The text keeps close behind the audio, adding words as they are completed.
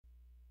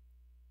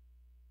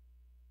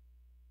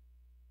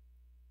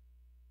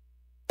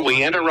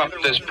we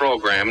interrupt this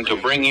program to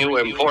bring you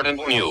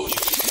important news.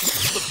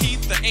 The P,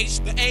 the H,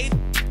 the A,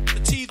 the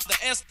T, the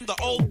S, the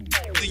O,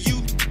 the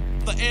U,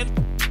 the N,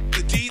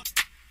 the D,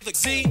 the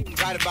Z.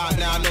 Right about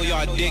now, I know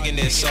y'all digging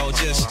this, so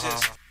just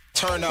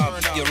turn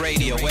up your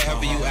radio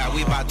wherever you at.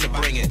 We about to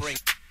bring it.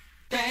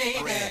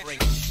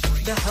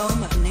 The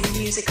home of new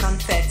music on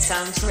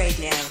Phatsoundz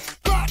Radio.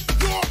 Got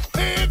your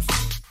hands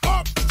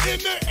up in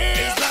the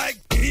air. It's like,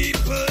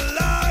 people,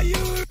 are you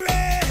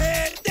ready?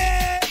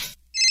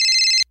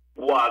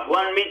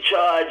 Wagwan me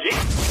charge.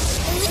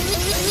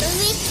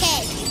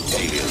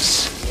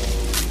 Alias.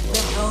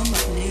 The home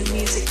of new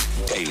music.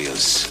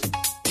 Alias.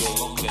 You're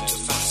locked into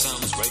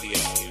Phatsoundz Radio.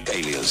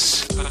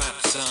 Alias.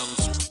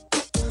 Phatsoundz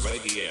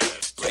Radio.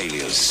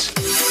 Alias.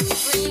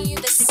 Bring you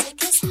the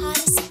sickest,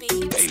 hottest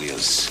beats.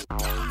 Alias.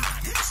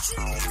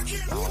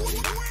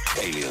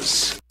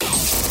 Alias.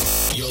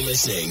 You're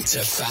listening to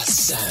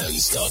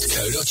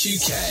Phatsoundz.co.uk,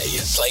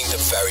 playing the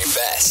very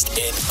best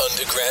in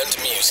underground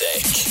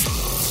music.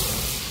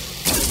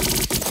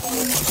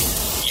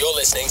 You're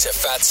listening to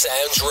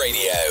Phatsoundz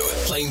Radio,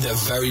 playing the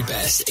very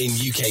best in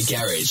UK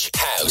garage,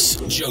 house,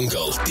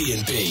 jungle,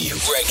 D&B,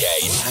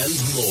 reggae, and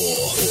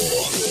more.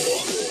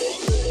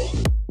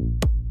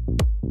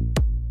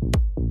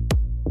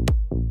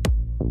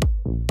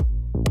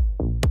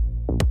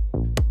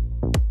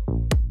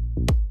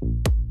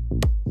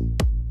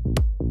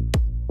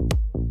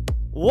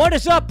 What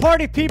is up,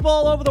 party people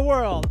all over the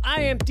world?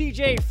 I am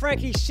DJ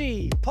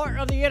FrankEC, part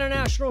of the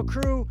international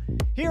crew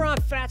here on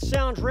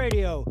Phatsoundz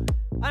Radio.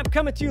 I'm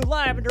coming to you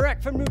live and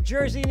direct from New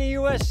Jersey in the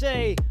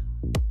USA,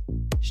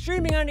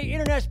 streaming on the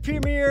internet's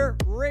premier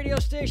radio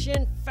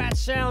station,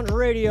 Phatsoundz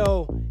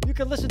Radio. You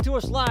can listen to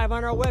us live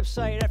on our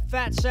website at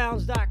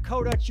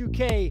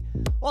phatsoundz.co.uk.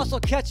 Also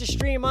catch the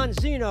stream on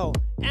Zeno,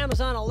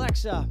 Amazon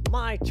Alexa,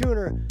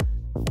 MyTuner,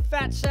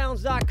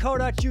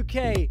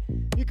 phatsoundz.co.uk.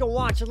 You can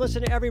watch and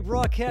listen to every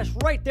broadcast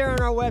right there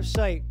on our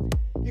website.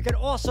 You can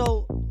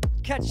also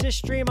catch this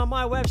stream on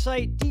my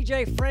website,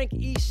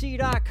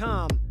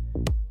 djfrankec.com.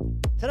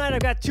 Tonight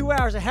I've got 2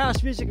 hours of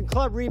house music and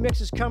club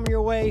remixes coming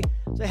your way.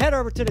 So head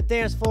over to the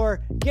dance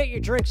floor, get your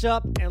drinks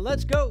up, and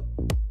let's go.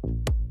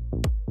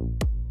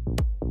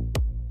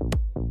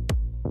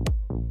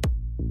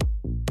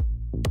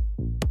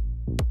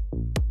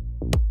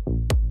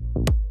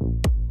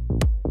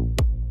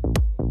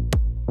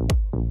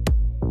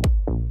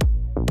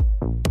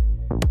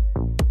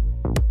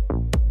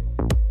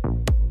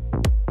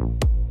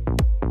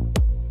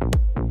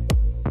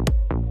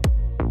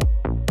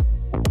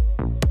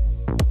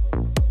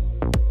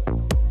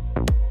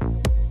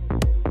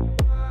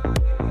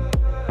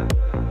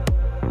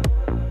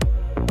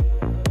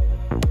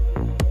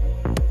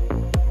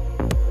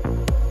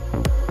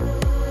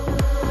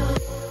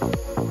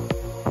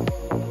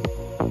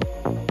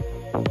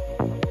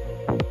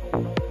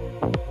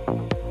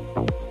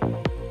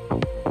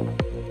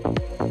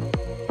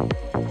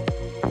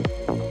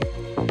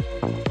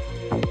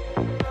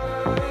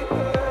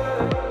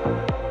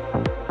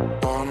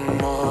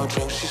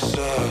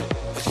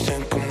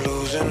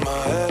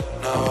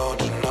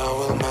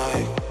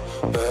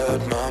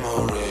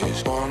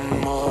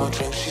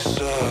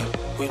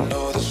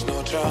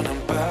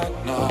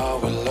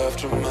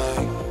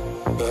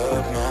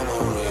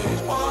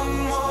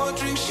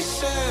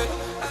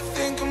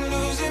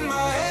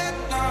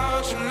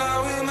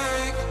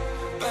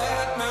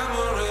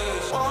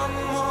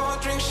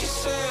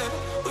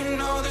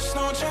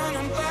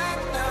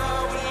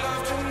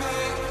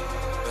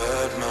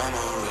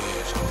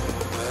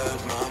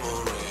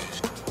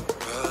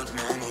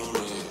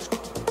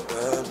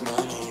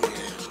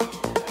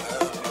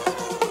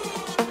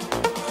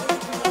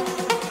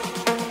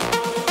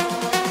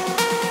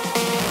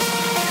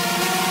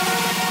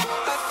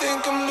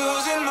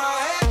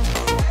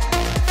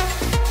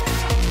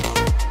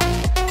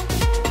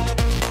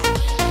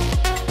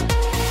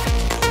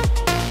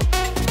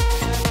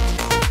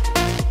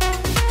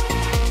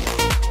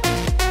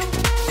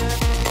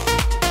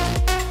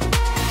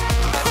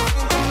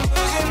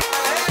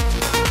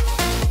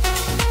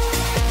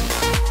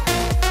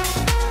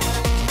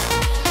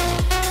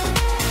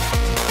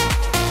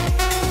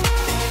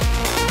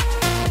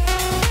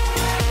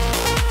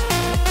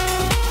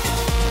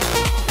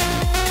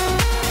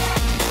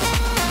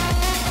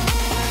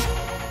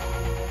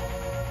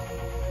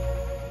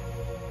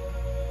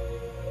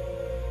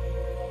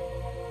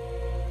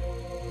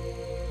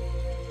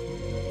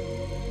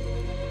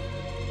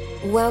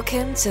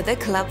 Welcome to the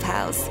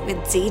Clubhouse with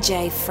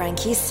DJ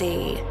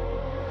FrankEC.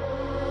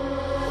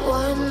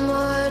 One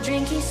more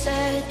drink, he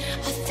said.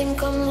 I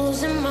think I'm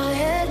losing my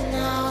head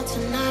now.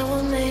 Tonight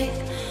we'll make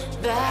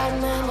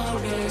bad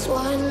memories.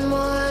 One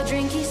more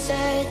drink, he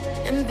said.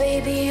 And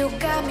baby, you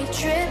got me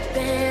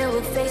tripping.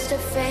 We're face to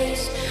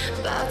face,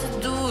 about to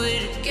do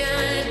it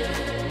again.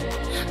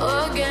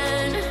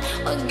 Again,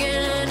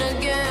 again and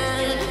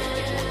again.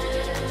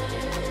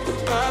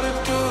 We're about to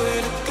do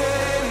it again.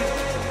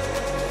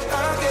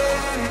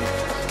 Again,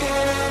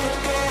 again and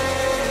again.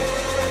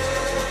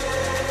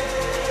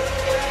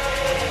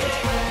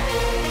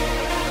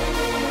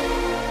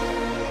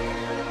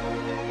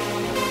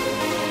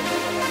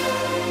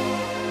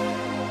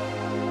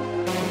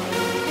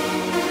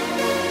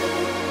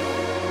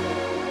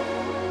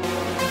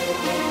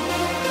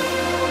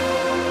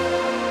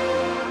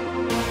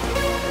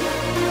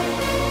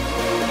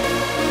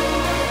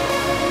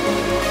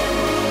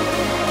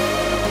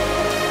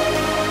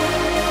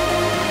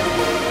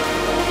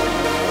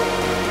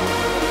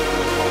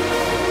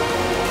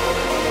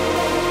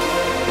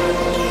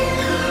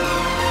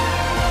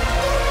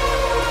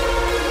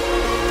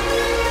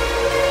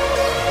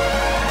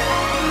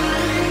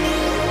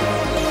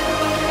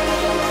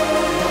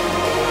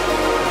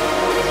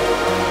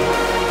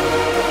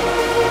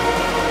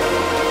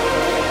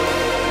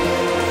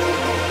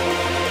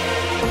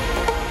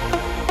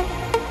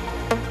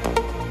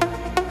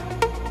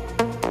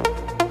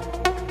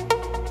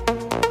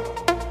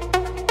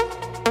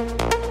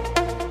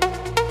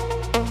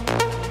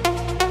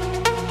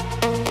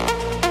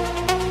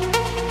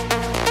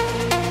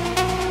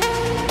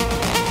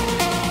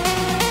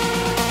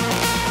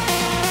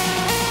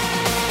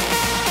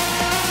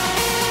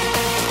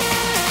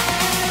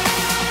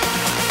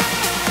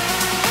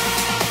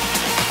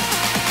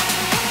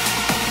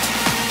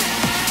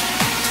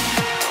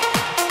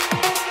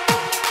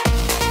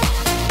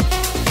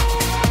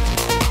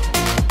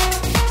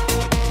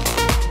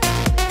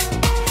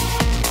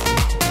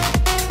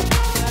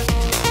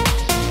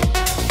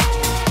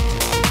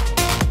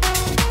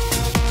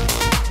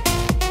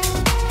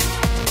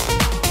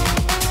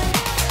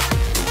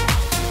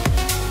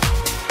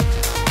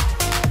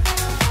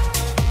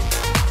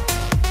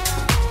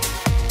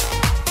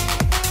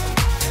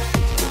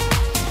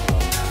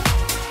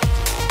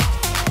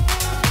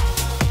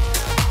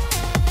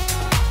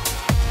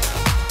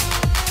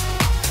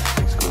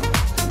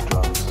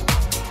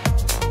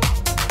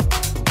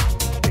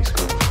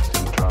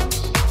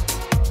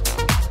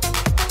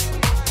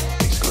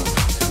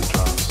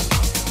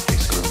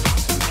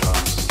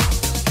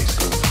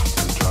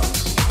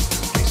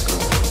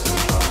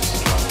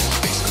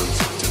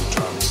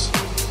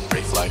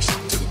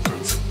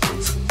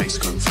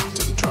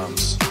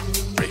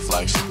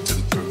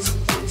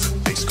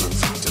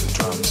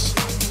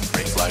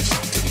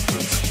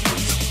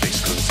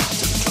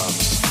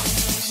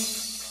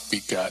 We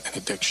got an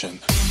addiction.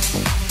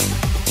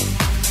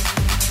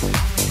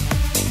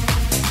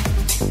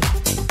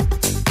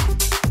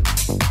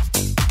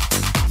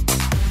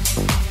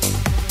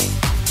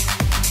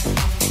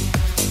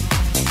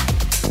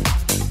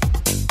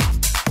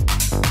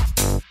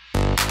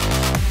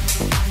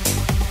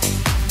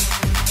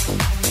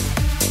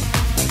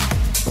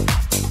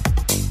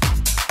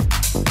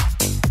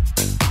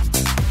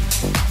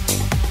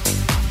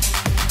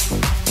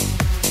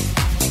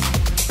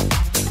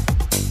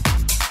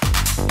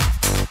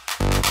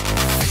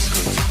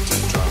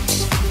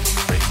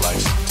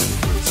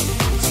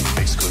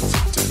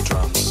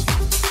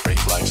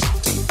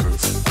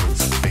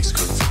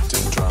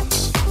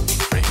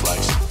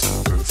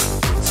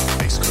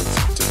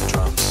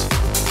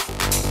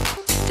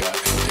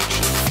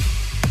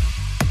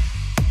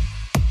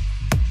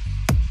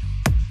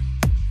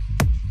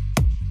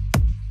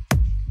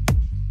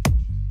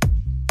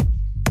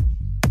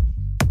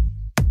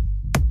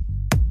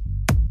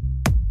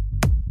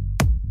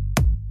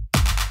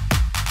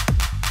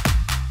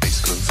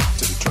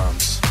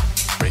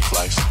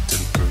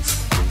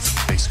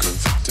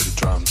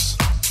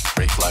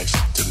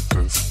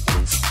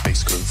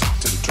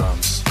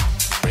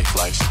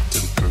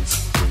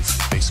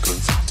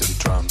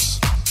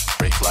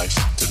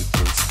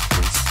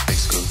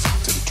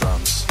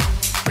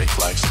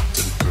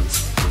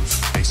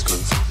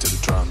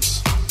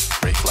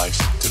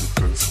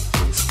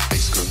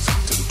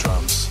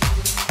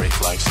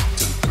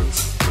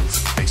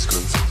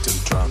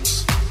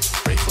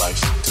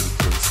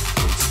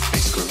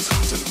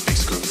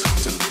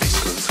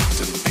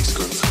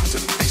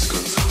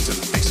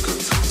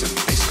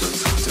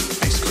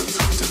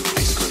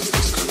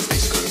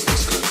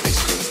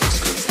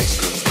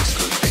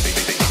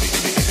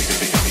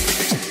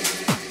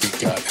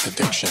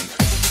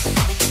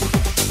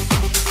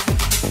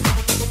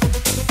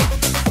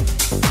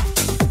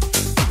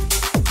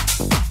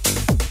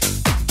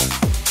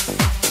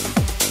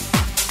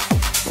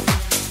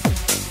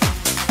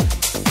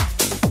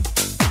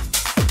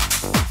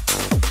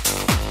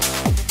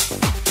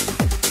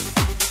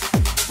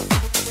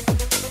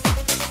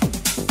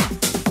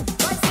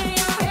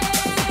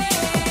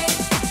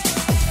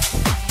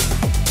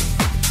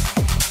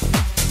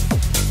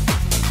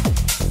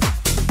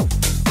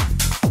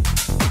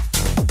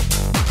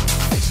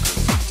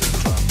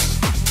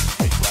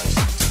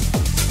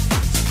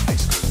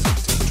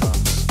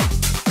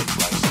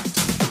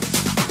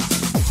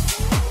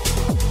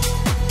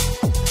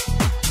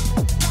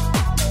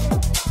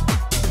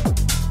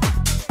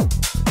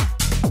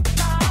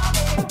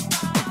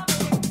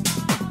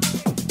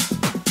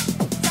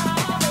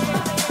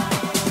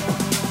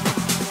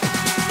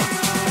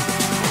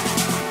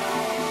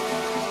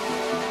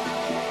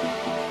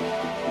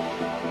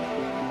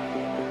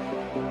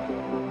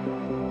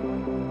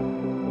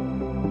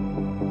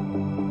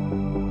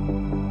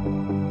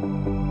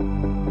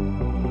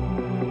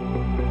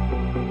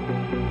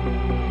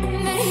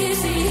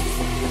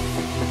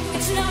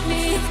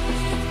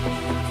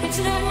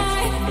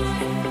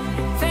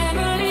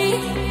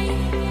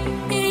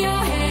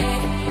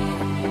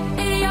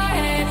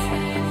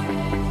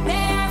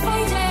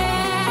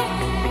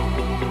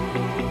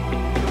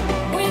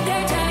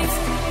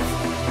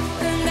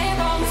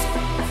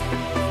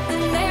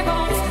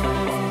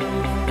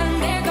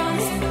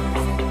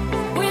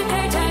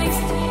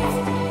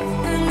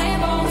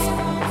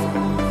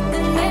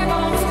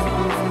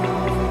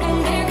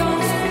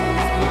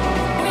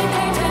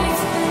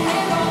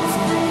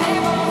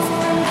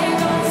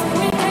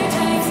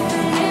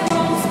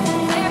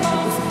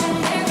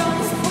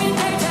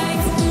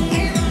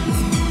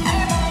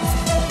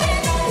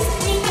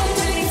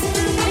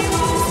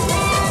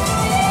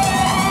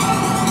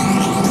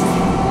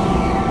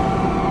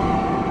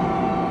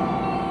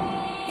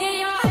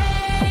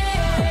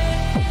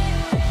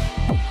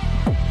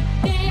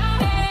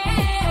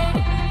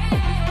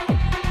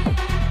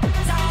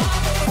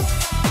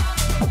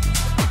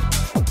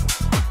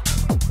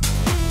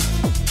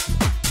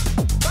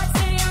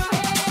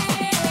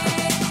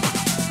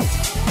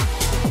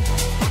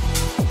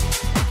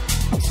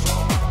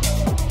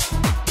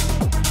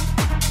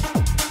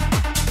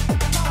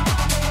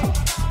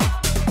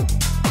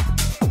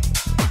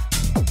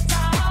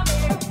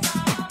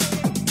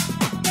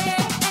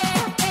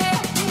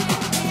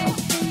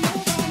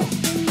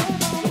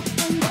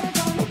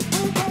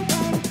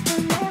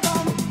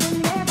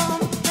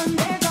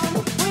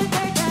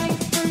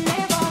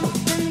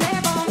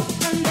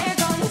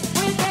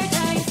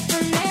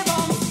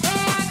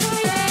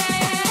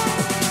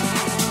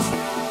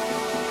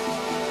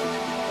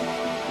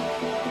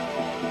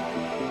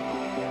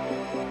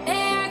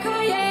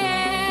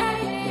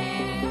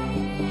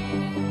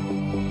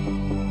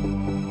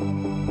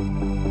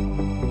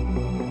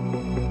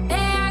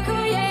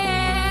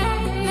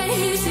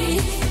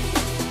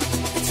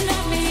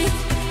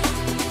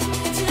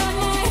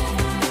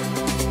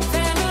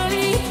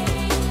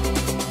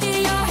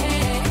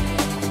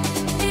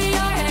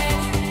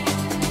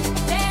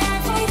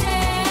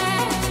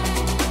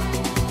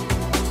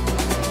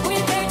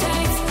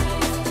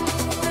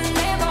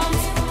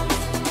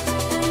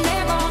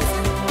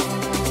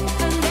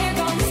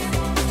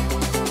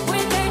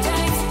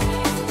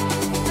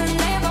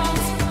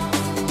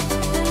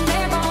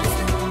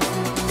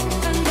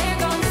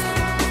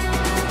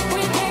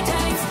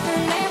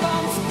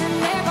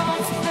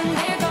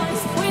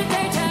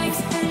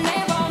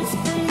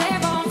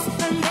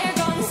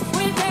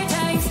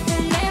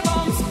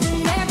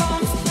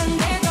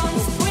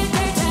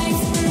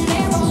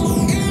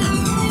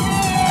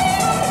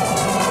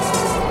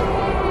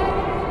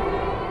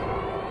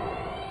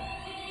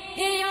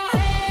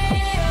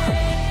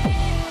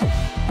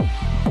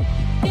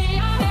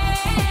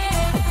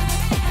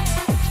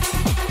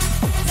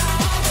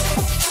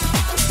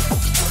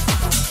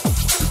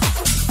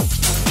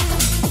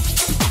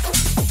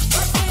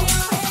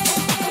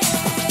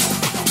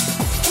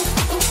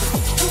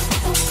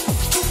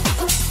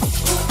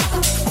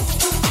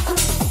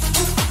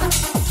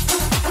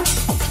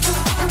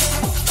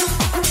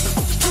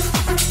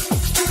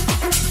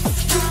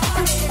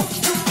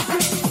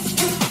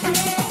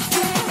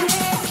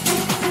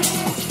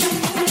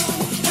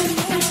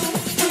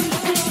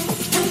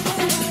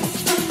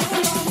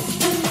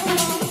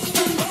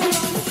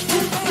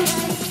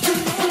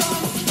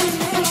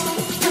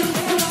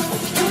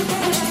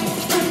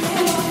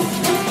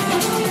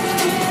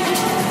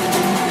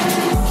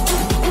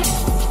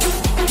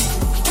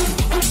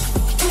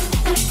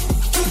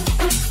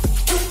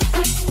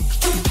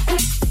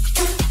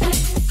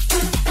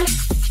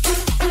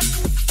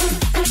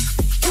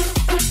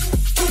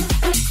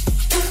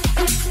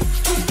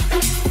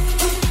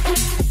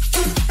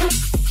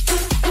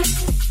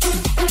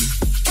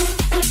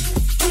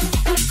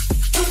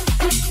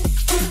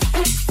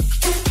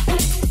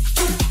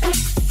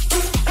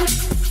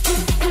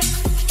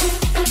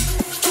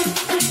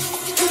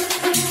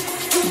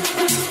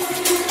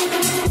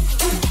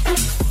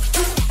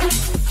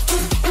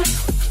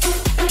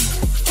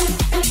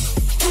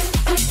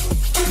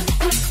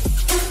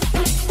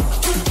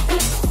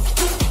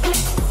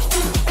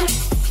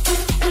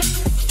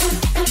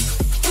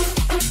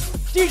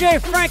 DJ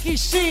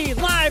FrankEC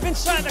live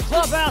inside the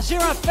clubhouse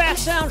here on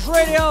Phatsoundz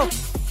Radio.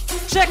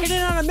 Checking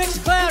in on a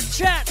Mixcloud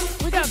chat.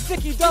 We got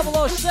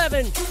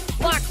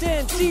Vicky007 locked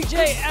in,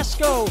 DJ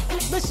Esco,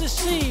 Mrs.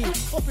 C.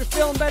 Hope you're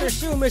feeling better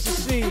soon,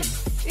 Mrs.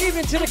 C.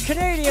 Even to the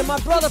Canadian, my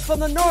brother from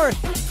the north,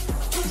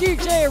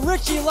 DJ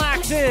Richie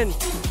locked in.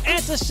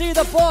 Anthony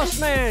the Boss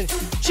Man,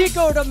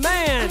 Chico the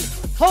Man,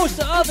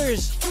 host of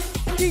others.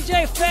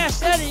 DJ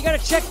Fast Eddie, you gotta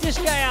check this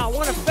guy out.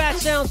 One of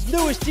Phatsoundz'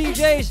 newest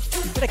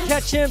DJs. Gotta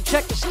catch him,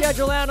 check the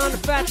schedule out on the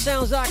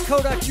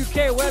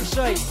phatsoundz.co.uk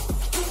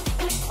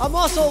website. I'm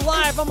also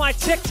live on my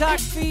TikTok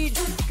feed.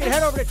 You can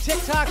head over to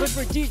TikTok, look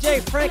for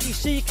DJ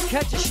FrankEC. You can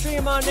catch a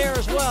stream on there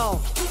as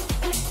well.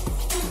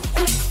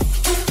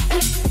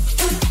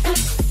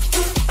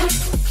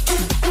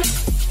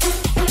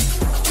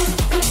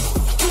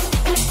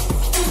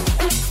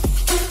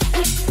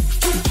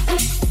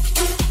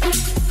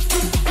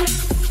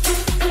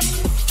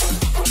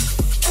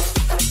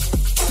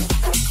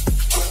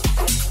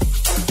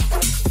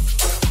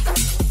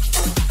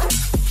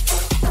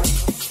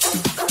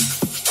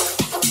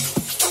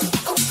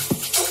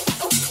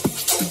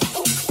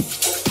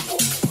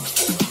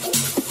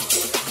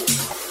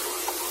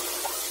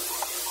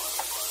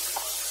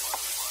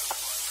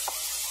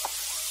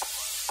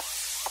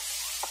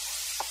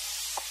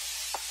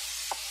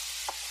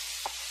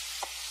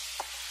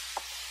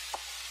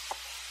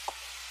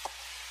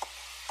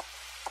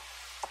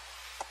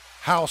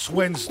 House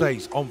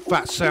Wednesdays on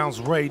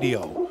Phatsoundz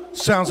Radio.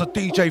 Sounds of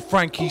DJ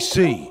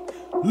FrankEC.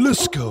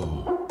 Let's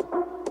go.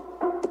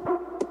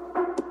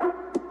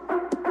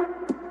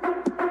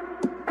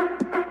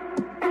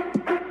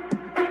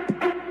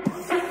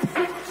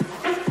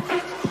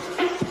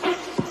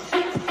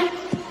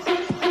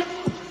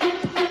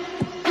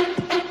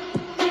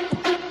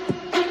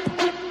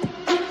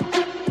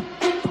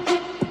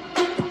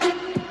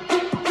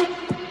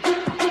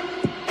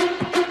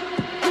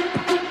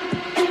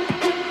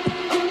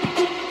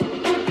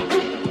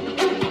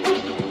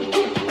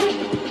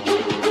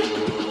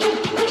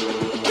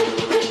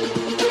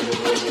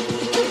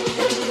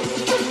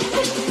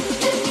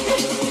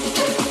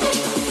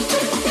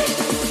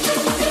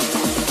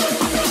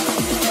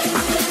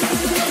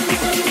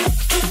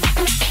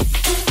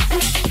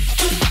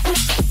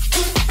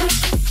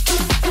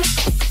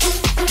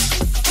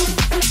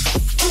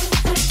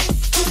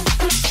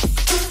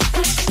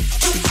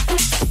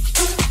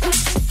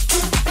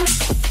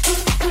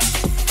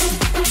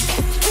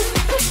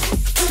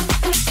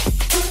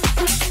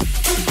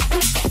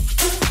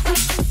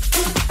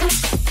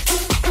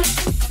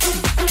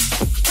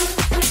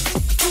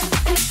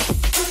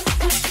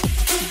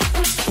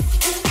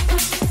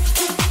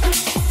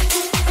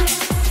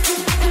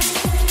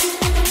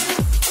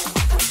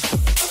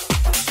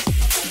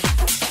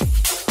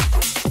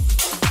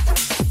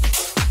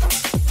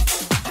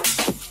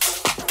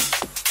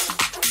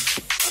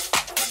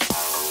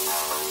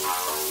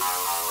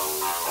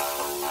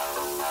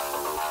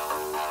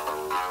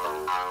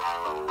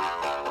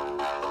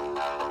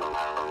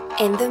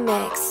 In the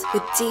mix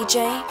with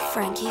DJ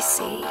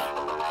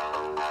FrankEC.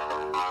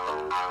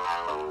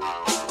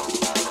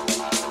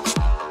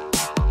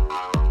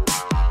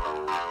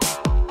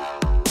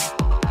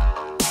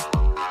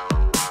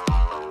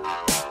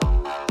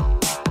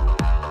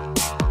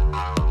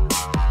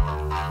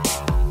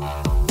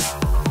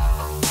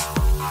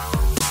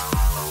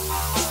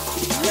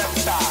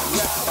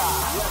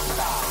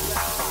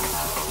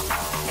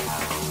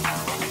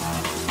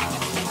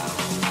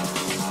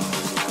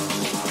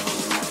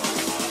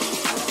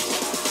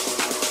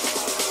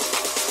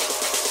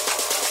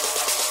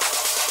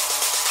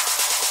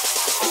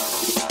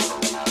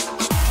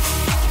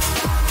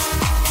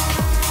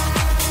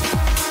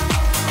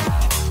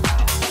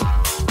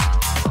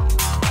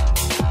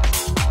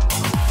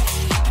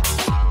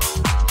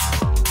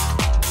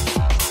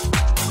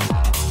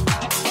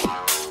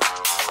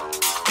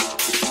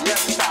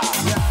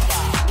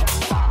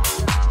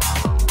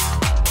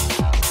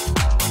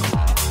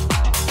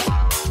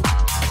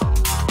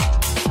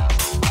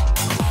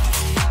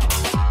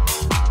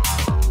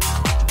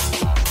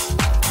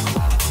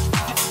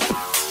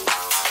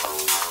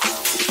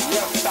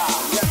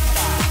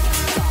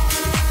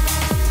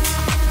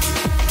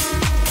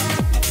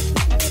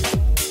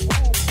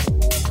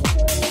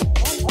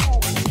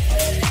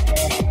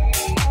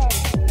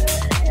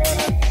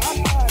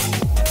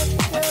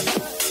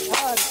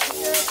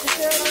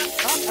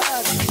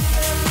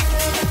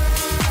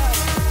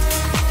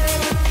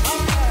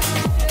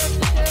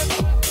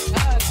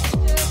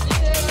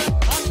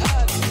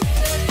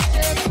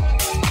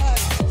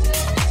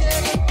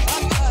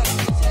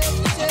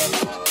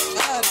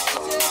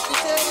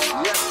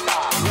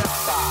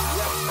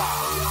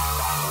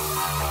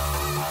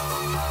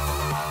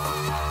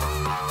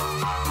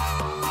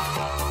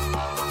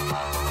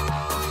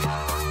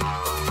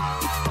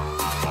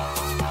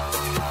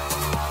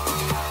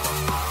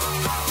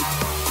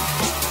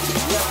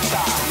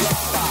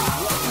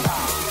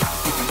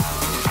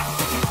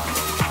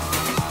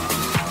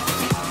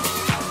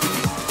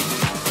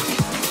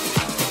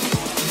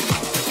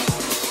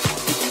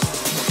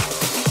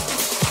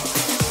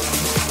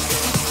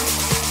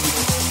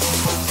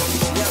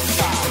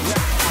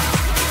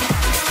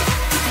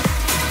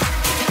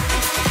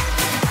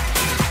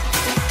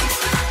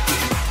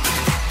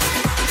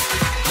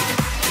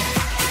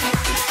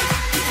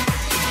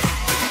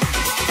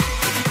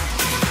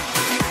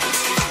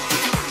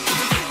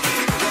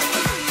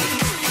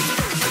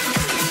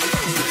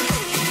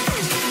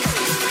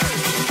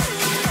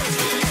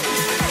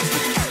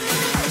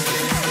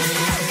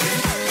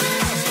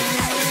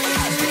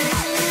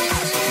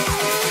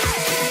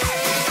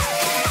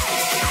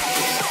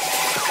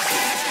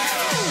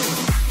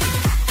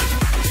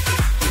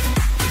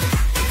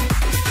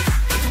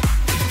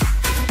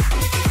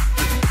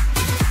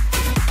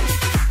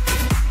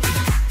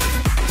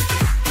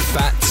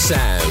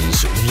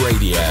 Phatsoundz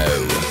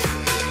Radio.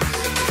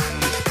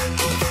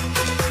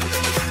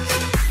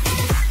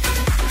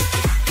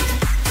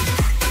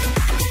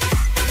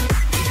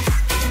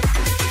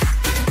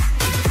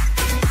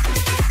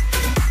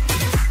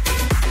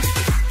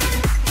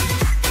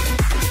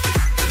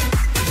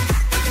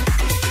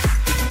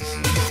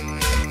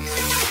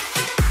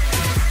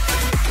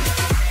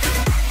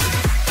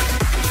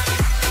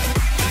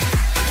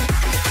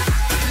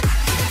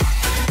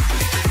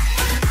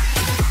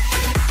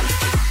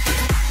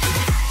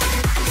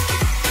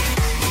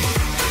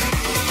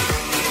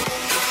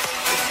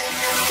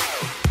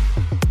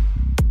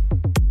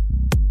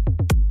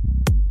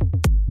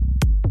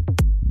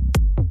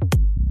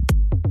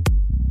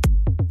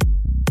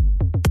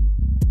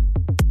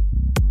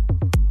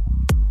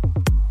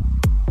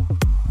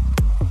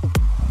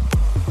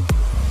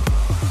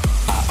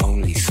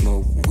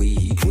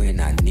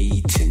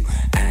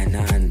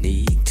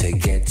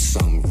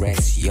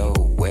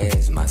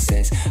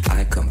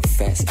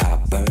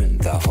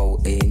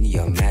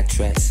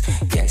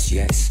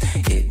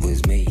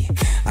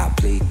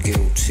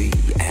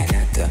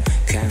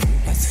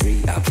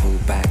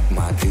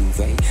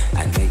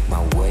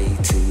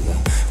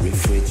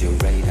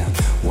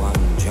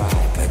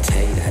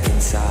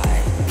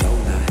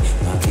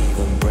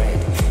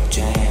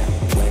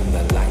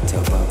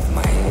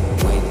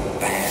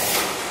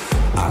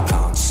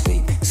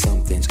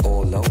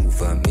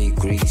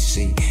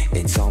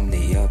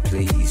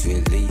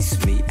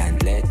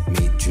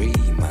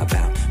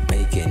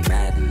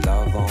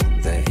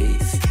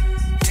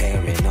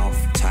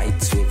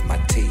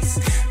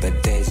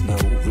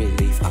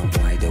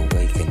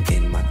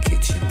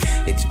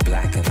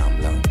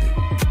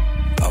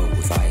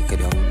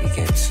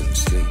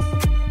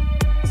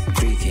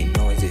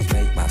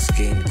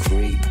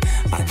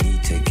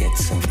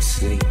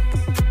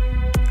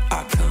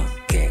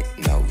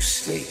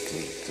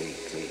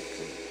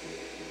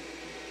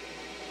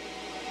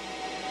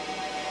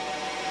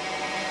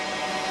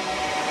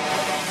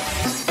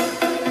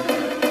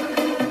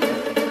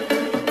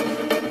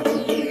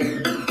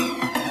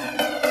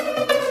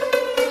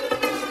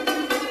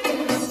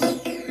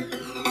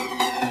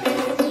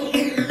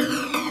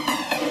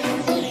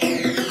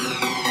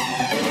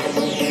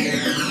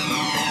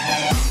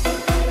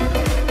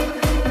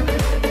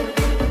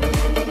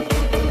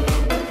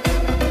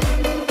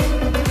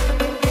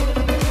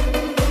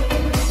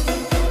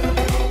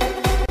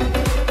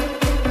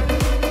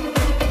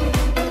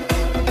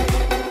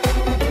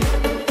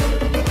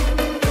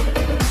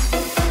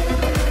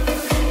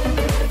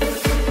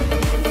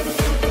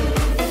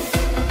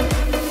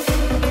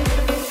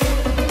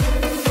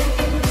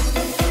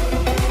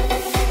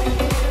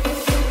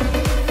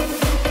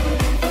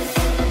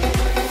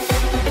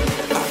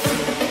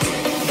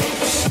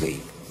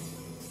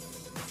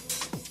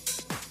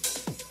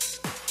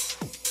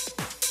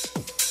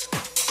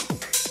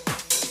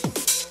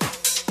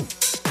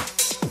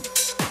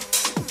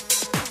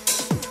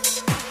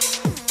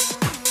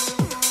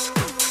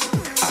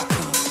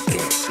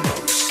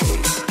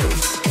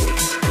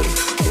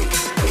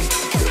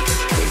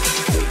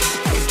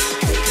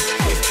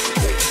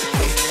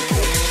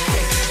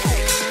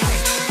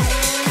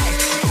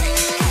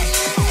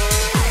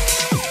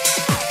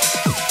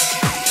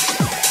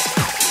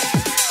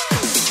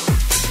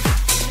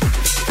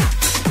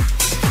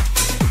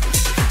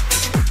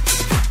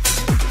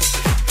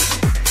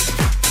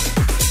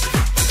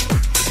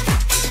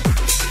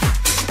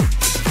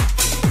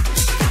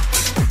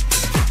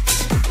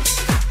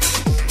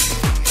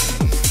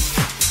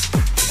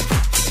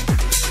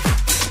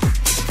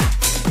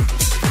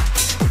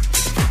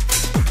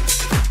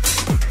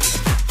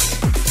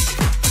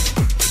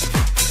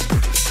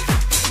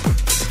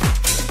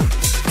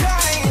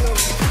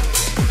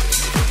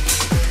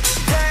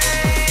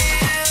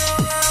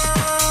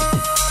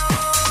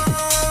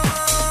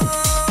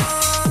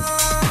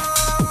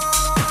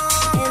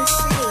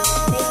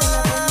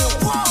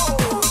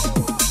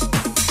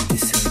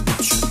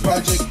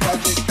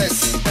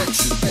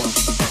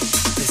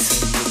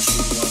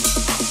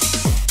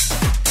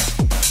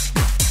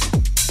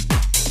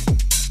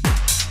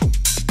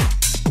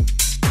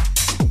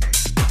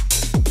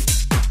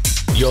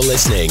 You're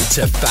listening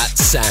to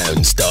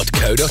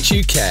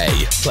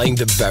Phatsoundz.co.uk, playing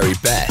the very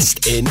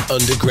best in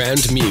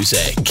underground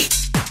music.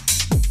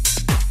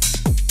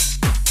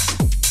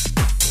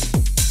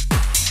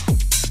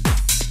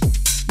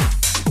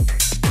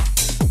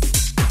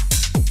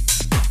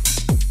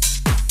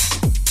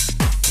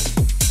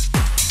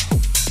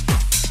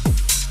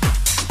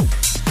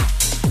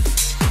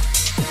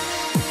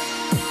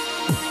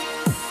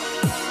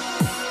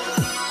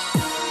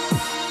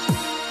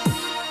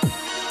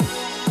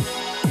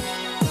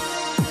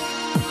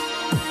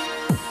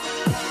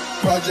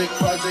 Project,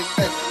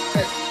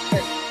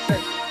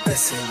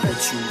 this ain't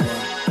what you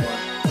want.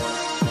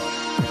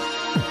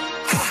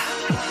 Ha,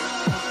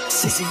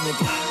 16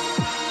 nigga,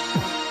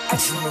 I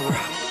just wanna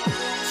rock.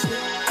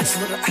 I just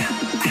wanna,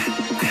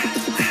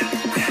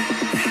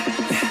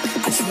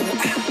 I just wanna,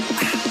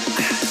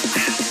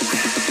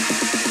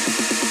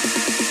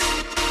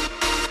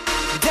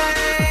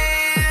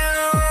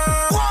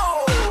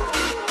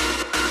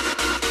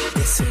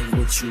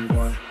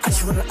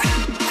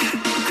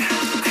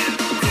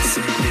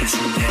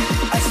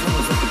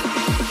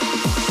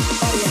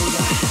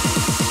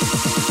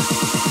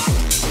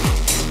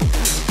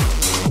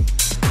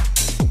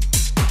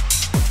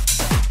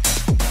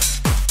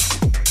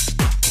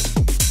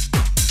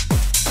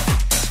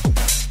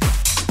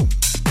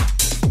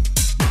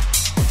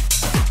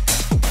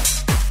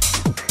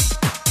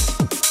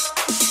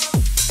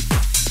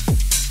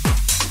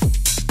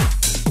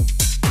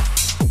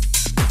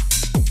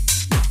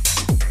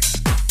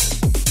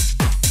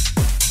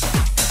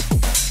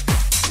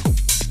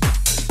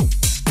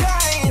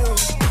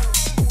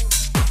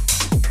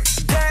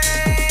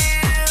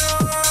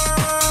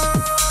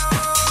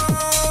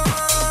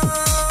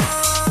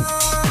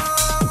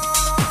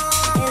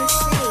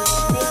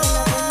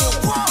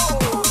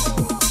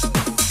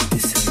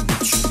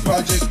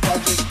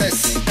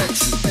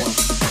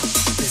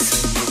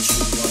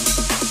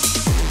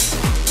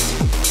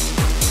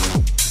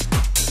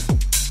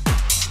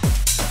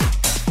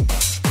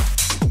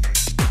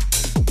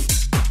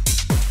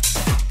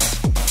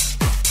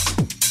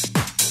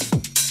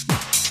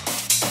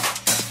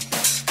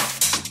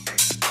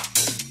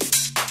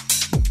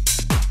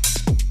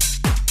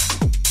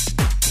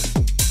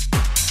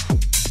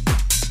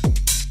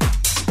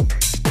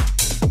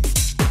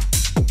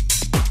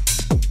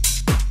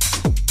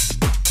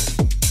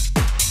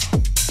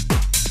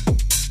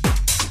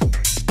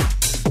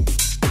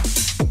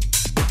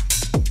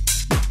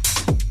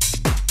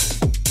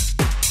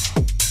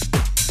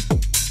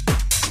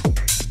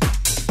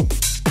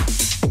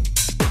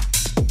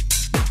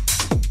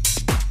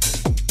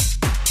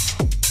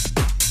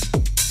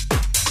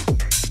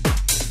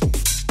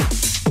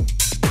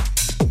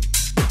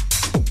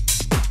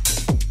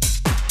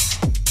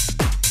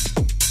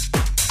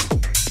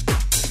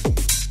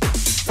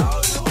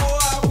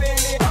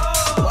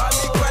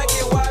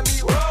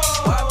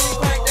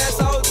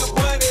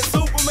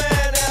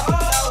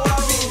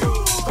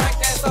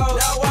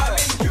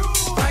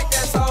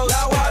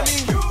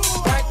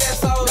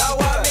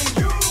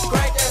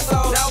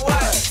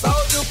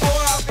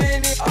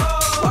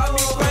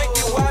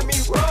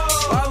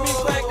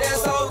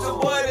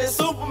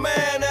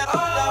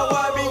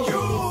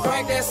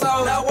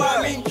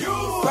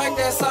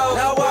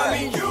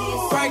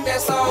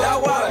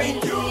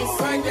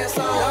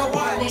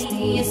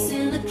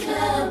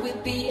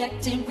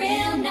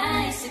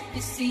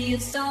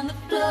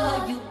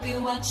 We'll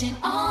be watching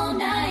all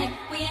night.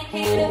 We ain't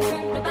here to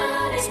hurt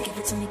nobody. So give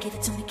it to me, give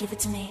it to me, give it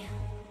to me.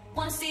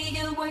 Wanna see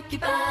you work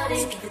your body.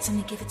 So give it to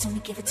me, give it to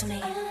me, give it to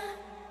me.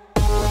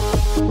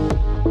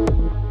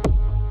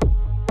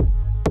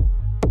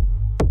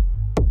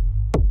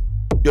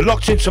 You're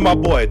locked into my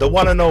boy, the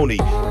one and only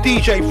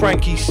DJ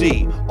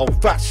FrankEC on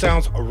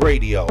Phatsoundz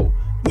Radio.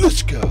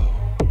 Let's go.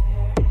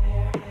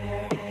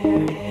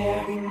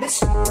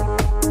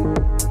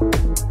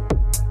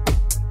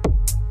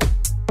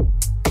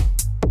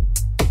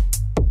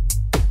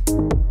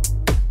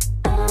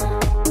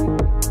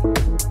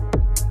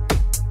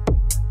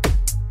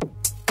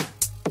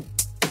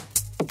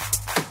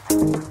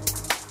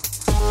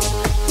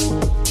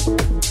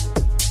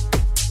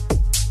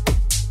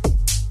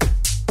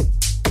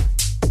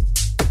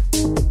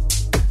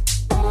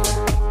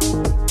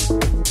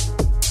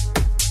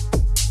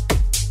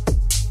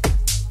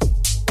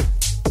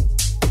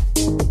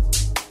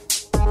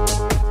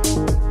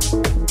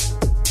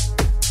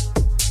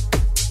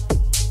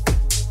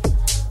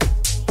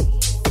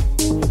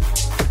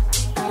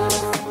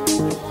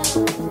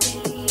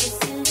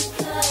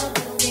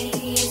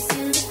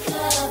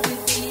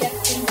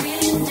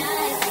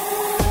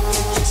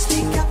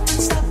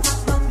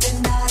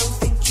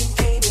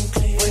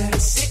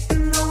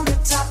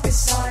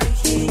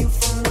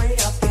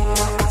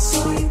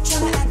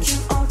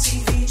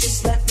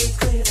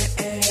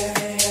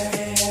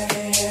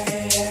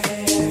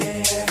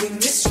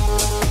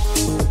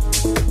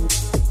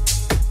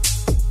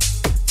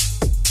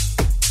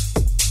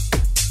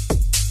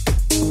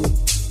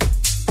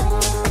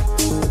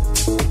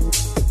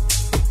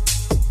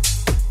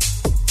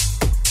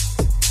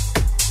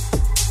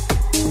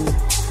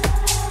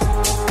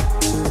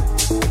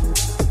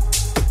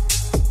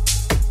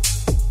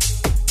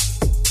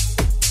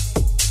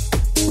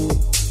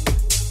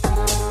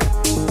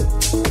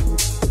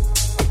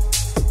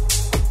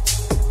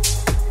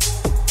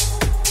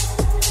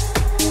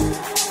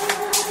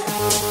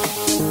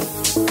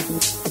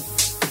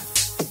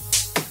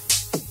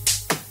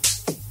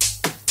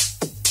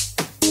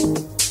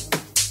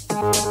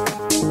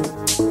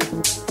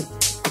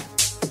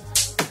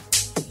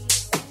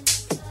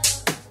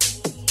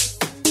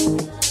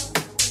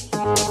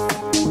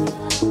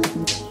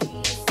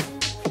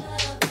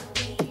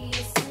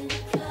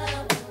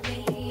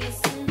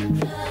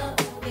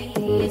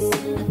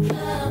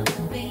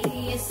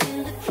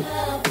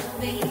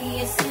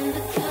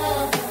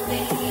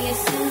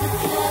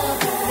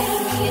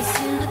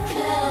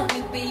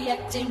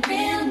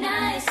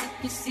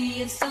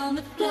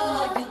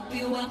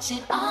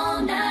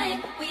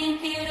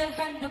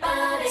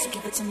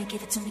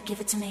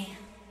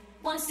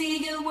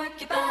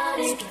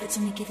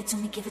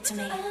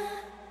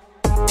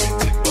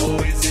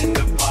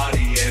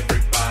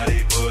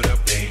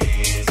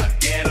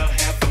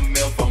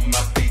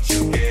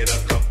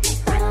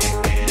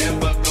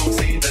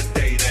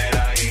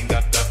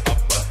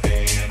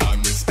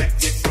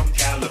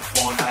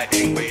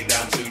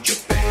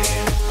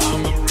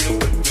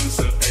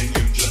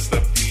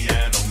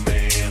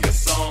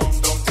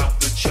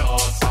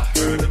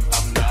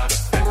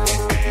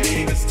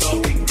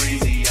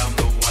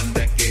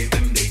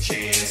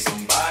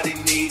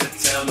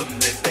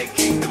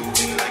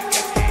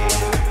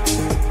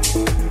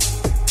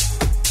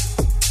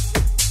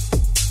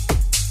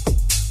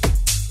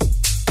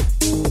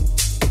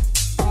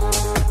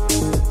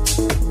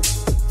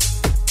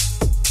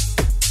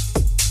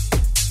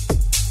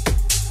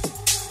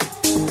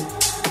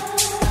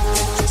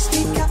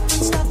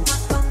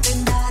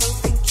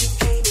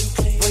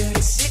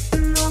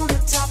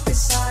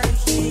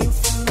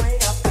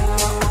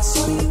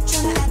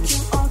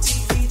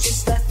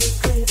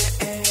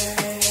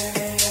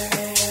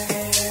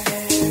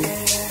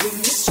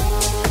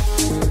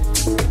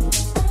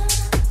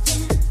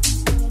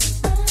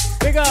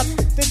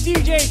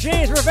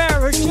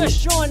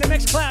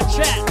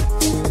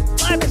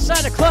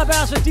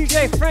 With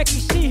DJ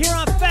FrankEC here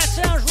on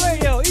Phatsoundz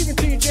Radio. Even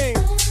to you,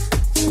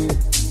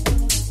 James.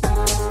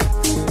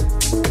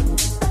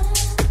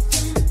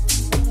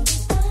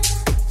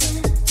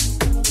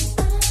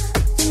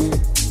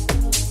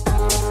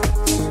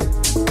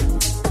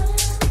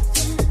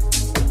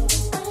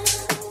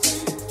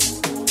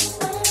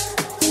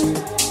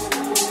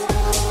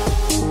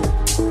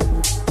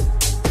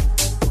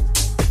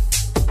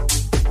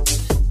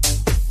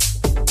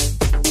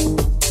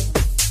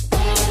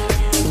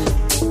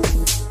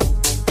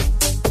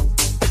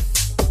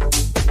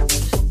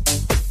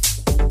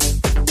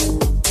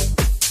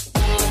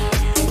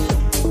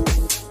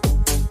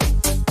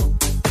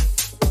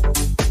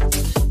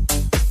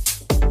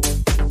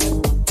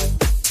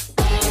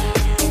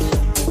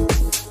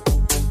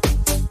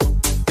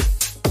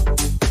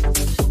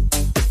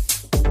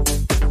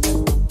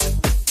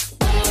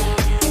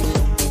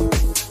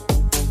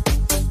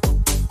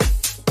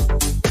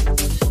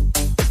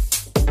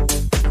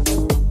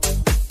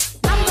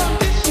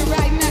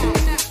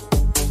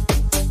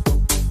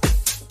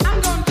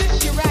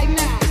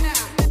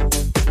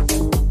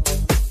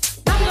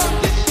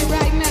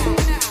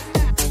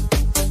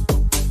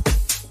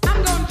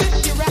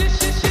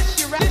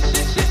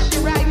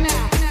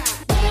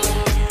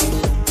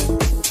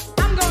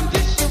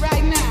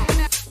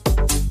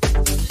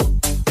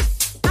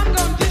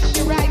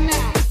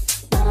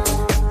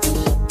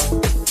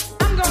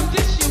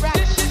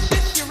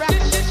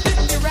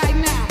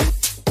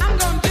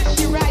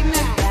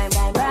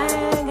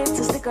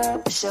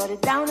 shut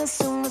it down as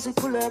soon as we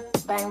pull up.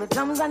 Bang the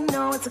drums, I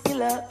know it's a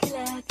killer.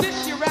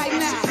 This you right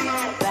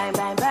now. Bang,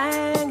 bang,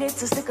 bang,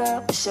 it's a stick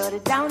up. Shut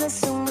it down as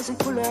soon as we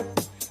pull up.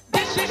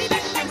 This you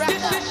right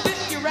now.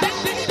 This you right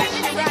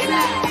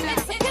now.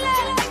 It's a killer.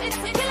 It's a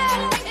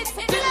killer. It's a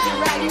killer. This you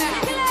right now.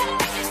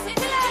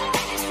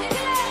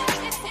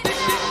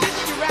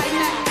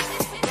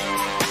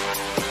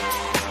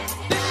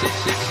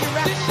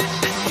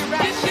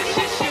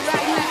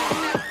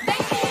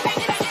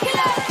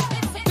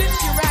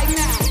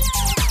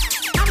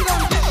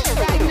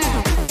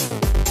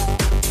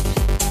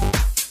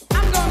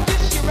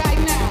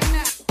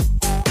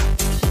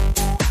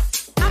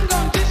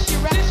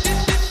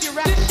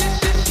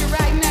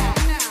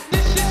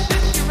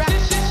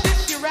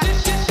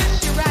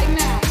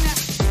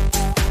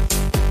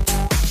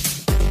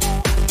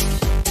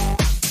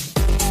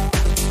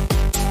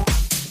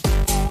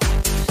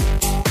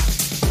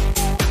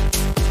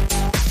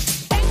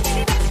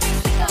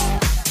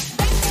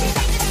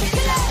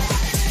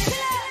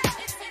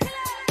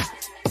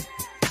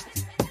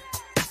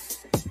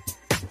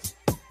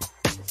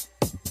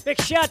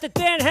 Shout to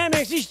Dan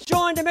Hemmings. He's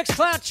joined the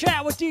Mixcloud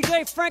chat with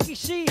DJ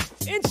FrankEC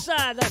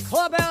inside the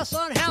clubhouse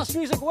on House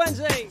Music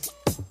Wednesday.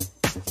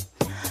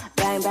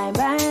 Bang, bang,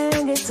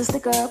 bang, it's a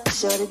stick up.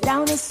 Shut it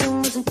down as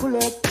soon as we pull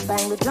up.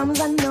 Bang the drums,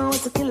 I know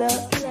it's a killer.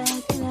 Bang,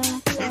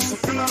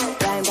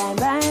 bang,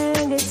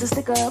 bang, it's a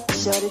stick up.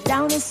 Shut it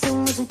down as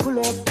soon as we pull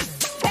up.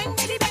 Bang,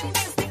 bang, bang,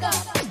 stick up.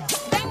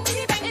 Bang,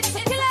 bang, it's a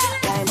killer.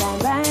 Bang, bang,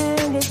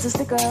 bang, it's a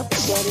stick up.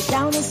 Shut it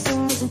down as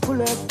soon as we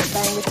pull up.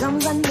 Bang the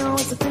drums, I know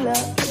it's a killer.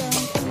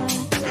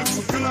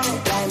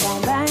 Bang,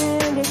 bang,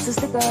 bang, it's a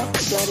stick up.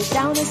 Shut it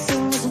down as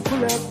soon as we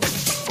pull up.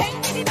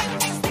 Bang, bang, bang,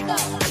 stick up.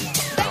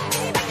 Bang,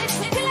 bang, bang, it's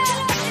a killer.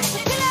 It's a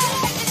killer.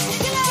 It's a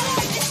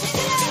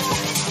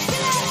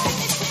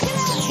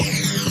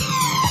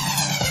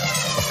killer.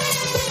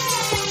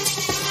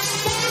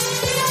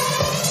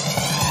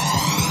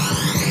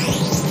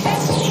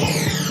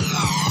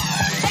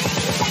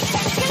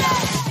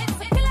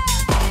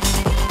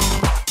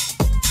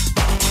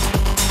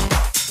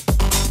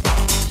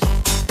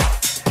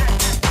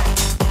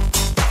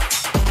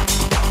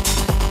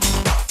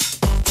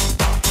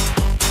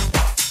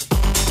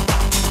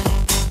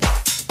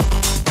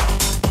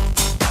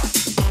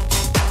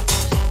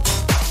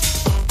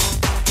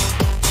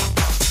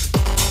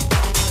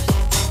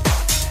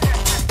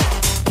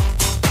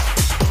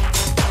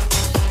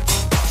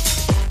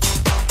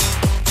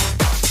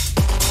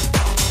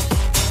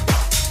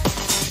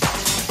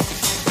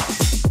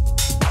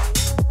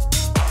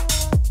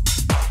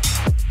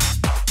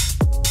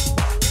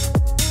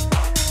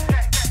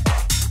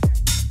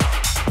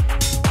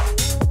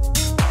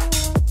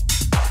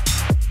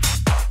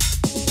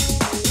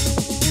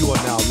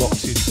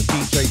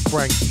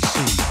 FrankEC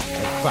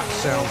on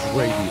Phatsoundz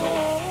Radio.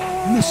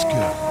 Let's go.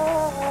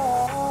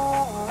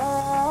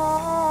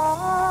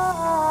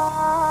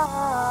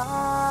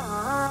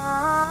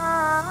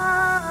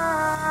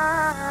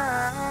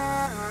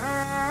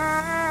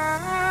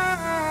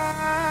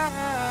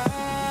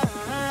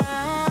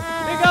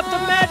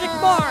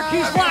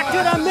 He's locked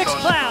in on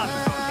Mixcloud.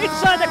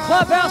 Inside the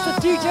clubhouse with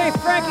DJ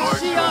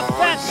FrankEC on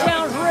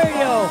Phatsoundz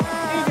Radio.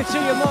 Eager to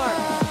you, Mark.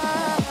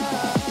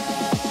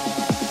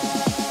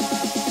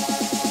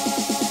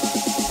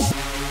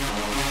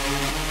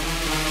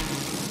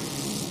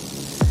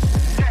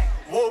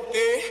 Whoop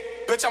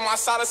it, bitch, I'm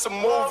outside of some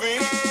movie.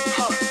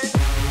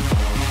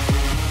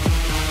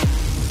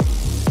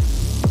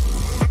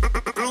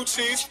 Blue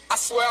cheese, I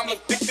swear I'm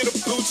addicted to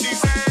blue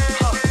cheese.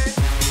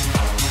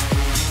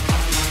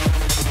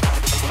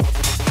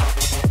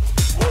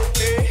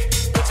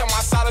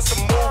 It's a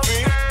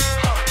movie.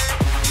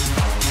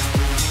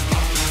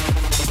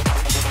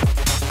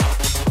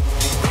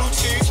 Blue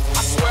cheese, I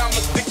swear I'm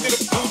addicted to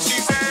blue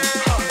cheese.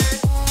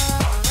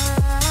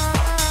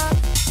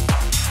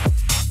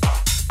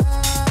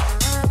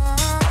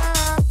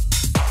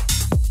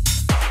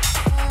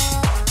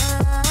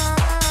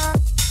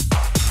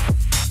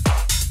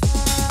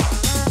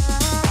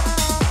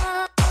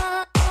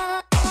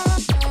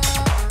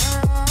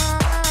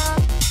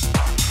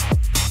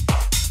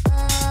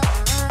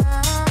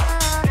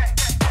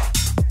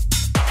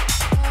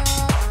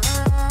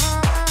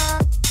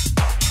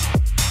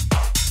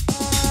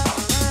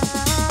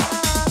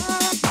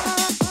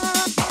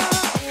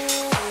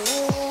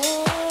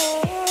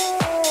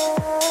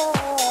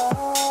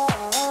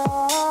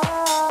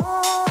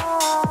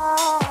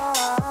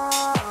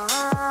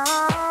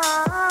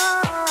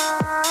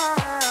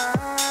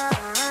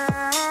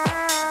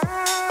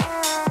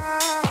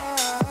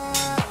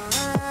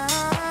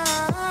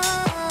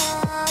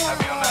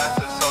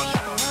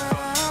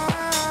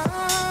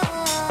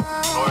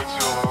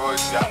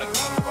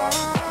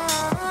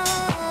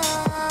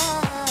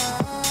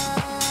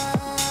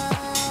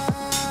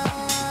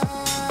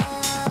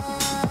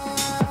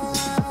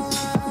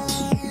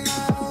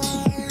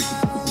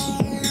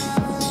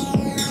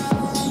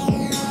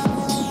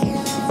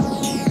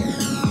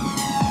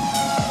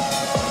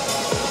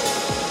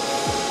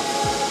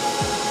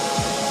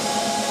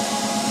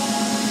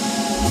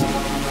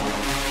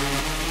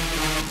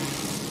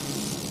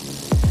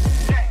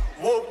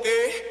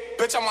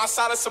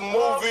 outside of some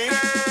movie.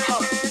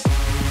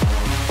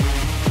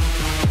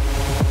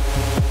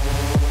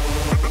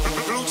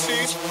 Blue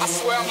cheese, I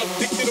swear I'm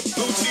addicted to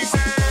blue cheese.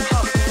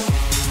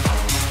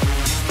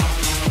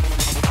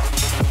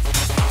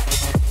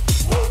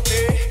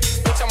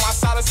 Bitch, I'm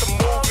outside of some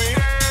movie.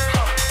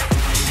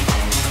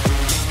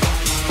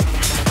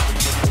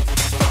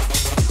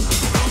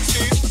 Blue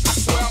cheese, I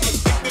swear I'm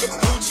addicted to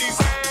blue cheese.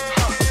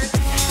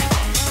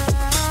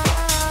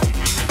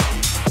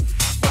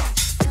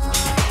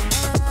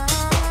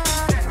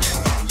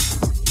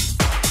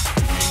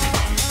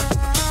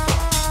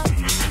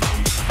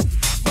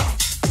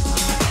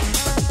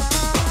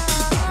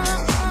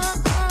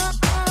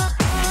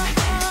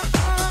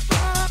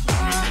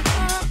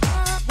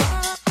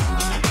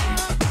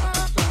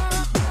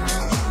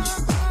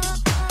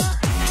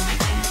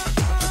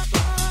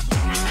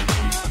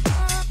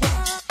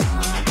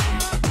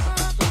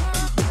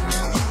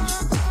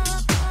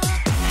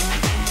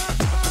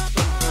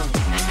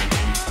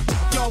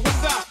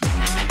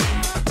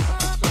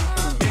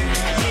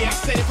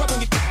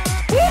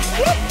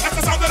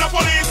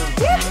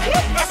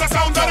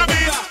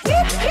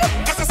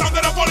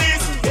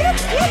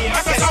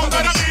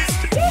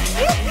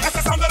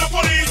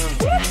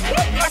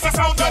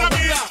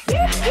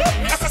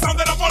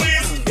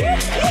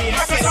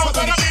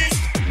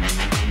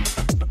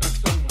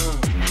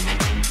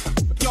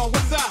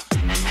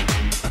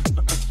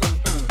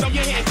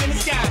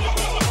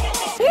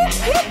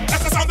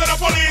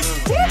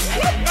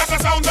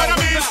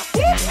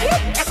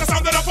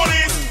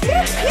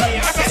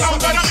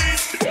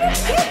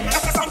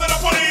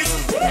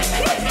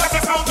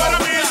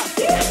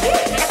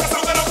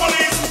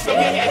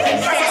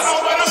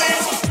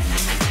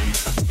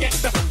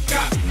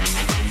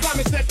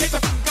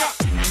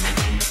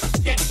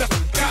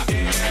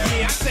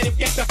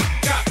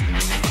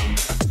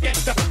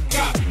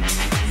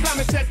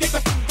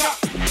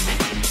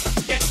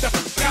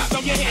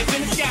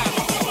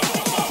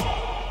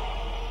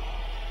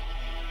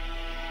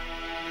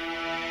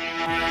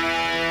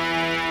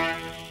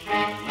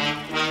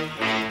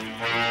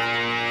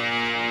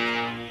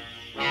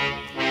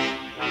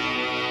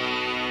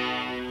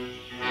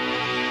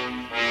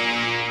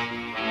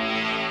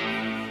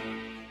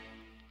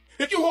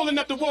 If you're holding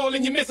up the wall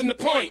and you're missing the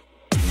point.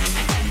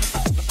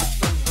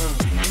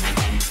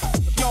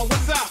 Yo,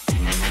 what's up?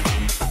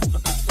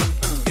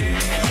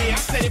 Yeah, I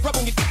said it, rub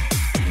on your...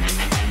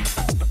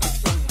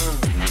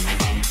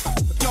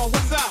 Yo,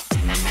 what's up?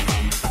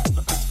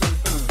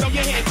 Throw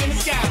your hands in the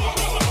sky.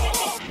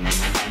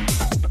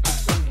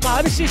 Come on,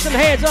 let me see some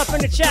hands up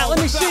in the chat. Let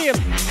me see them.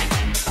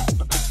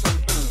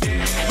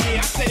 Yeah,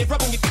 I said it,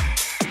 rub on your...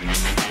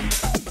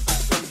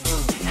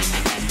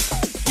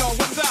 Yo,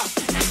 what's up?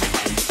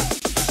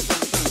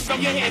 Throw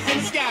your hands in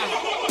the sky.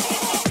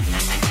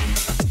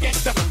 Get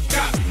the fuck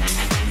up.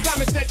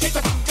 Simon said, get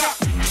the fuck up.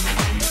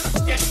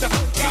 Get the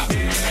fuck up.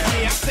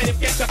 Yeah, I said it,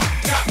 get the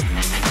fuck up.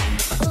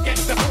 Get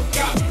the fuck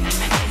up.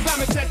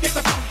 Simon said, get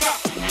the fuck up.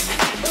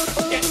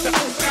 Get the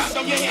fuck up.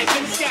 Throw your hands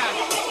in the sky.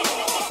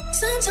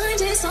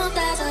 Sometimes it's all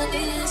that a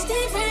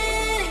distant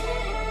friend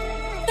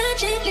that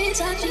gently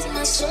touches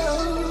my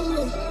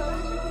soul.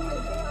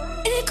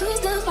 It cools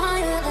the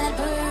fire that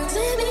burns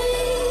in me,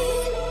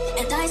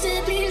 and I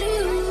simply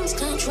lose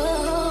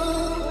control.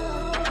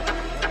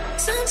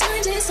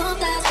 Sometimes it's all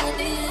that a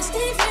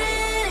distant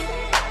friend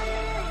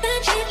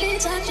that gently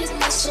touches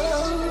my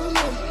soul.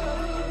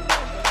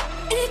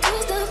 It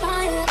cools the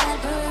fire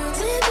that burns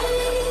in me,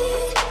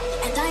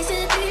 and I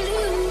simply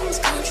lose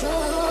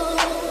control.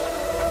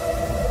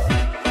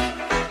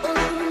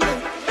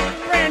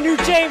 Brand new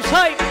James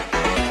Hype.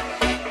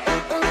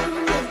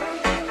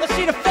 Let's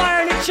see the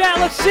fire in the chat.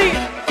 Let's see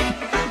it.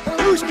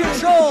 Lose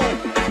control.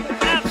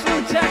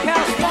 Absolute tech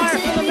house fire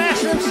from the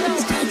master himself.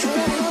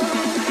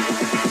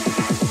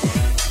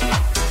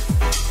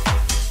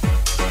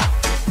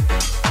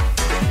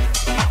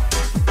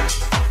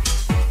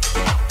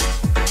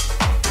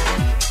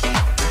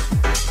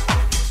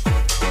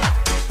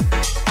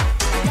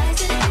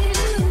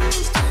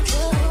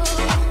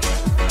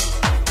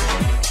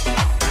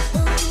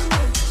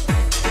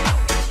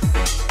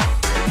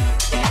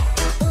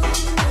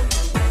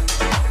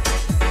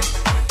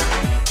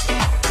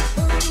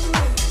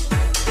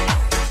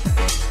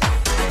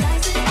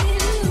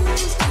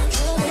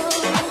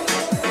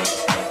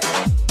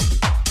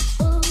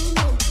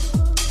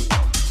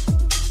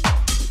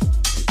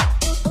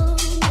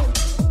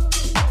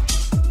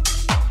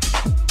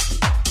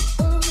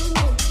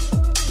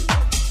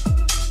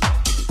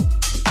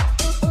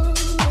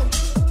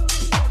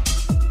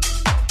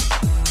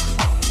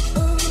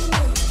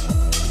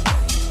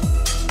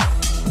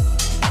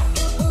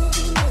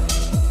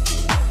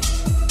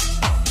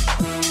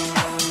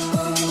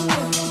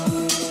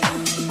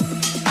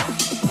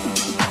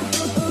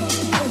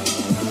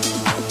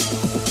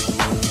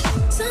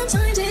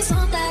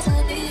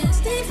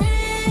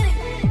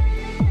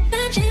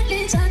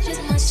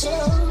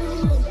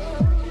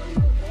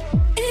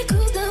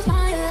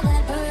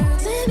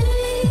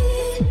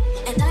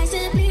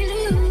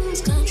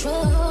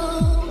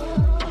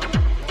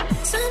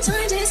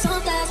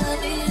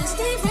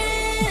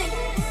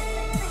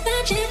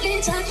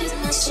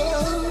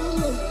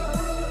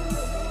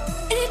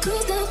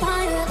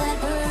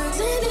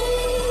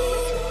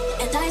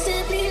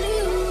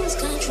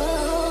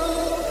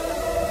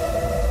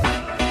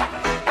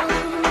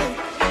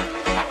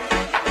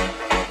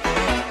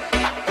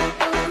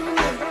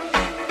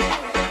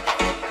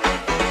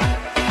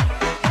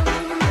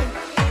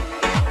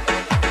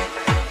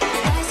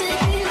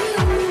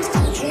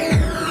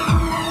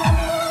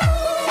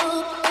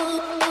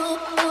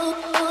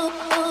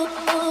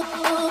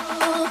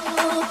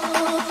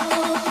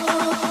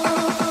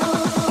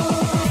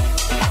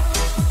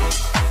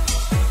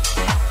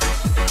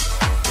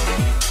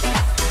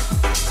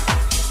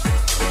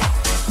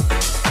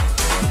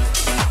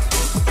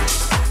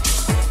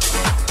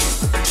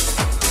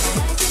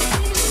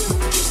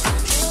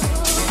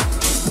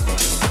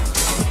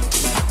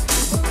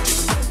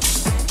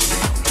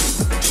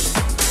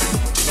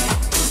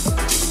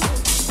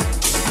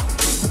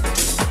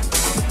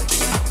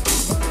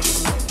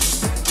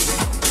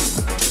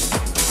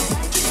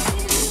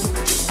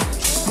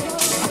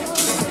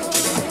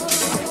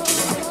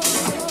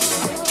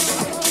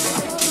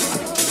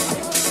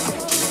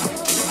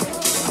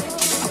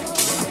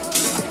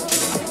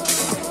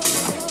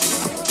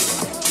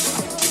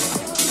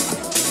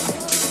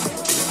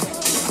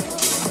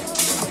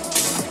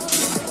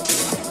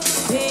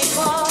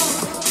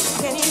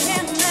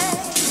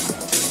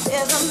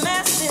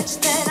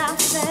 message that I'm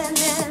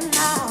sending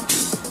out.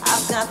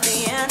 I've got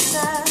the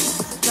answer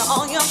to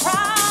all your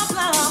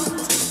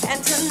problems,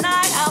 and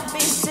tonight I'll be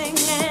singing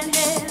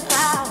it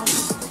loud.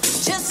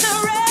 Just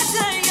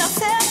surrender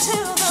yourself to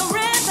the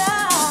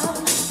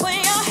rhythm. Put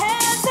your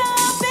hands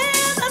up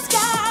in the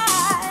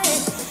sky.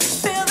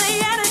 Feel the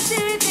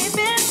energy deep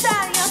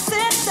inside your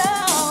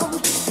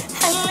system,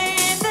 and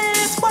leave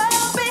this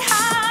world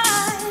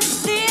behind.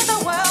 Leave the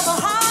world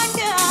behind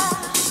you.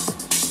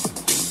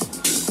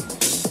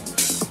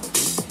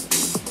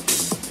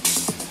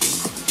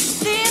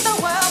 Leave the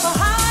world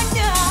behind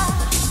you.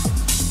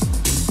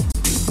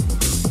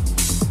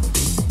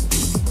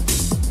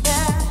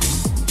 Yeah.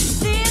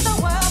 Leave the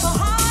world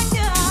behind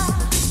you.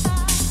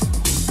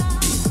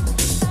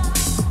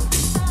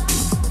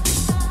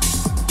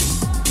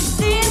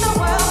 Leave the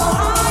world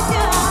behind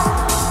you.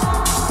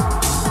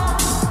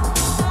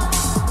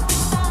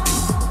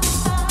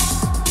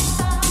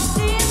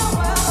 Leave the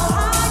world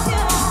behind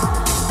you.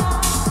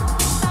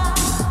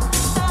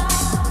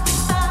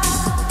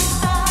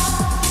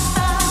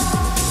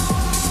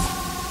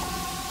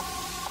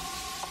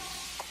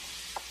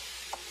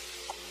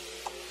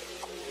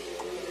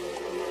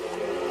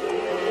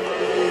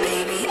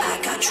 Baby, I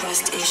got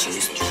trust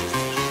issues.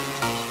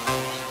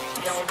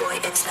 No, boy,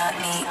 it's not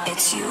me,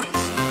 it's you.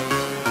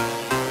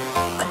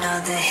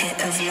 Another hit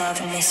of love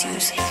and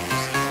misuse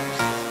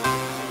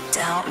to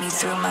help me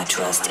through my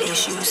trust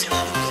issues.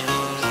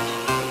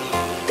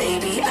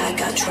 Baby, I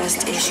got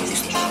trust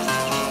issues.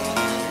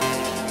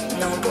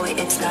 No, boy,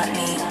 it's not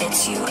me,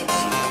 it's you.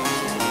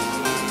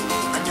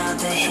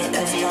 Another hit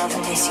of love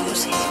and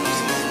misuse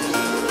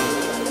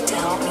to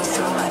help me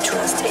through my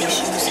trust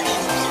issues.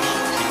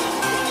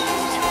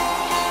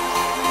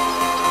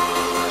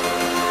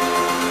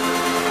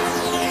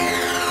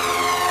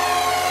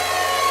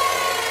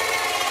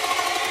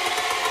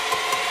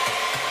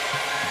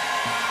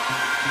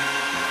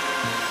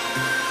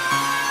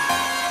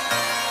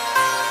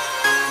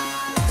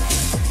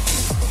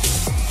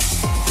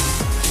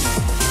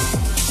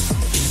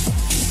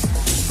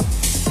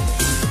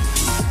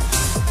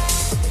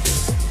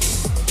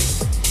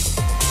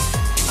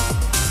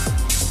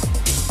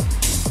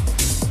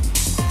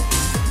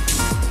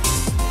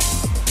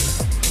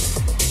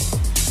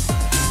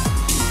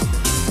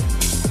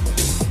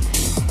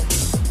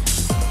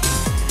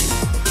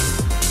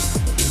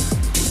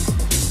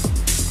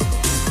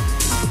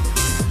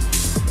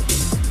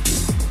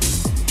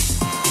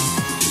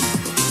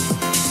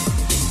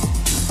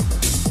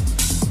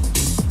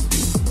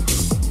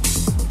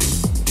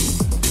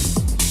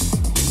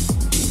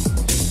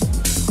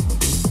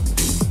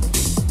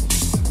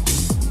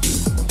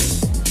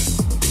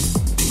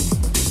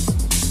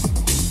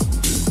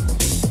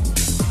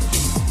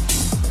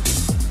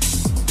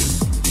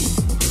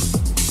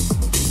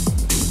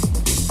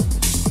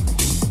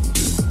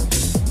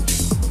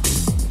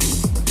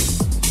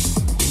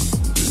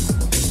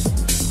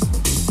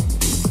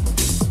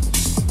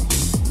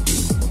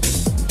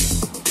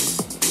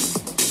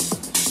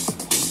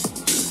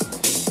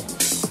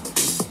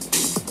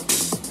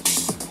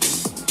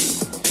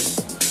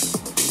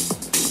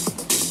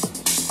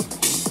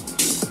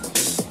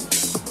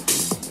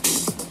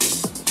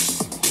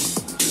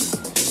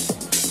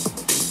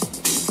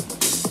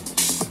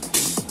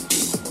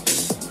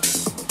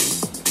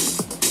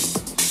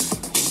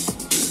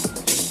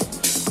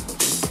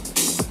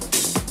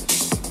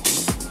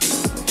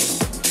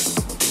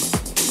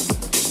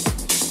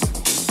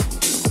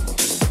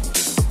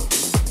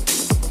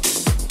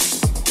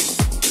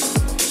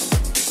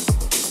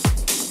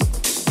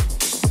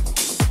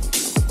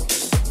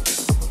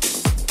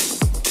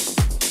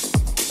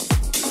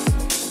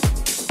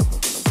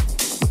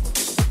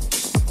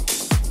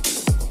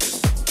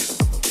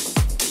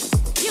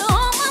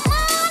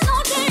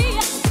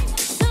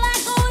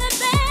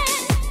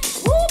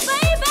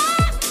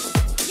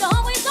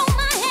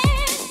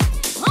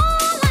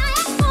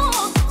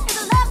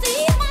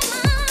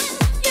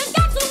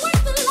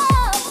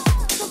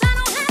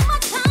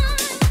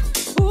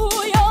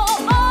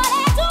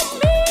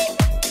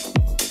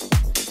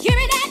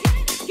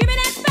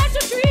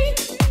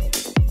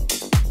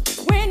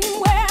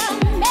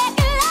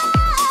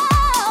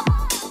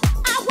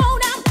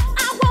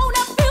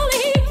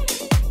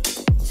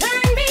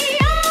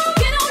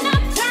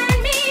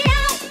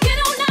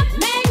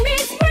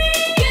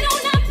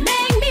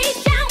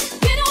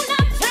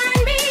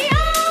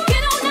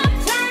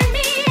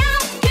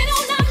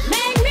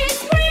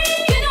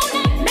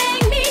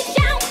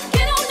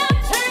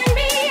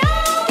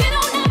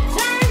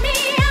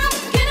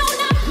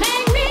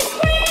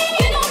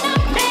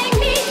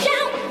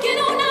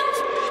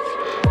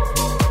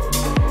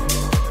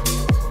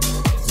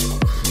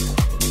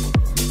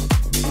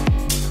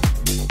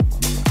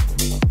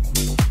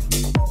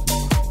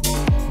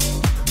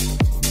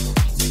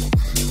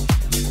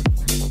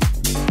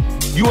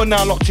 You are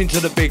now locked into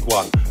the big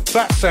one.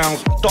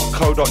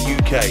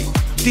 Phatsoundz.co.uk.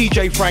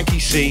 DJ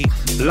FrankEC,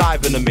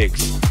 live in the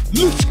mix.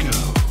 Let's go.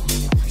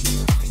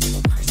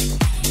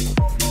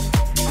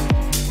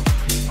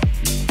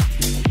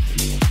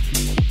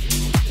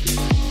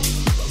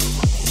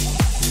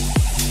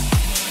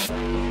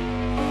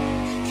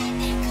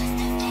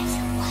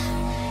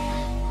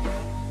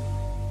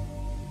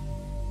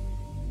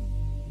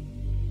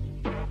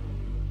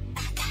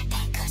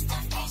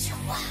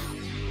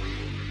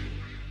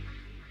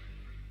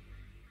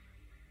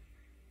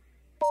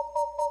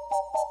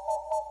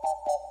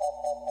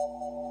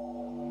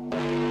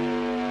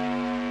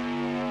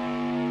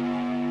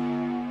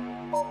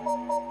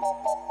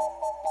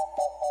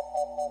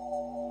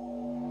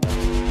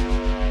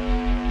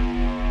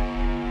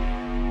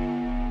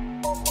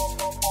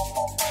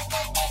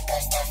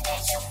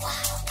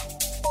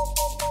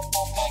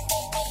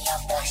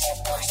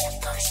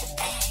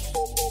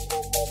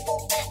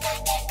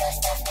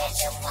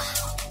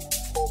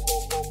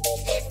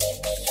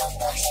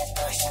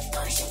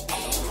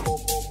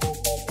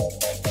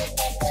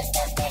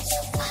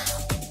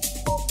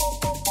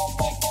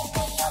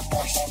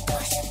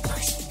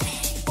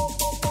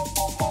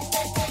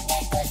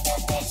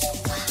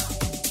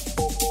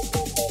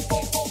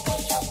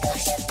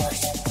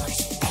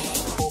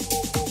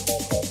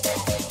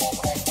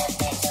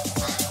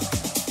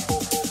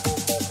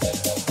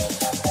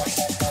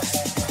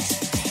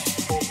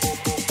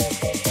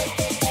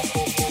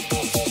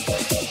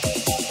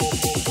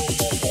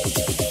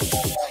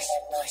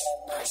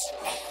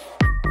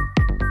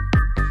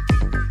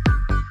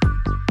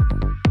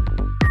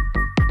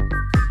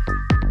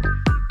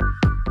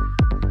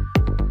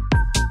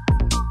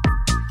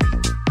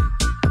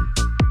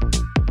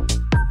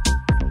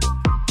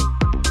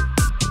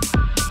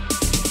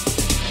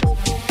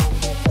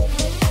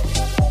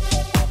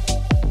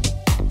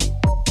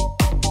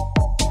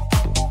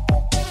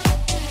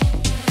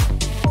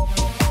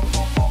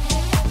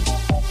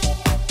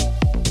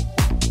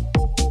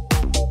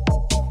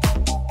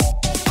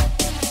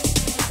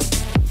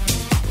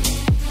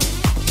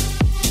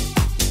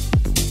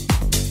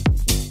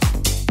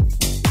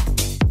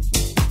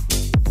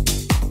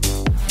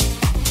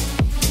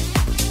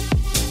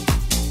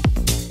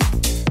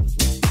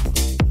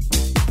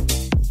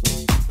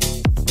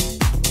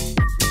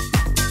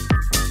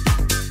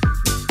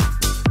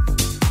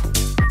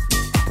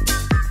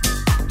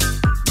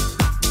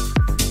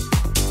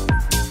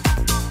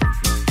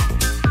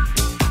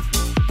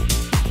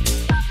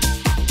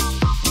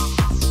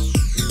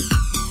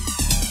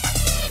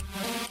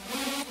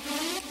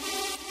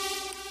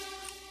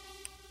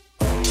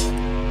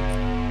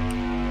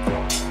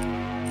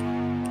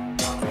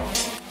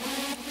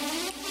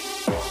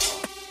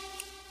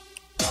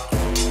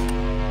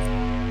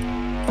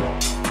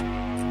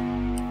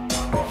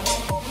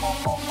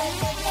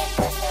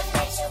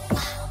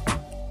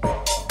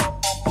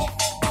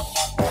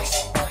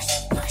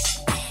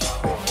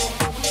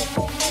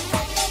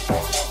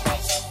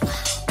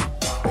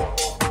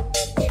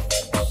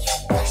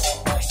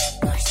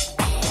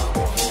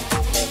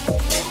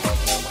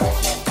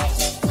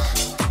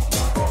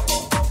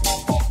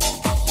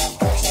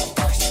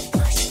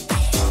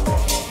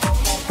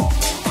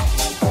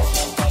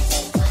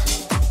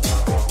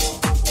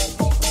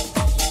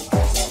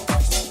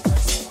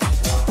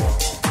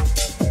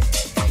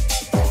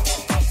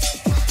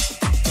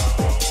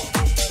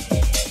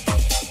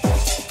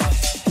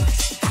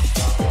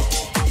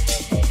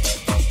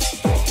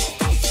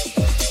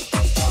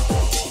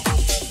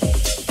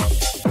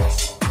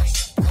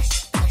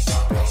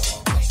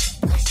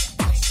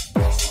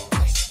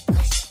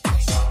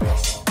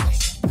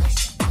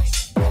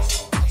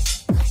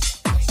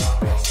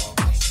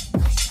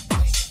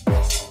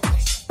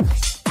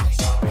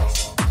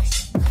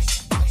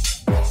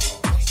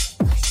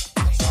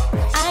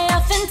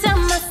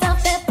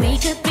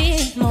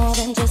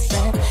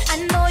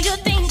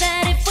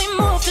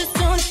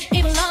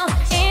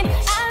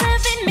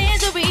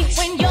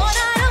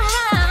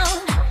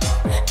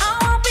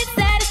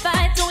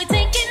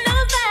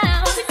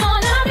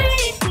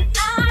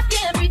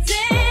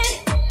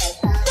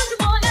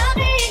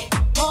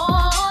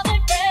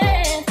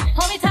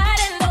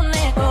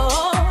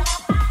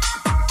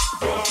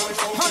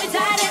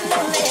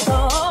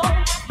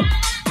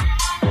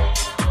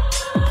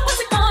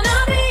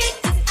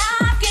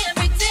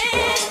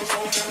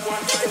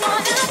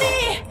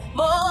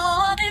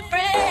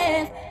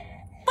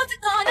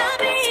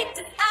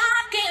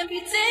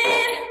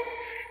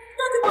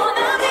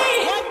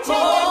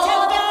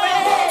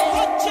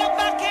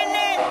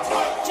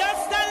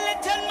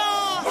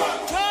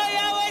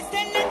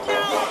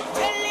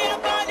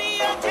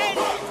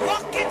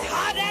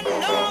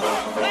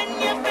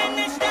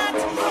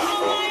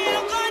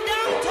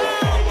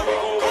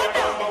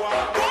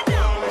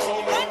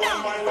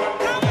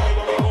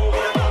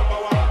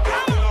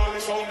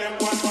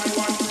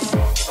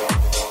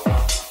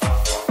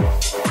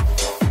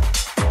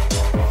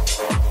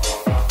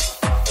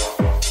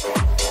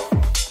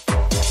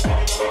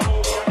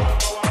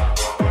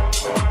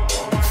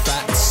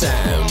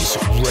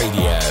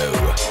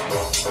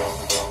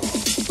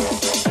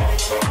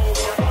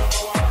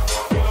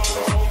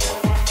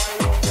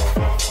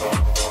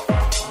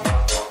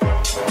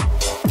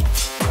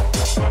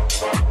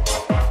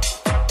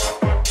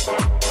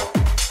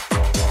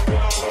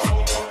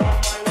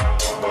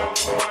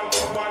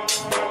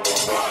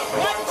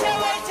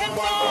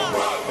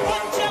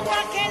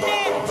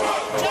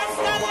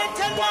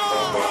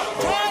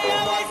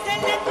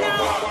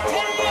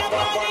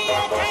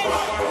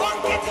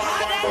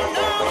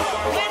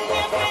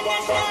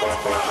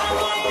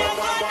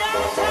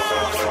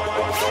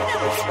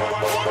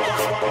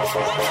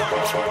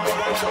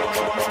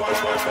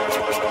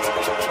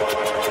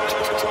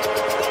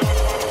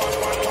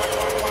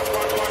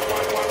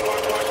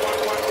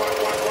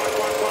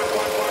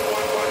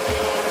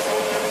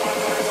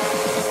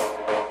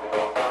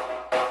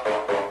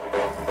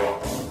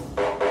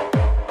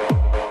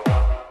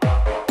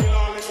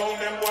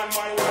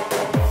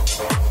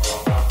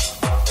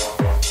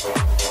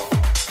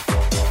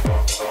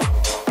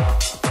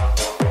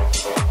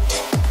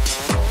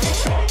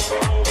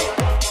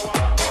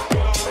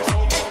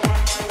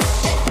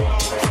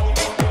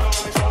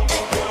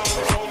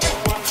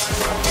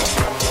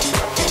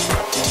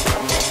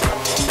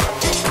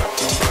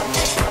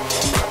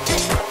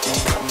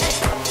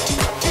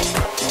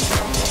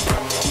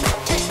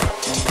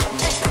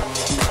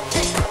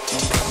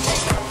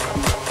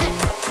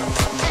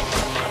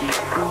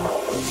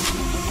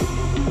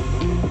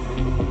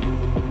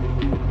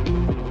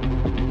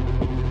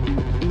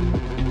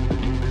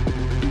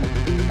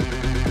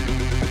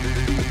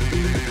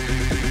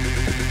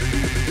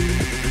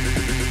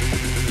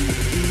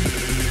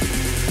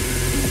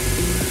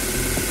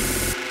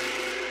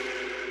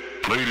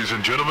 Ladies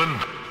and gentlemen,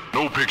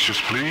 no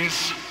pictures,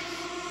 please.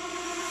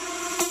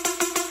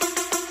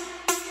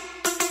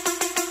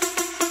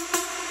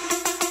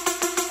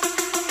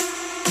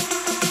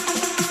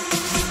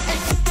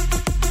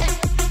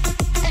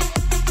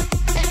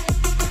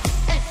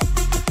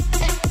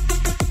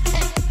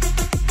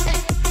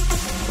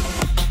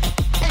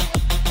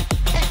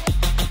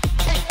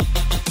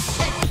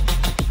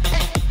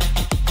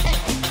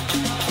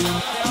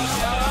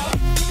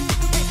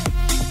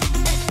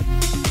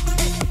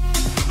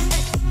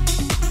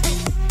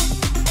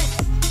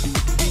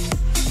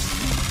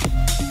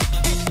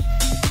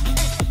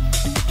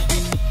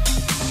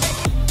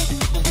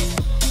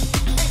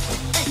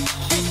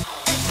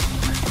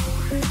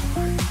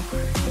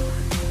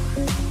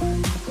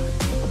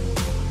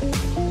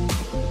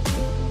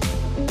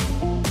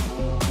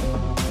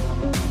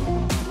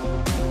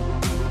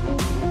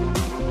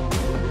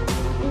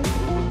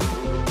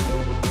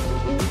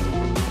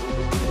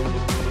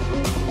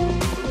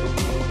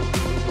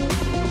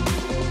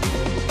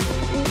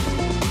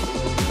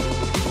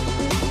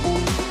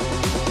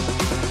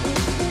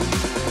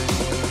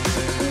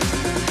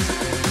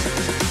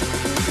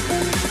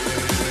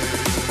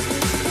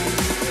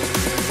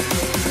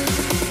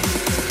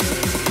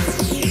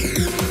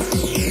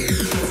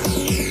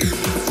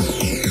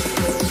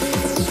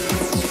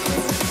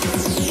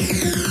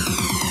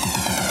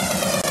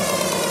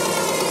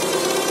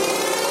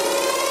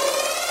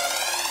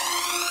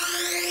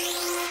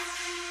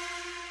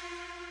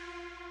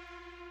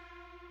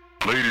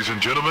 Ladies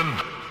and gentlemen,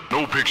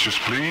 no pictures,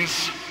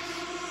 please.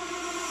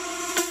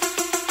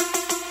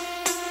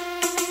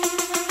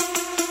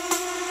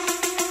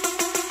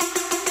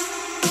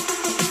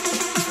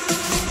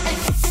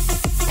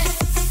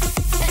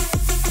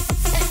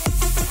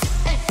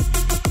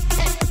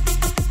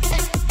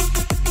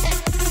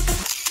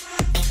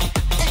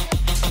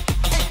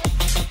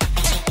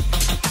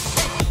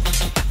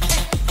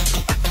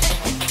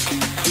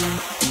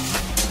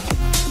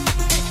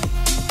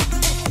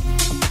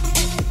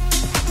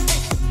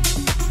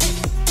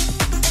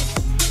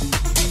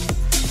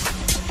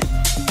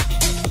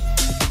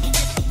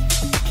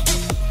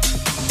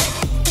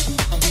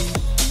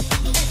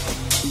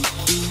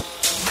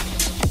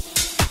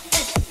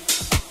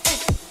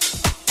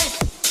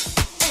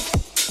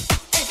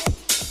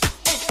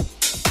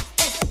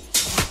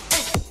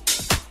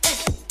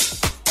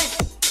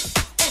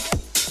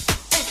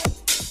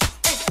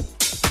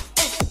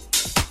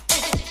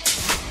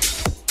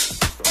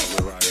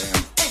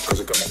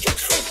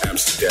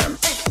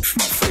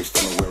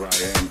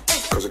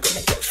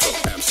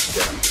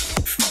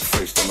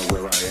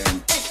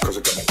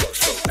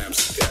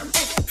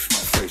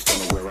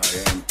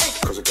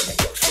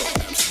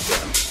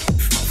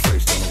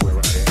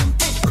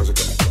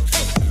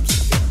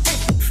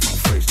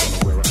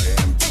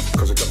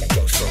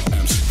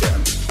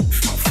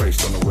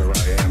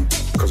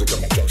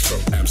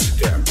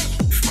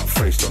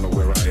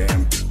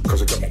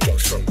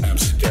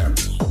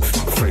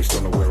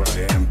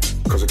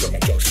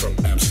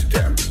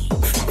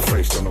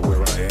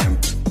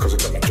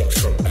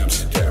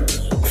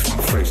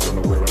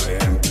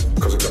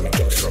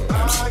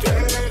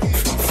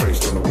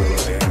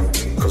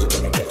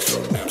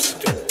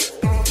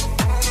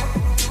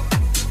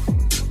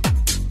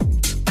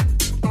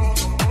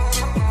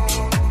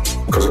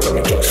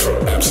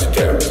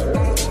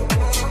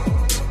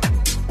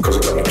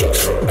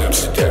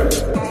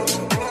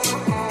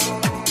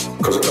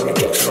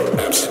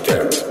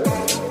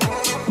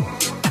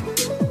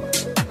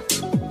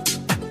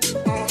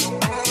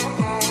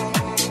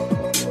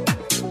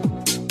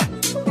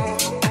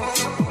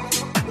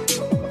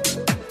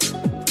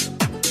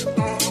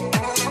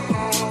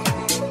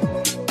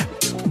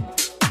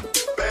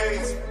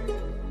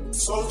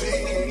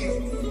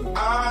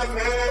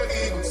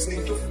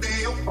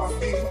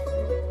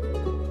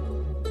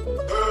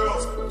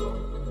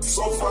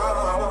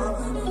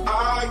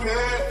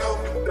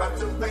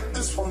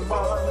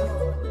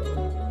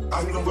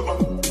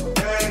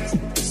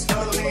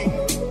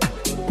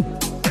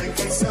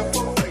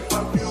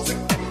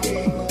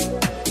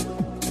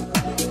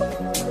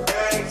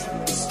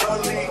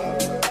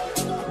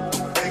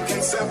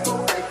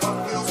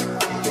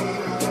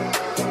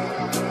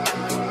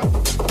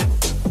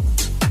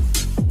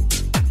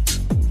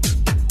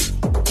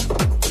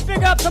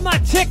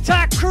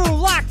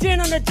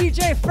 The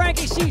DJ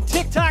FrankEC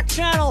TikTok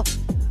channel.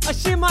 I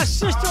see my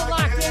sister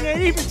locked in,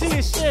 and even to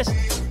your sis.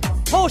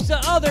 Host of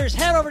others,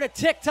 head over to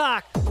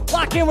TikTok.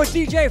 Lock in with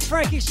DJ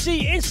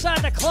FrankEC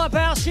inside the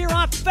clubhouse here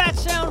on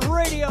Phatsoundz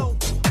Radio.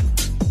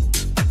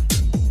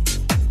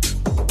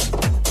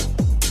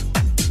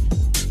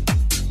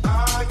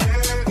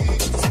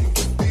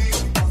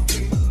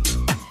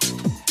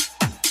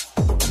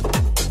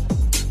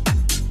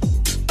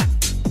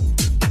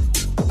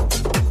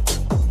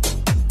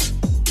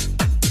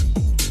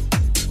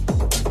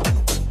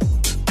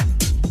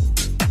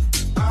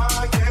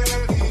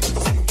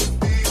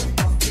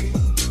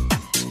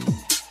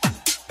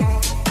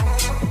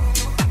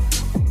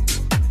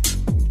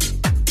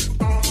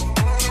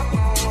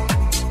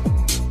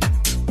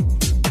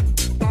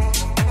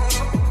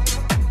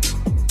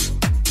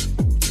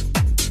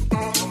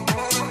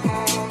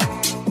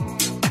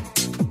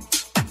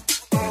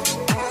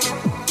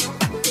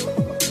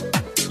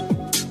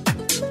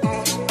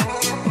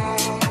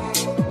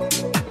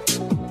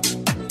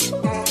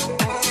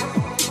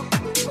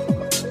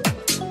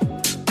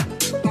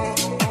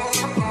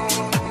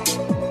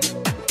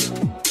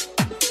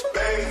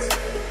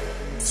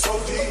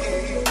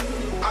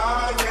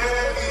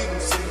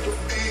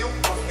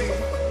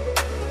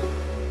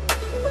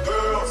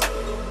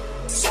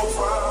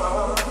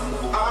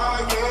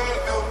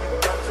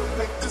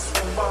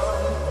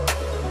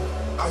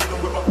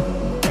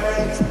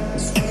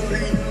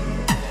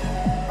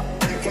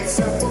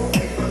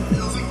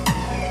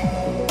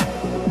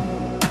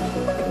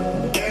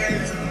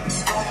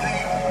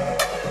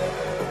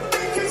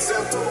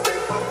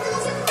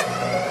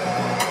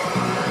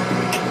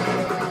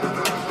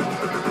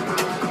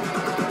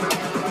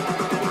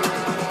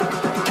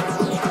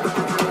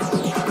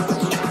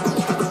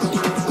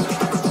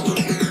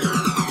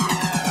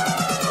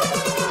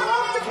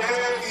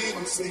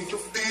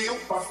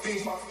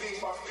 Dangerous,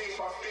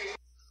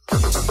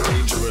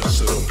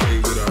 so don't play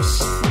with us.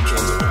 We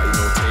came to party,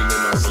 no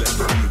taming us. Let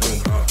the beat warm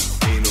up.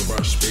 Ain't no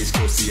rush, bass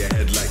go see your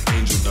head like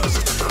angel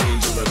dust.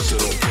 Dangerous, so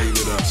don't play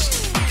with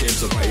us. We came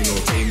to party, no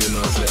taming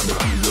us. Let the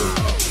beat warm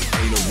up.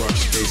 Ain't no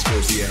rush, bass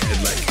go see your head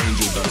like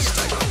angel dust.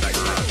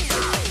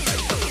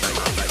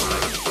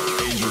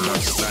 Angel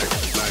dust, like,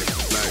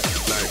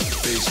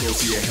 bass go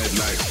see your head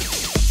like.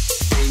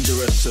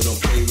 Dangerous, so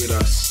don't play with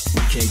us.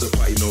 We came to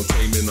party, no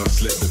taming us.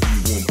 Let the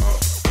beat warm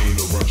up. Ain't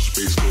no rush,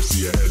 bass go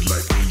see your head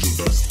like angel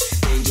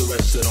dust.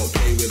 Dangerous, so don't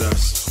play with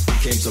us. We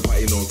came to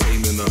party, no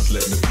taming us.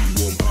 Let the beat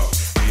warm up.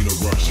 Ain't no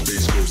rush,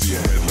 bass go see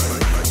your head like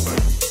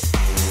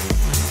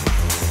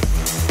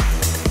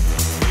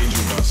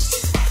angel dust.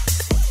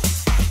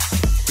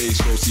 Bass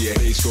go see your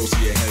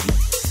head.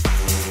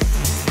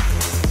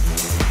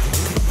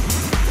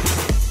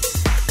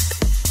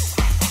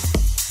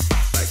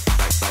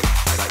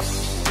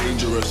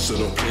 Dangerous, so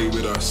don't play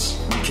with us.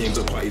 We came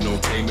to party, no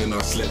taming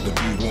us. Let the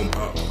beat warm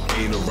up.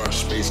 Ain't a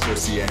rush, bass go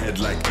see your head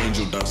like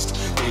angel dust.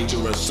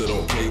 Dangerous, so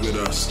don't play with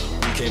us.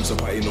 We came to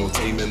party, no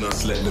taming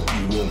us. Let the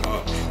beat warm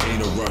up.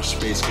 Ain't a rush,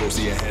 bass go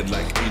see your head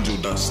like angel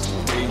dust.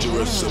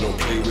 Dangerous, so don't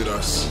play with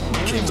us.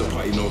 We came to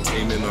party, no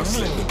taming us.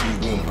 Let the beat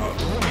warm up.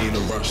 Ain't a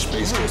rush,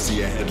 bass go see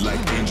your head like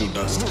angel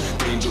dust.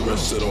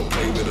 Dangerous, so don't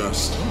play with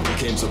us. We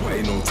came to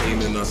party, no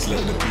taming us.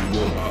 Let the beat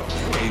warm up.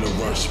 Ain't a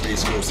rush,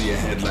 bass go see your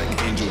head like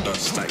angel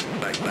dust.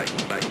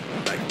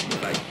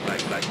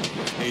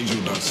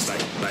 Angel dust,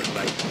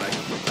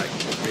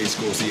 bass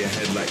goes to your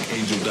head like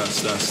angel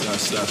dust,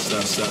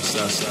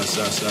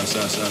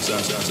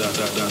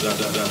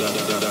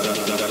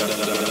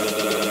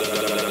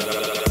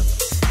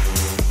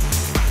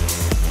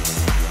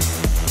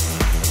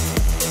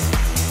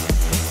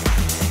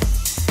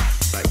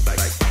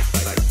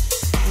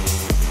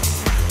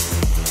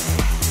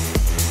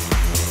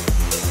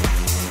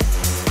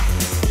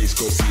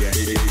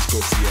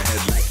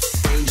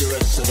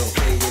 Dangerous, so don't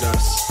play with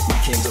us. We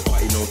came to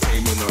party, no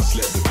taming us.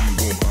 Let the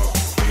beat warm up.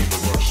 Ain't no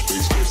rush,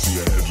 bass go see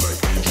your head like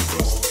angel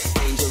dust.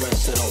 Dangerous,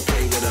 so don't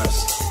play with us.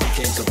 We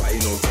came to party,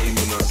 no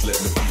taming us. Let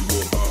the beat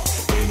warm up.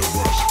 Ain't no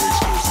rush, bass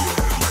go see your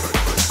head like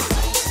angel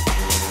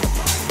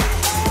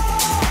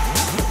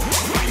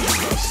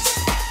dust.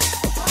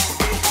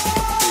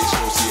 Bass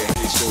go see your head.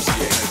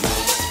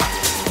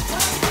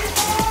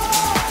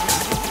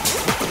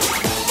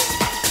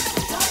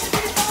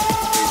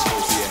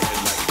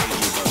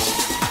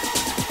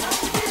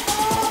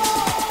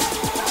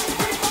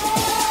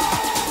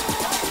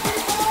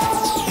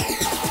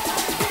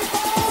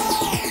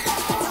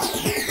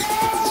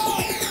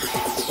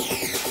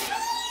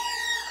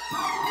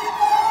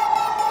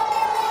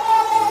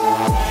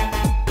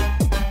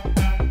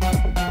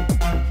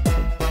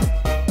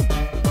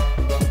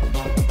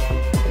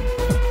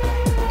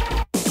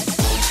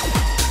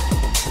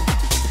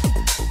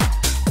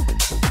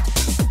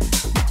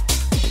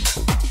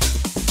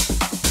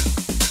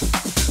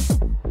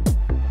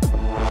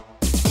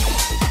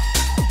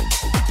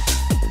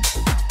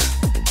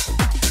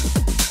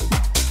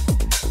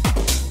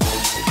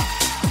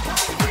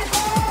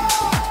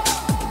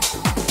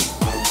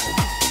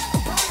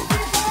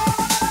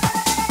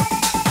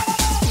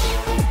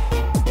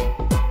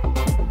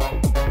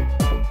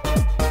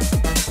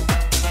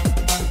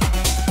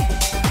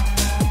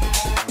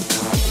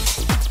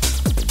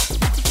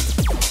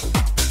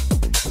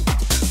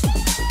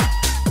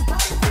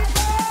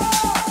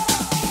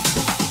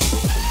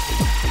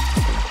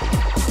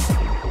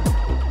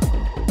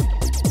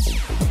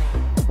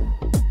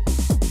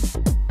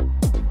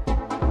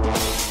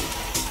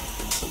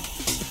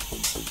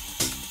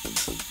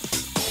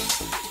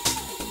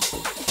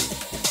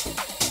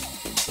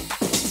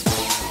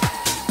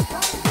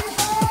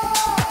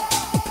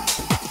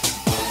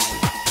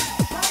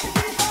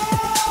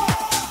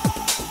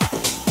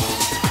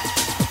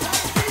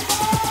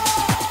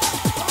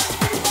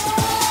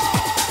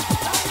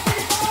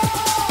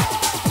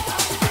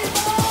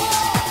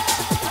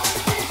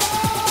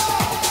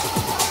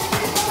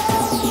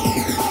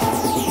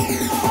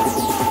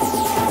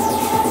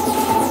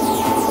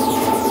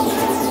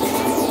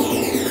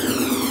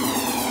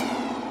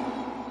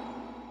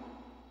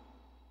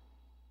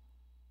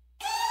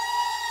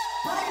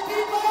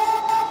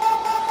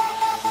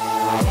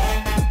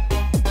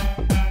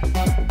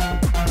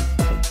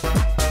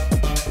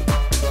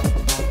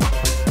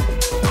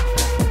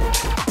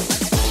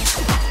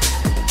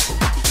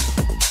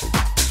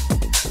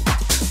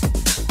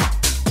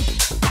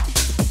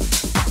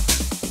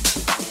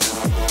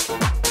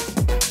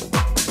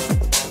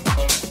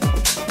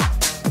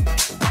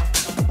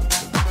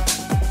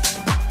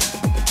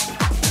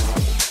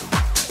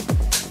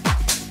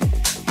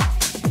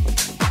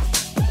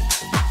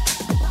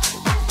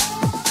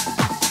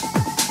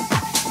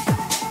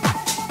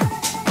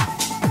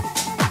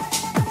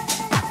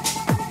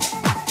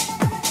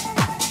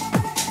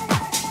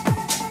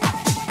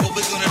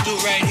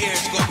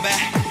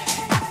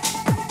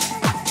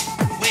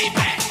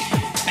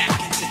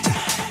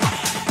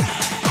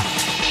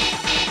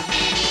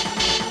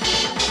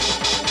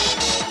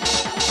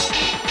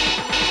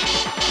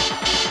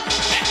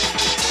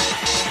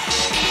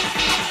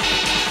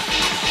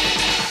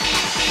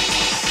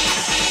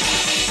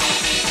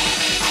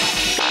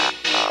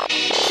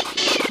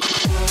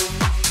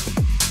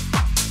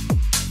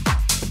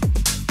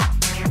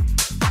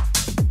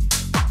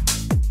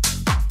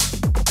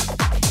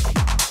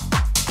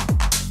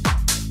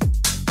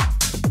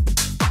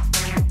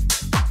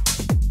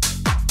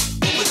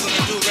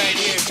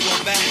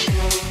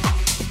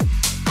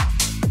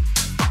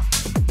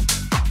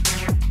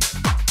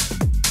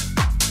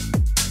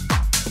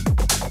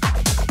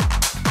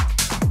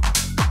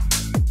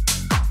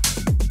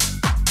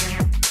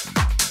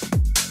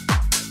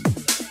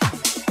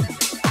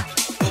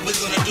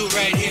 do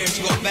right here is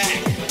go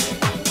back.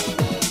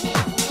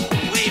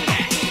 Way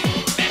back.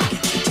 Back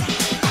into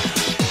time.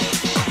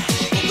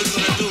 What we're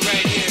gonna do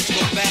right here is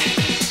go back.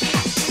 Way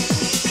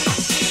back.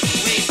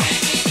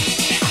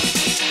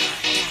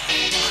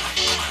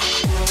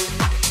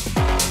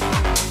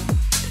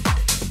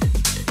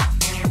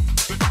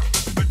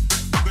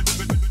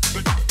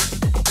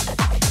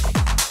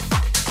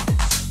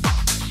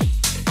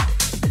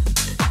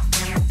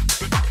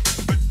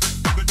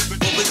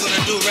 What we're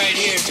gonna do right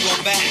here is go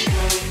back.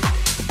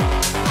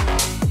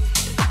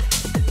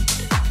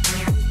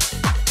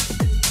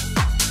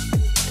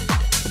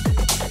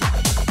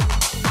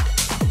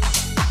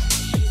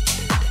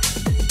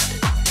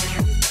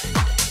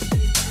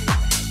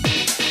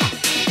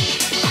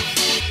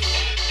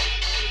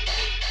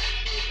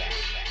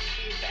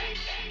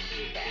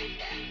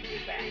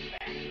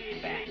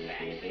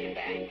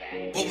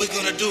 What we're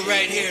gonna do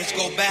right here is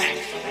go back.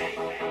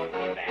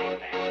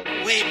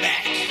 Way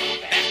back.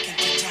 Back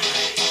into time.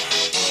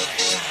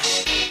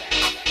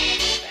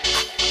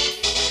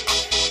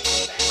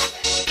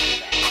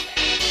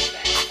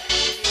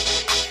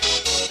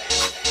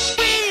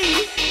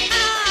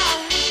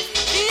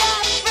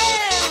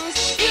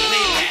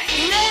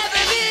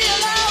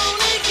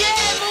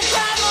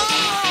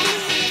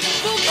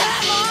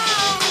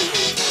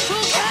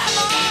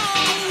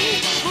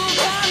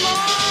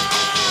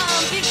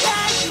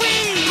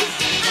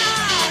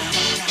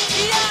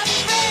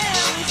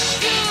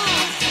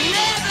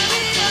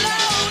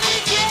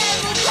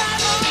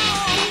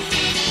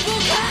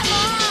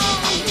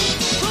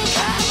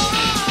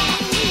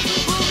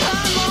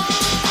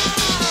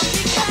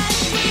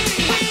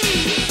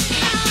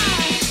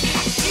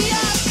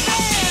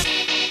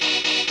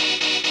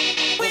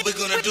 What we're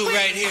gonna do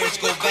right here is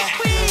go back.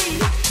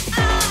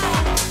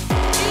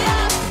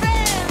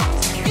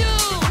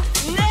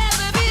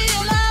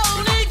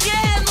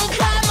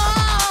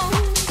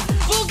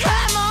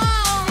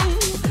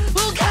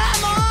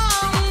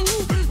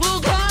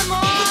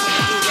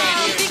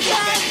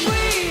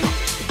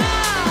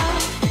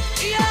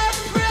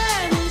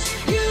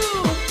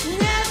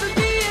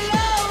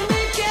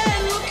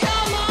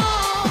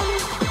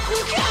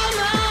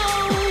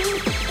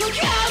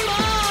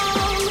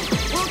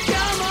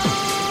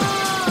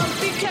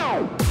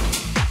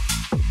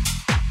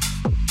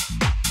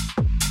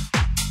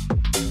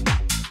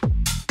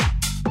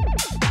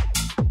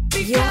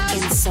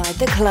 Inside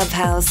the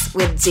Clubhouse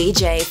with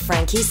DJ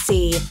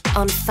FrankEC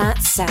on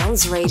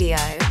Phatsoundz Radio.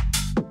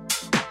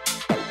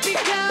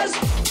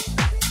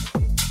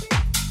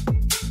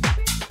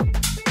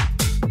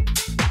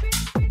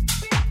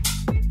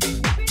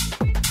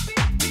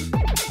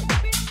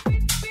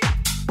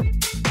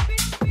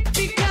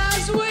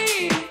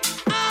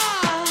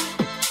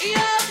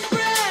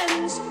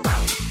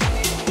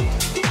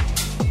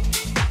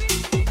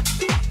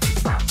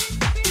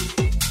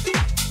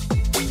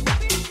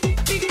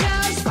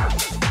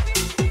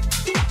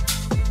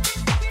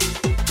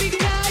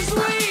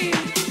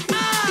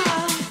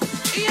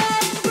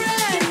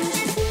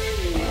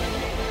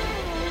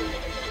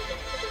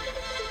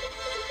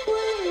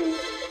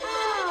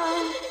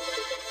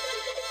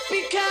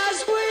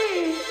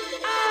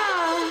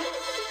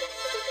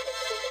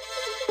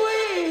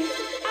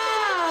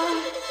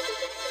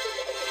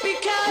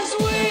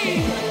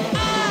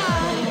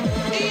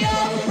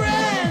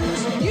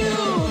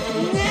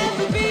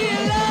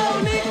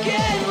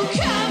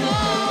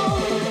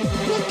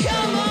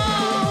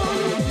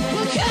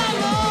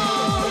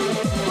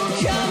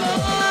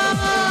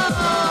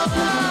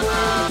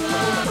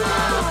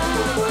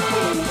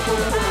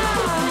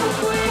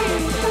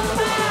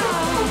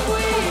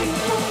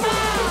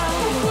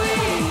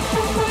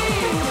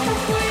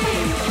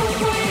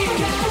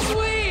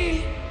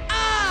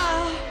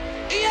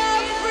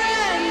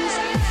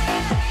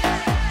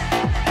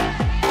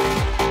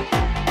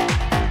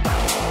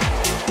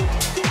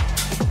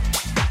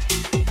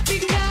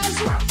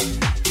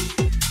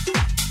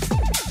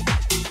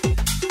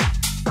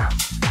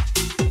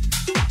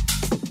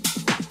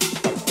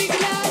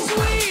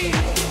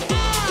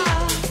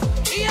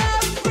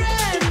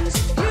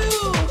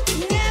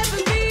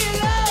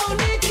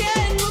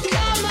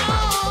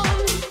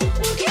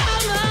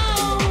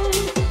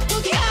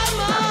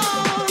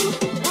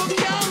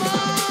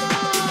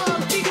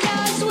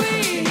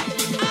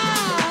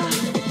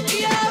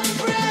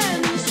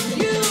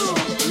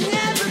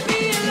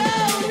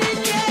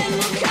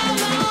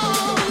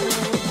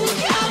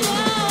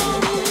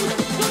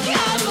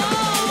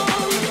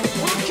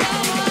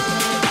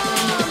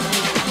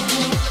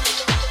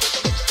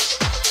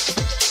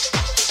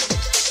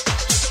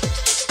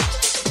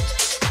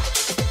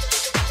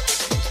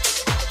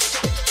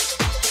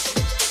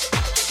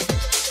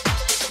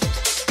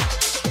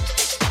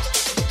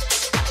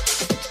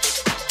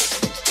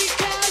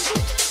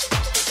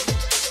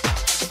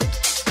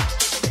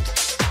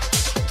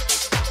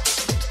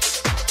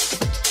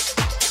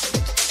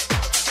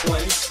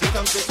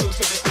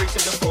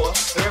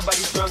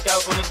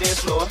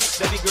 floor.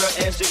 Baby girl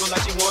ass jiggle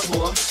like she want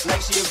more.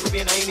 Like she a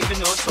groupie and I ain't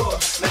even on tour.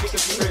 Maybe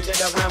cause she heard that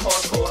I rhyme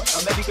hardcore.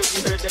 Or maybe cause she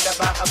heard that I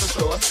buy houses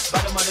store.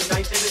 Bottom of the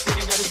ninth and the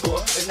city got his door.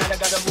 But now I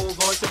gotta move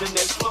on to the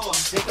next floor.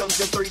 Then comes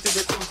the 3 to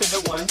the 2 to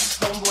the 1.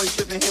 Homeboy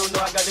tripping, he don't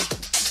know I got it.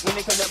 When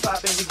they come to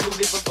poppin', we do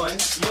this for fun.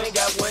 You ain't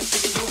got one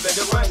ticket, you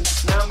better run.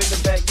 Now I'm in the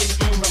back getting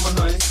through from my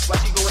hun. While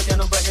she going down,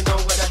 I'm butting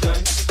on what I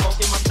done. She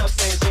smoking my stuff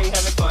saying she ain't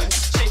having fun.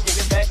 Shit, give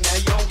it back now,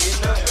 you don't get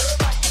none.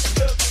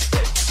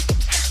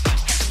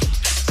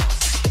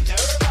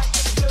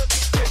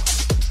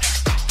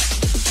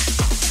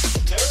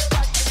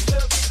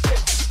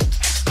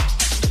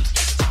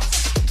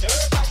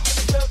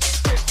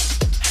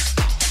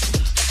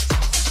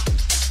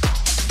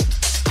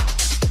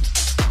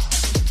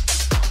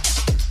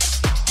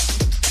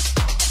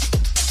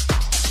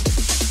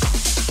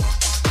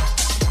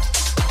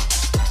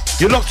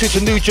 You're locked into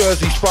New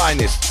Jersey's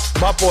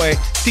finest. My boy,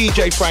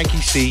 DJ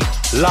FrankEC,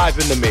 live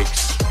in the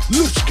mix.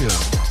 Let's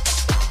go.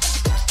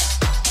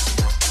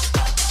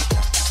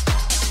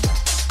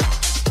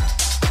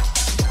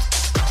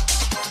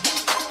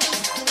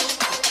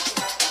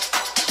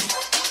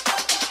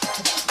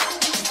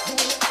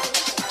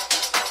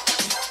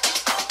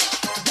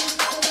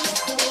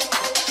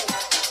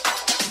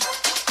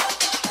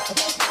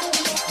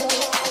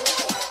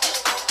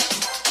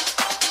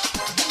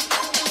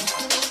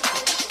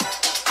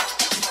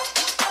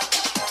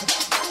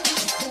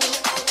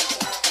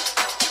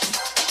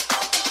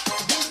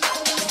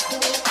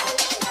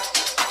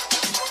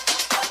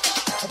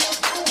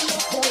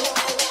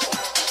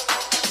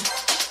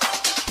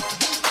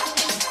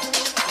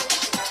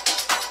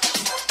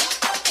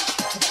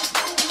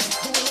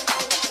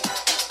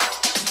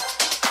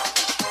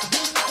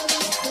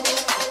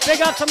 Big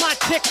up to my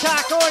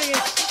TikTok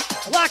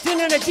audience. Locked in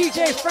the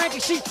DJ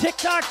FrankEC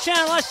TikTok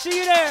channel. I see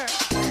you there.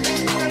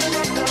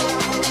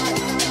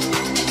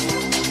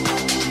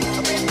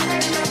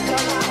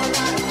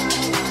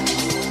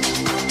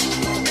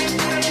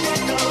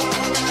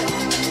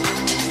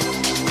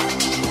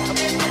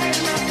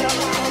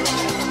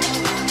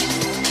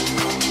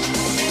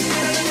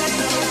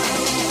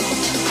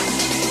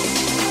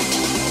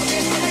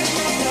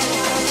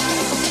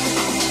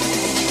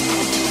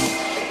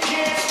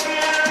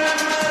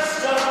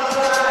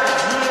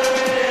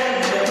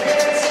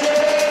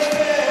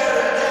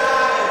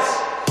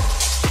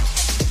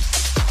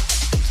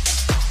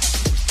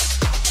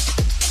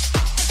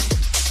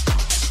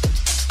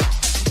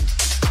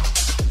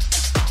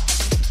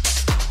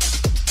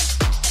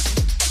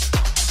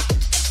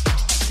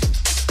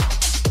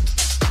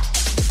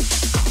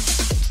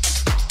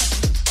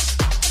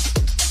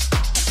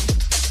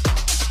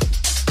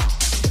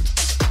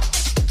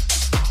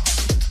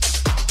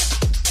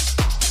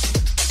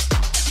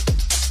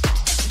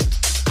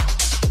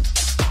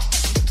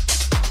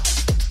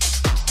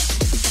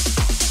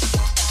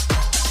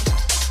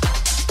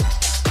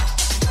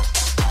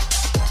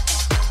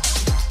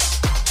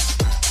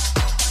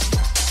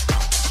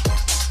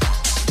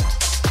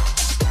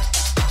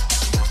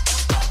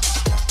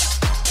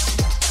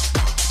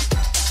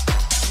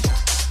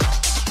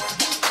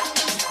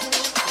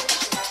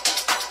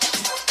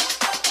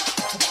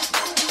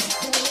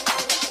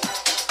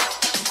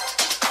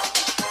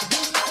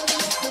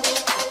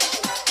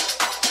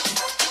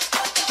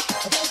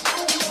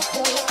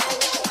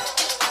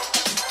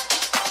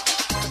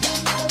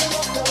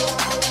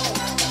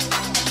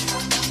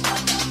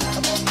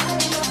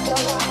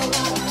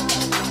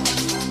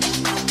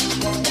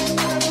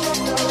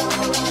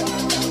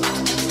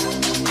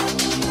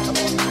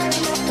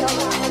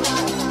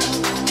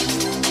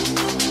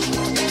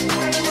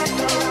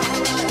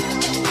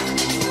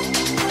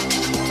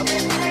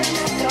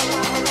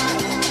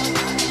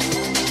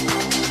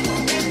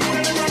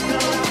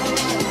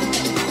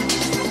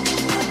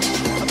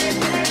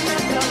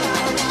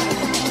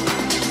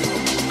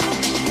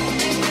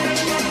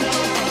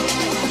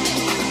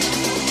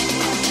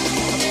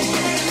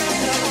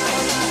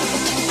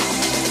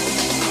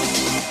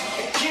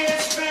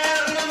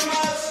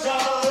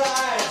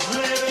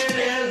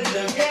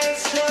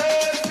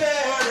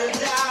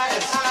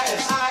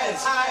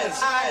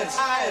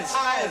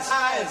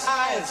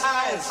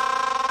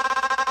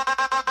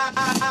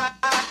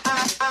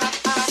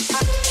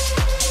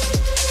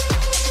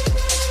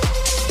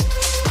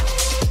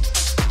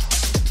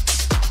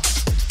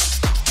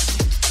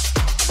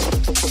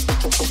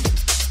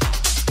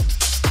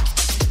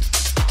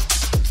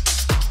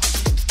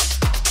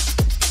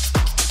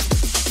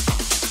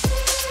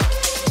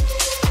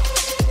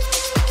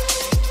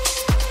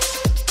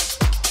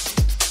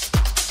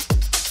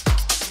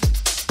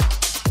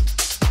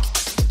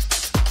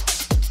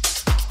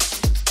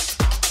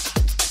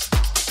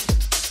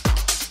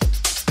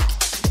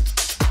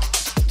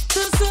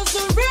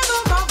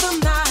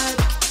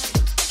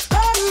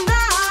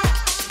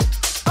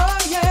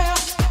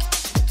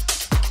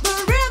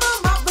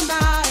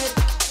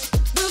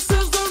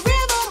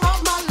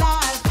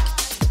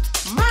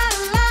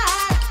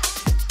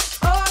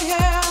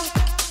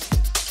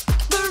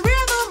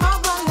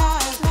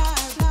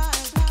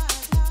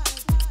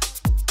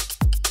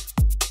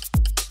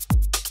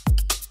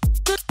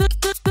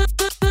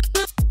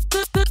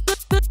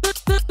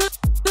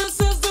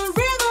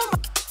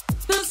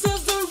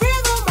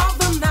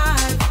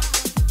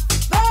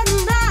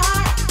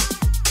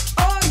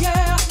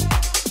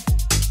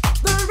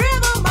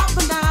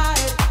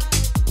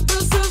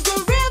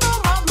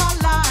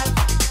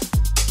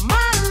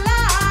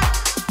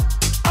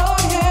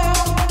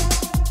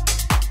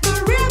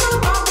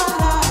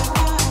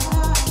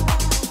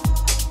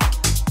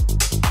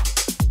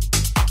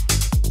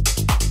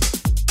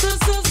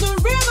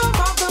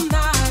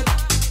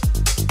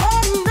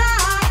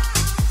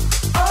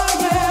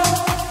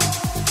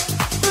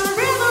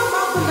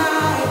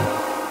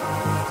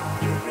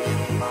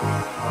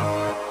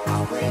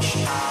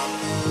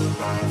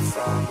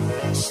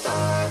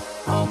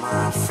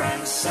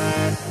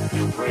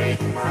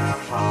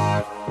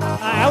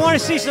 I want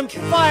to see some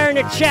fire in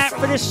the chat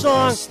for this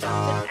song. It's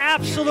an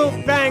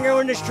absolute banger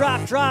when this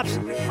drops. I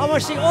want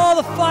to see all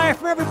the fire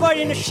from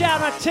everybody in the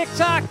chat on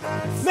TikTok,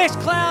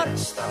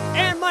 Mixcloud,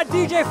 and my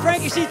DJ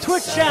FrankEC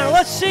Twitch channel.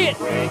 Let's see it.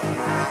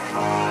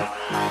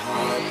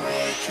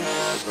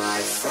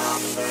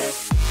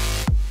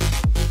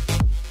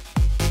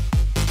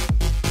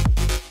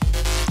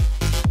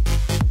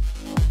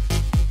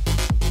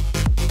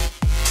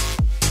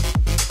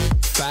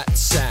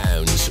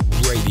 Phatsoundz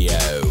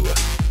Radio.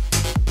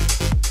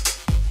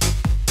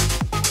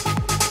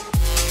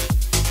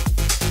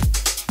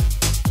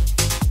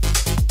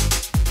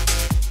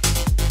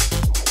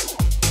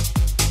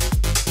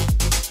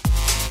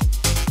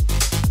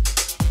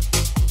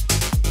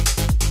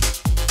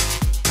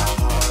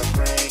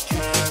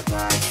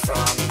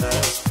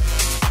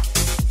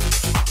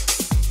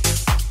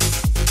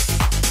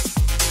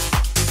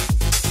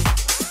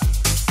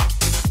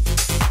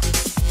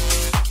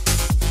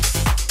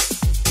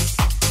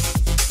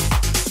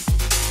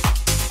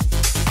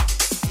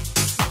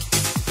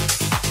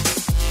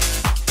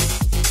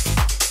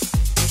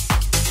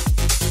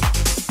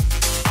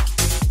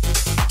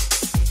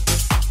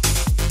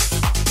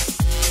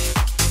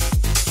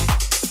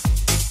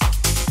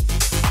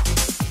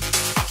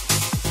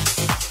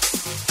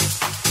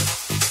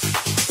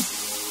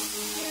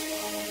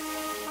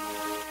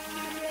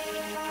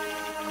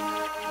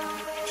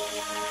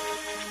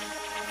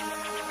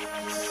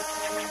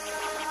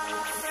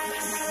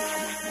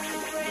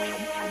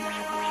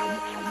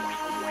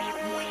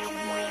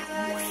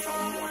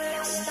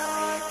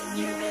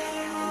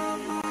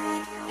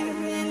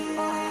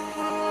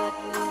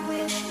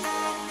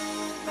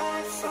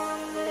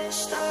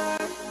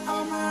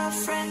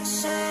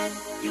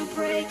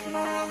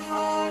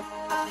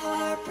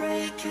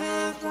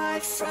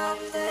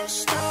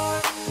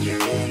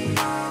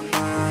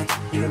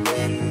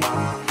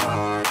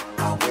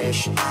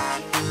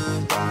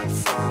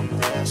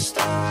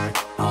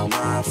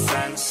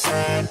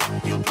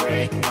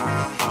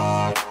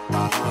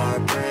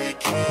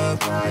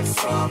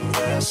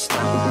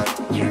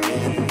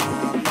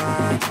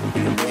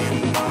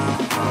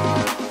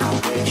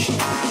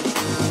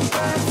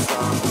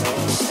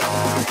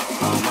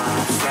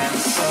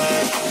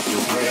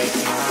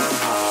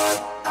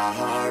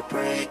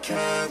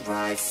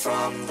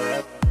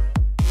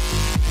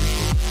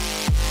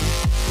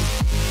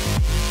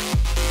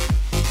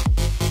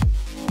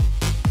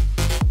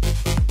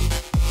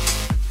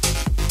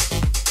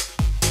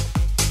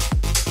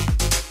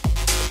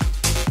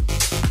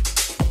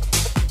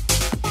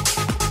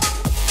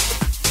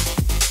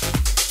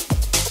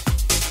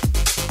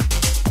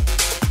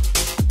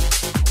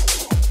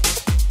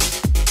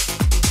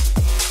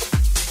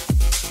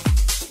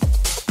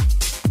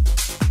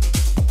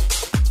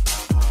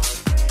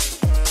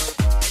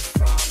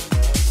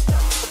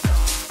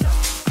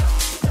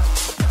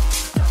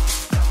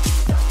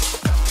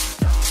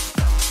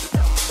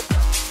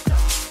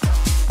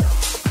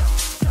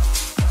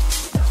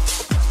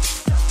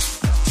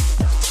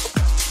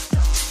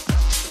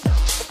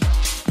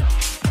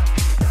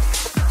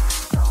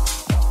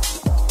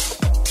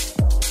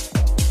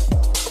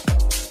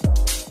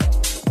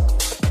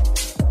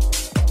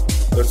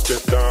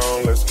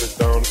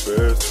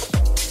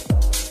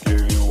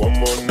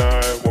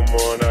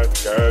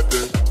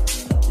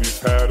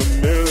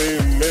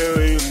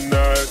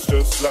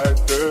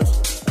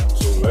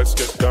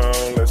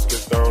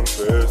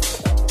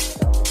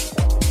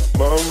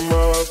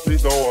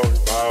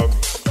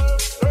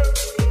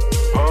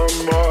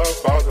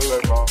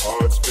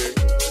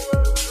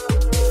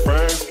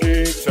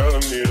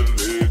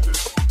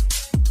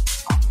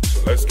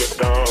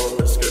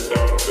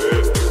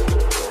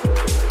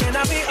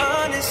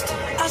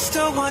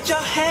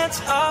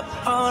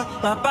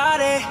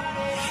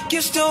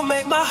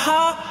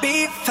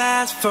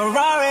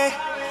 Ferrari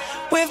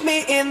with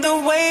me in the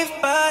wave,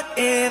 but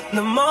in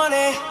the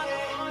morning,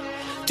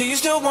 do you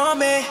still want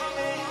me?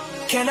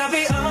 Can I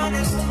be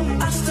honest?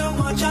 I still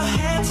want your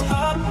hands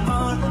up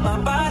on my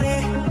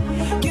body.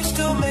 You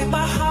still make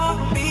my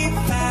heart beat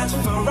fast.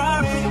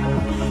 Ferrari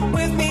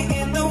with me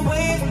in the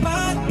wave,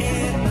 but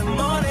in the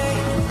morning,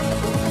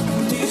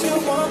 do you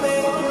still want me?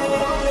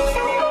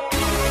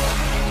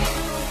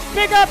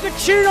 Big up to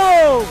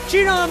Chino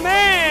the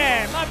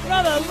man. My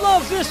brother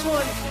loves this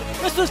one.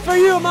 This was for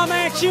you, my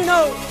man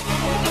Chino.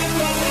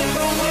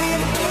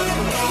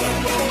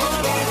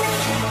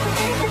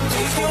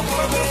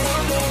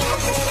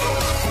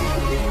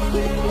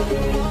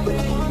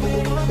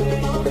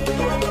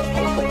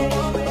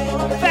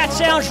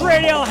 Phatsoundz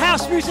Radio,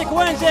 House Music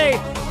Wednesday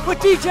with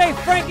DJ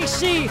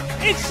FrankEC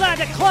inside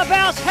the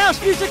clubhouse.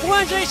 House Music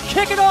Wednesdays,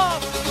 kick it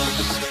off.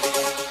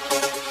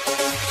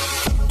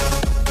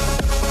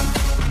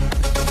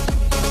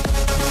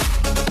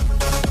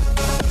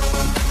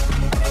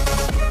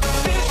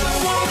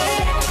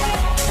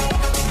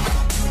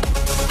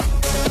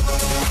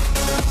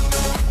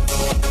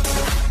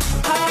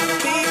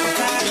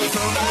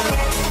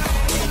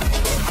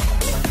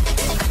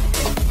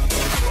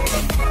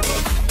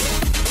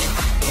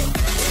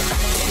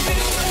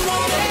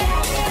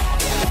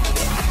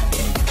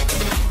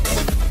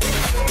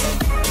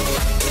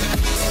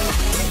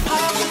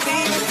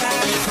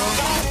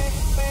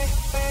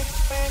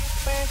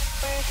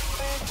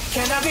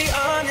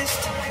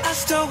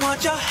 still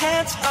want your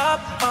hands up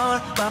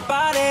on my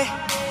body.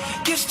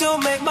 You still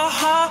make my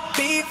heart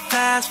beat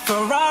fast.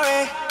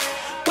 Ferrari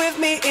with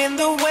me in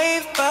the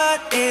wave, but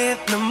in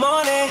the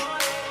morning.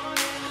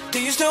 Do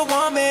you still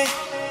want me?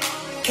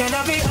 Can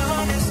I be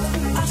honest?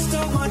 I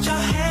still want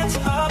your hands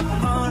up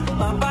on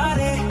my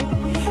body.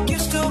 You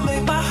still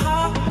make my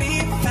heart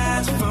beat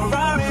fast.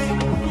 Ferrari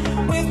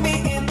with me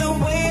in the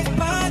wave,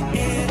 but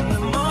in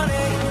the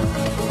morning.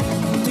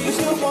 Do you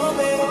still want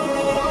me?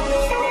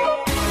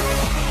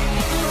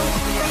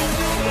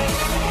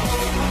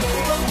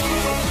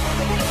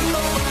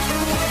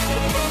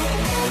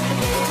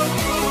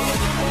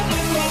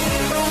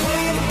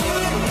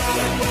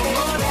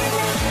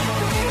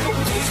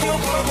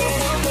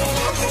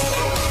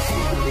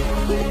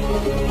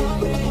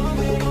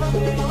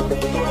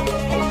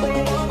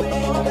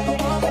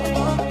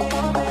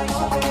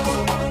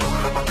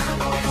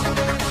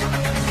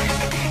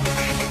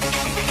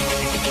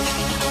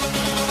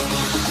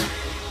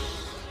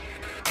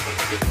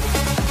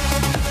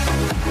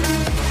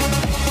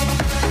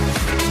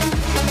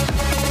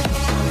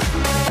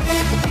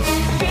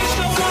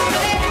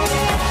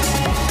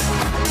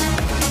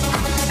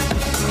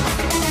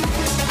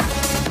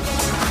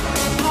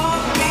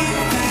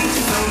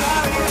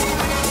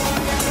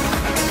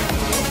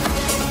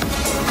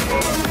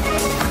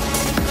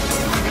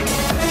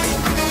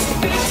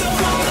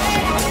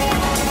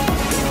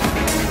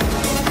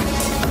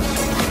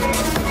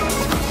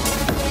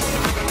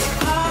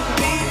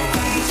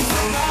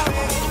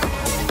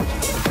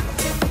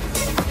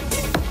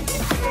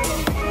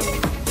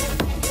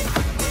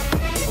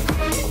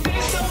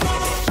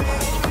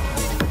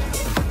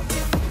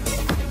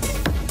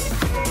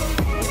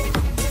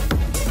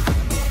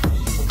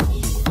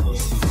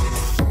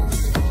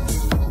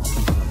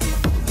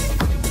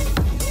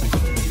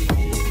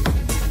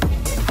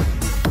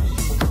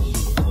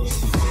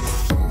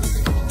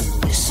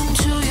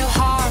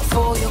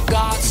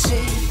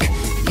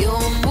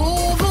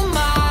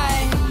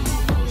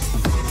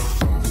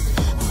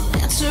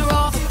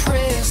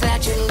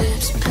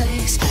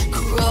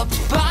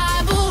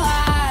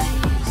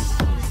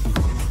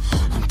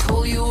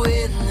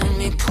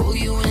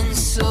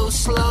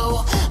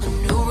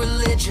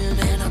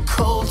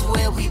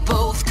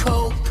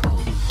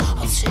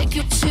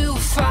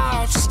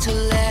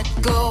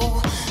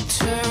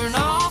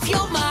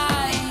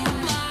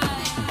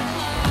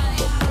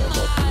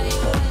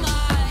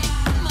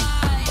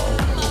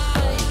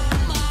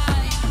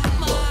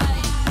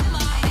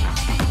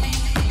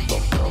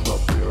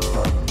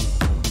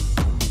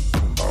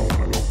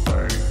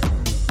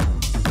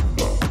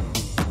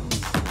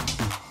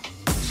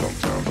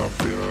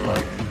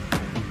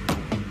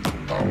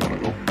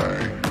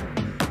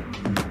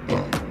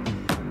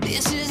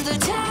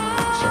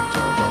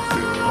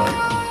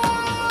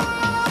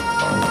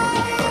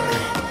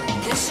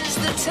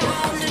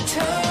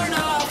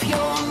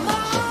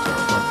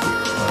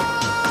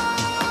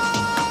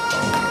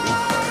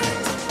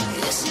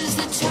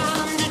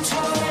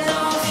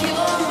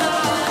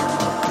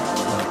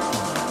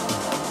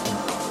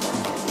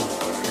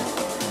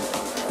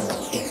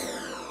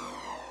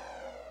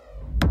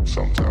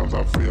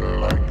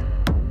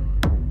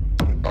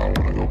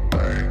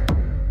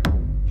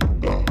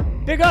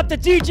 Big up to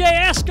DJ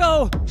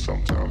Esco.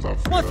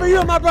 One for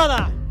you, my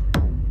brother.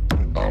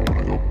 I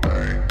wanna go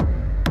bang.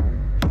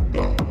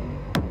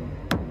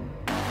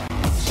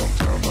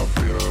 Sometimes I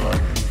feel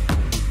like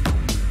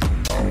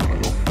I wanna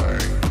go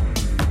bang.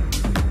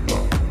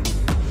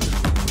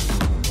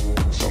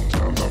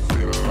 Sometimes I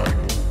feel like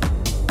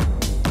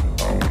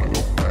I wanna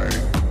go bang.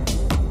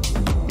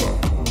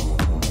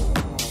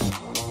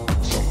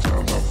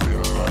 Sometimes I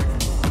feel like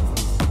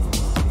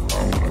I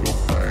wanna go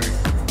bang.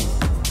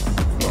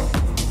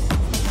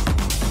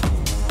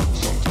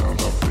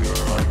 Sometimes I feel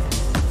like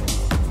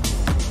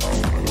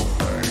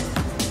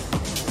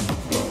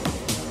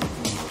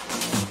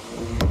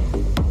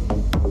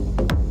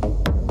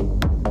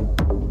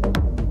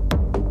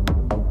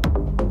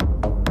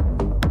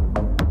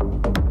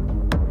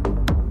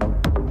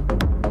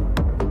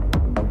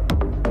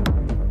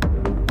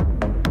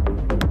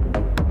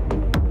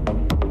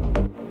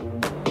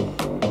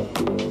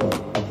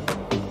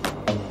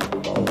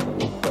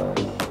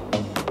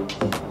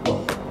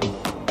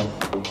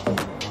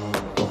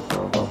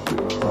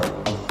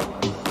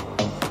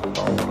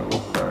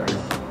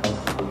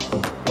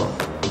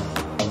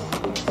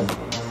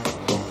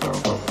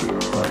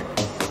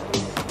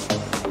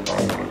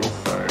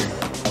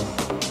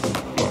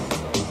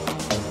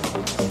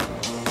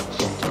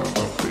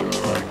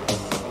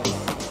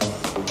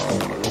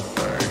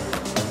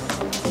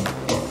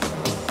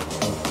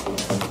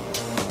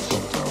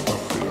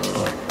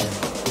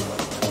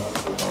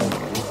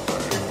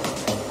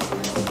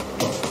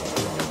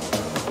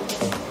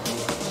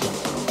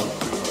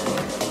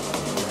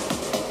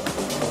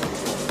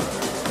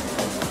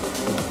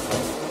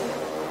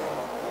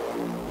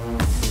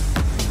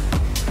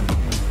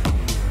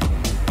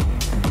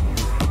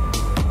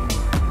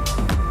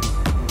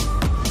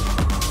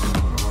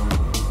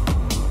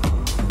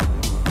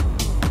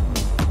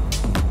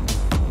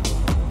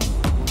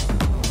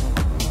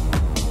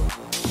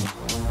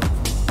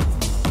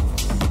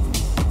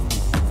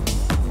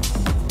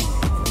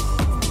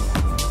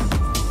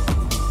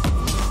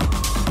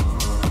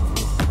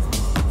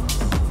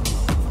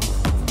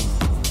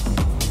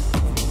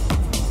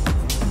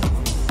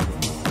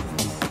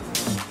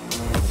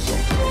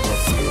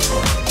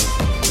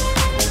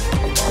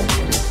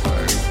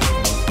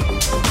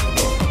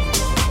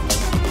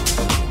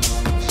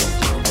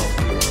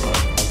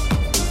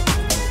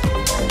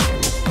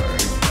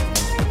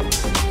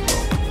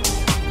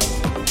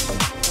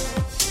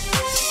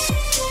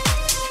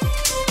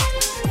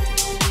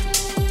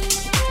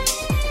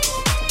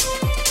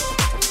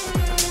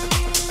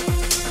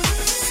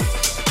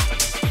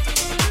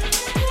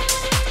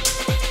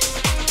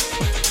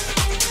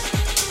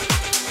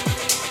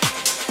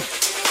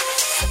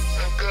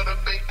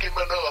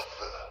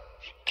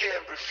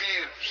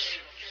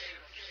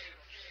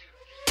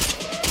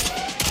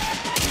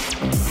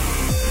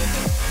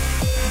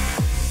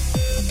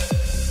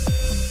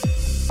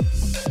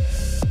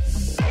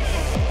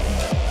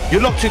You're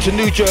locked into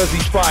New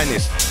Jersey's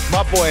finest.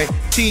 My boy,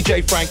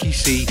 DJ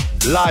FrankEC,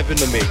 live in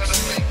the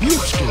mix.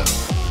 Let's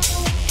go.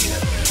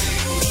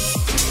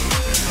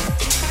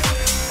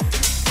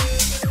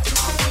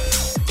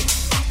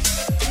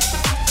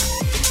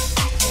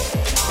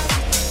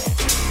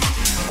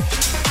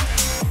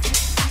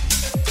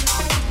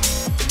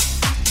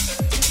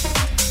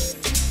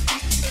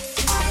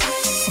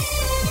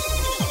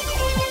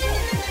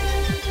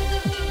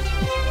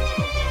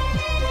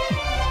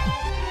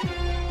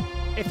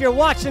 If you're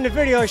watching the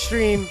video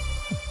stream,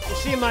 you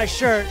see my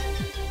shirt,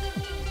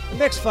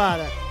 Mix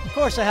Father. Of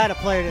course I had to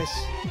play this.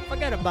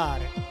 Forget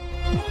about it.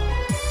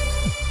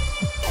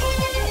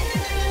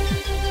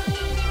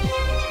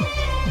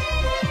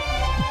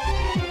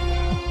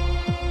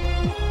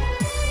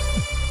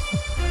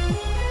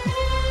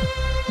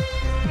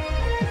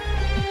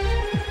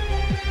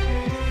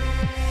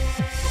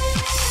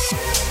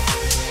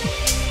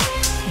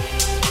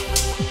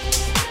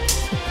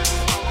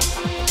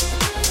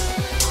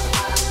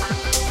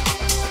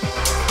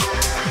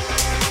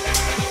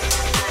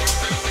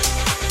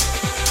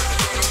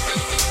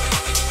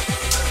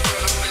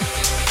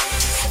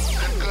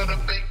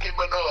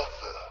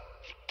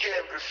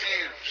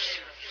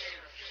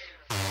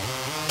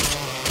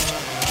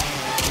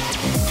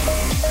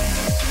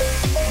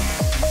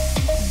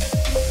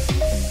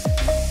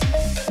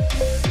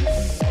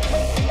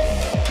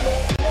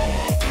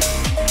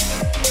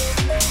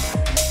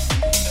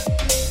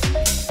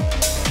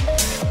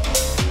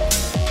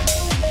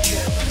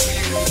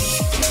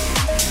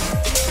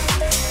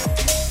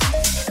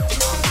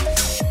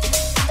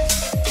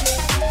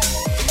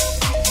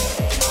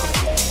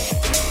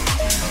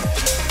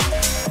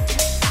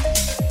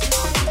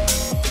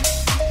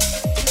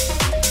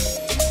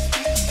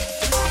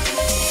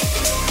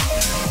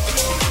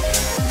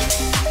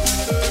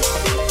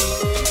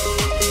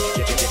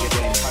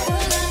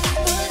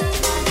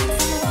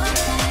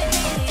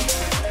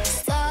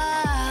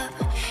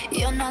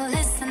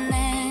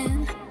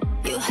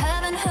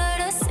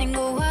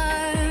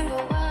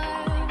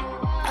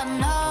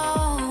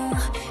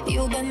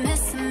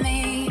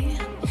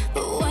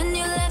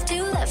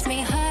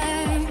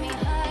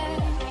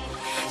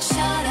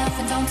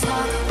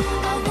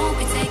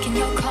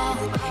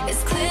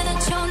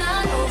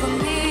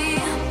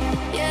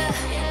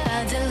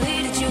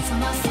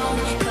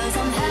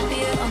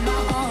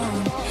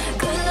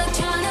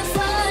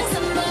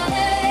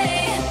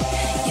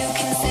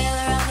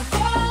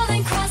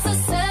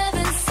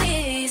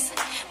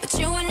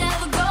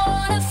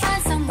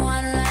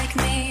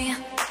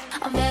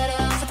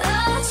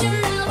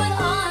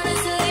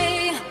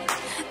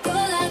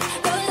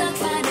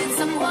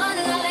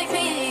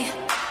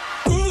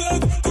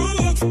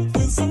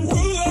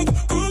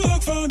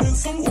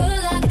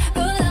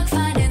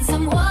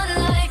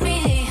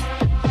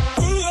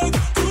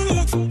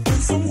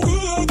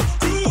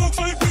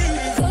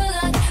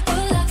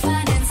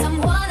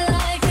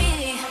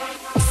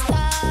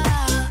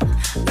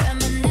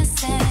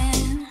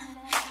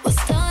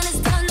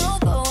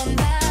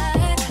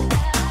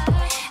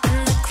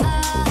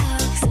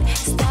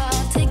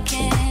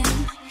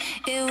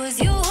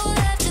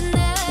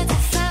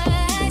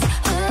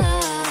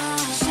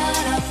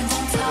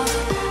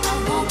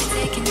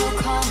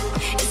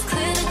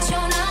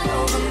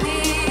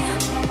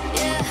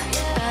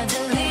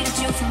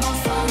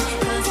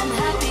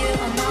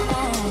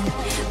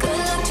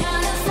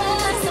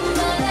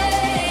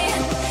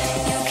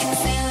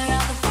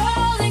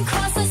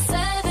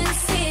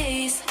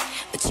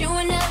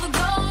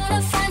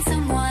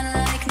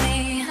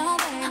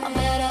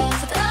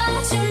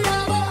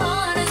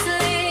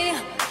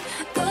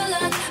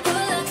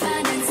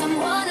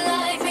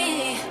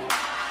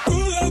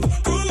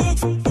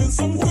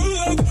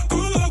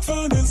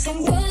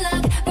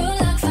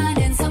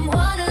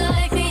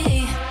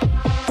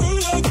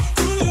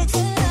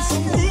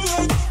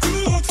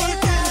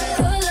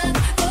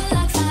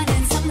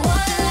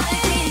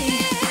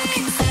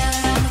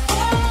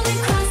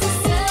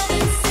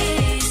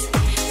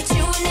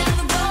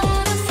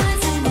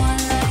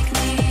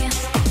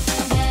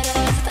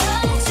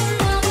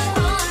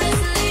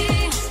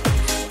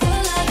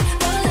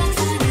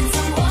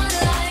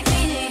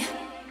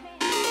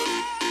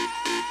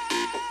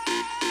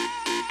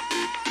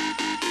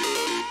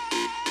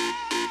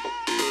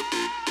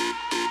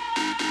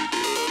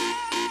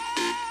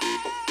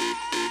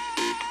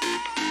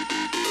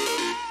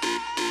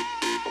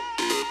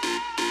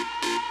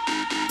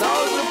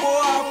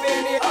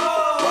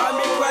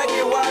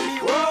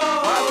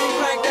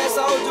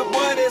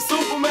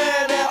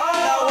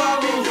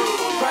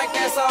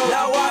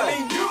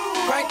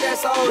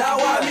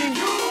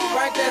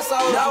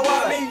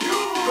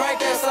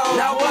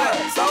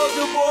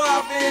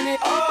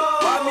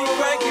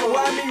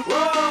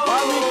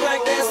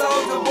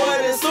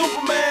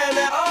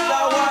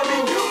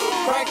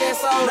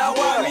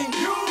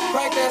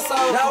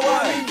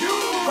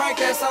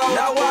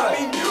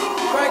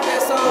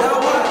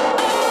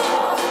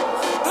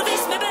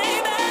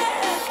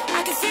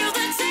 Feel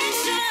the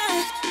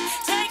tension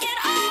taking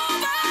over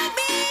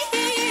me.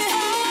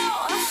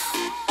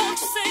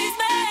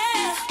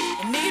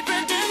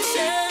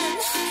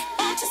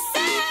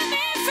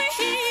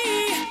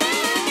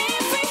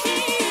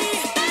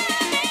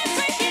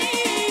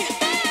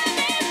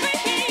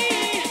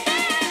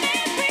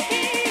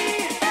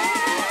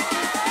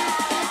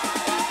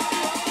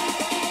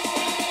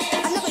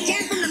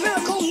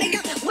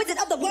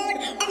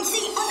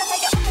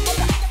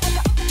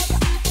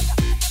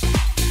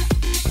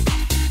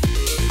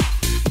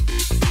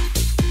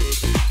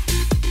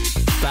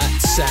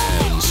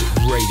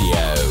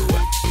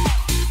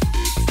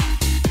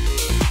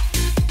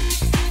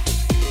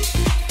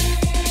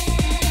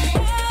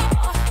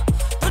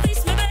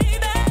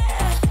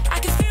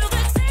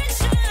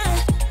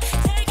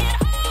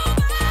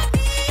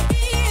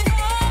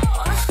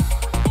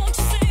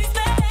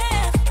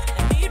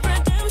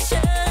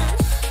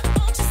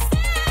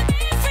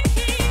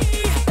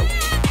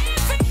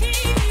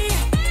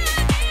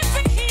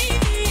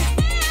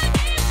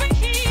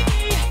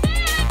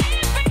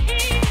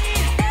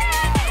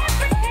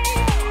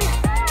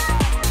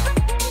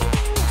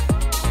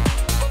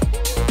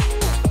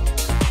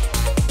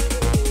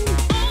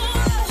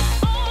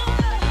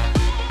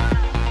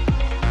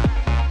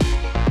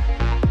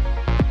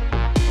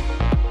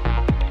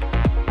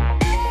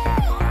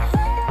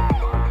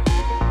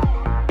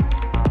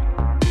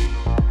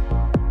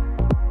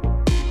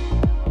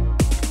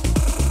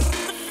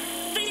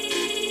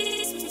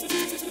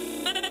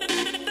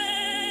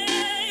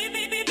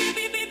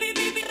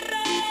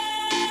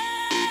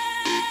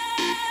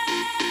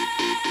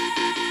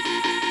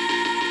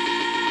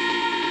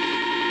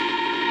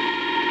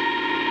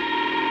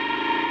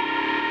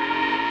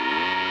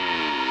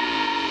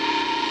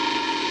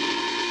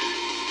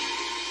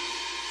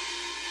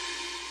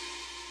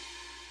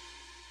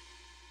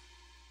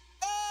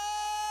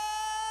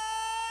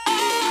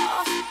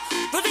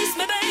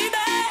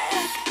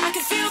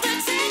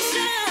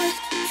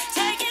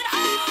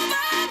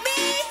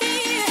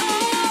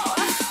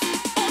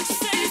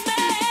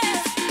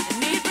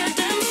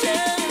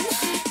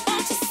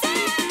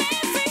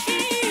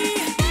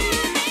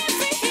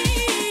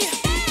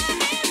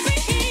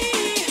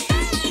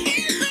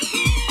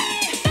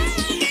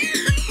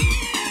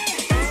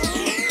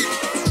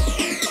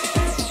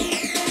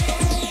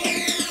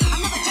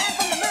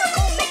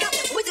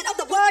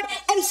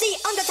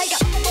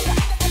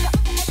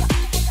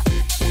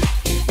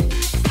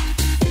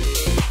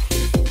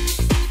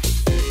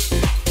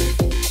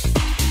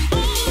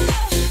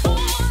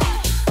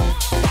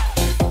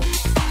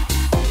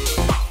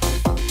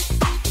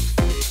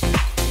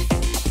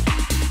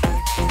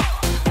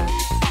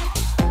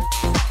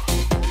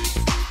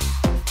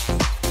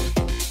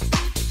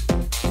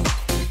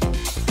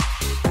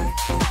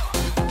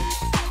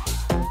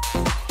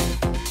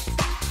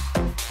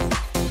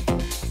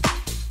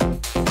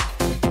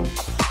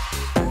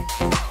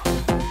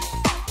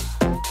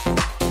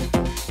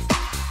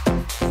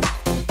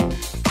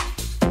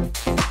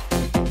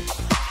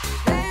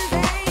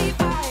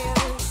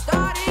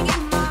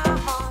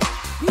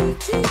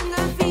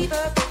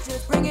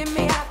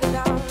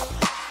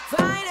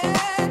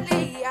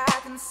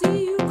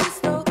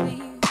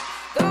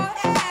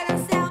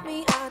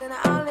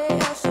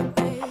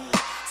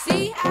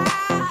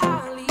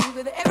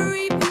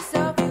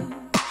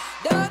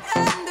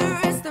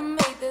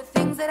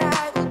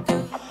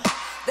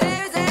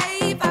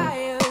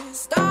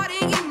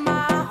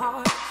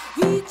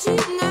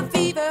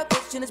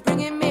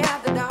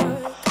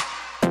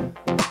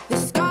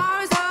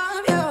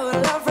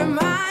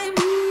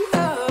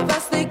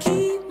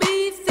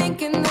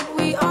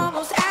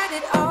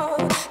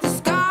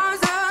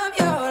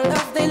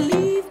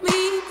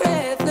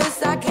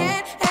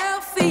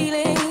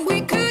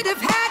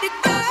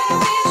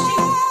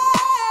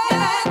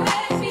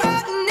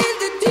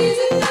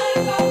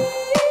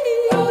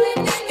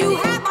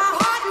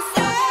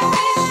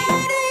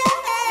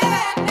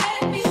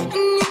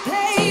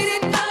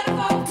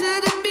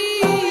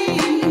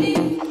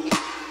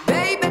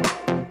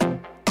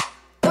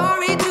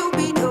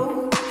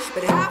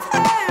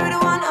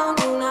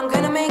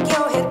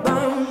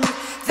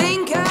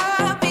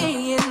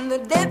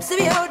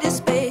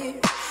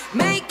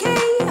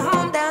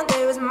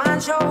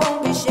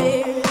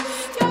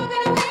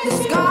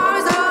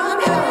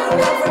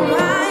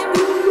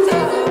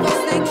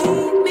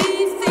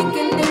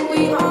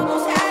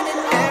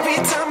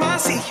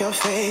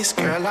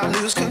 Girl, I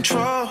lose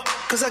control,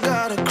 cause I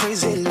got a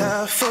crazy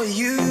love for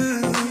you.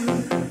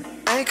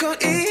 I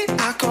could eat,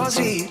 I could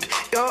sleep.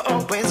 You're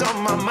always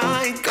on my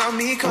mind, got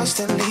me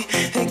constantly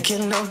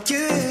thinking of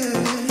you.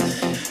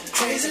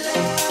 Crazy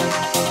love.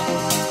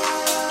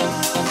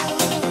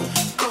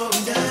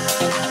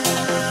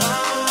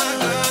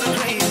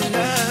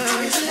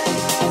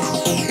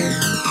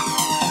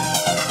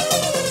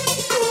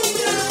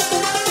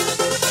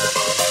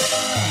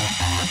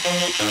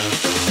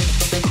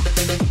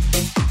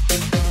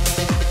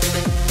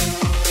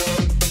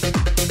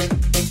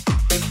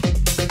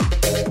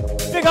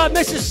 Big up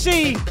Mrs.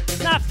 C,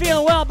 not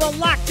feeling well, but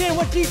locked in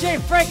with DJ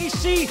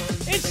FrankEC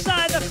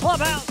inside the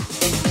clubhouse.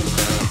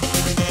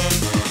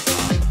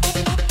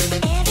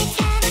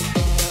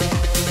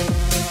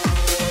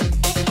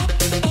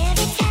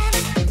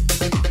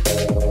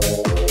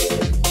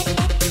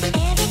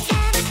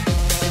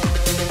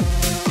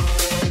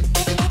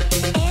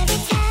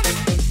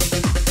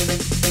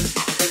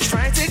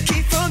 Try to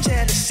keep from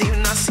jealousy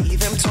when I see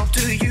them talk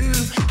to you,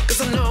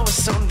 cause I know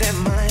what's on their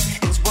mind.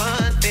 It's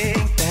one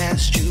thing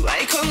that's true.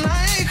 I can't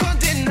lie, I can't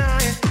deny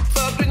it.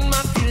 Fuck with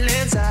my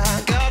feelings,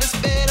 I got a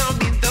spit on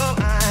me though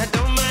I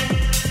don't mind.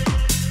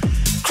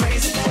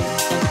 Crazy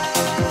love,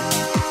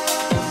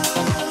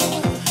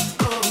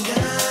 going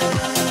down.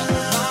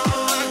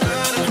 Oh, I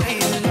got a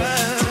crazy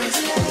love.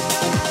 Crazy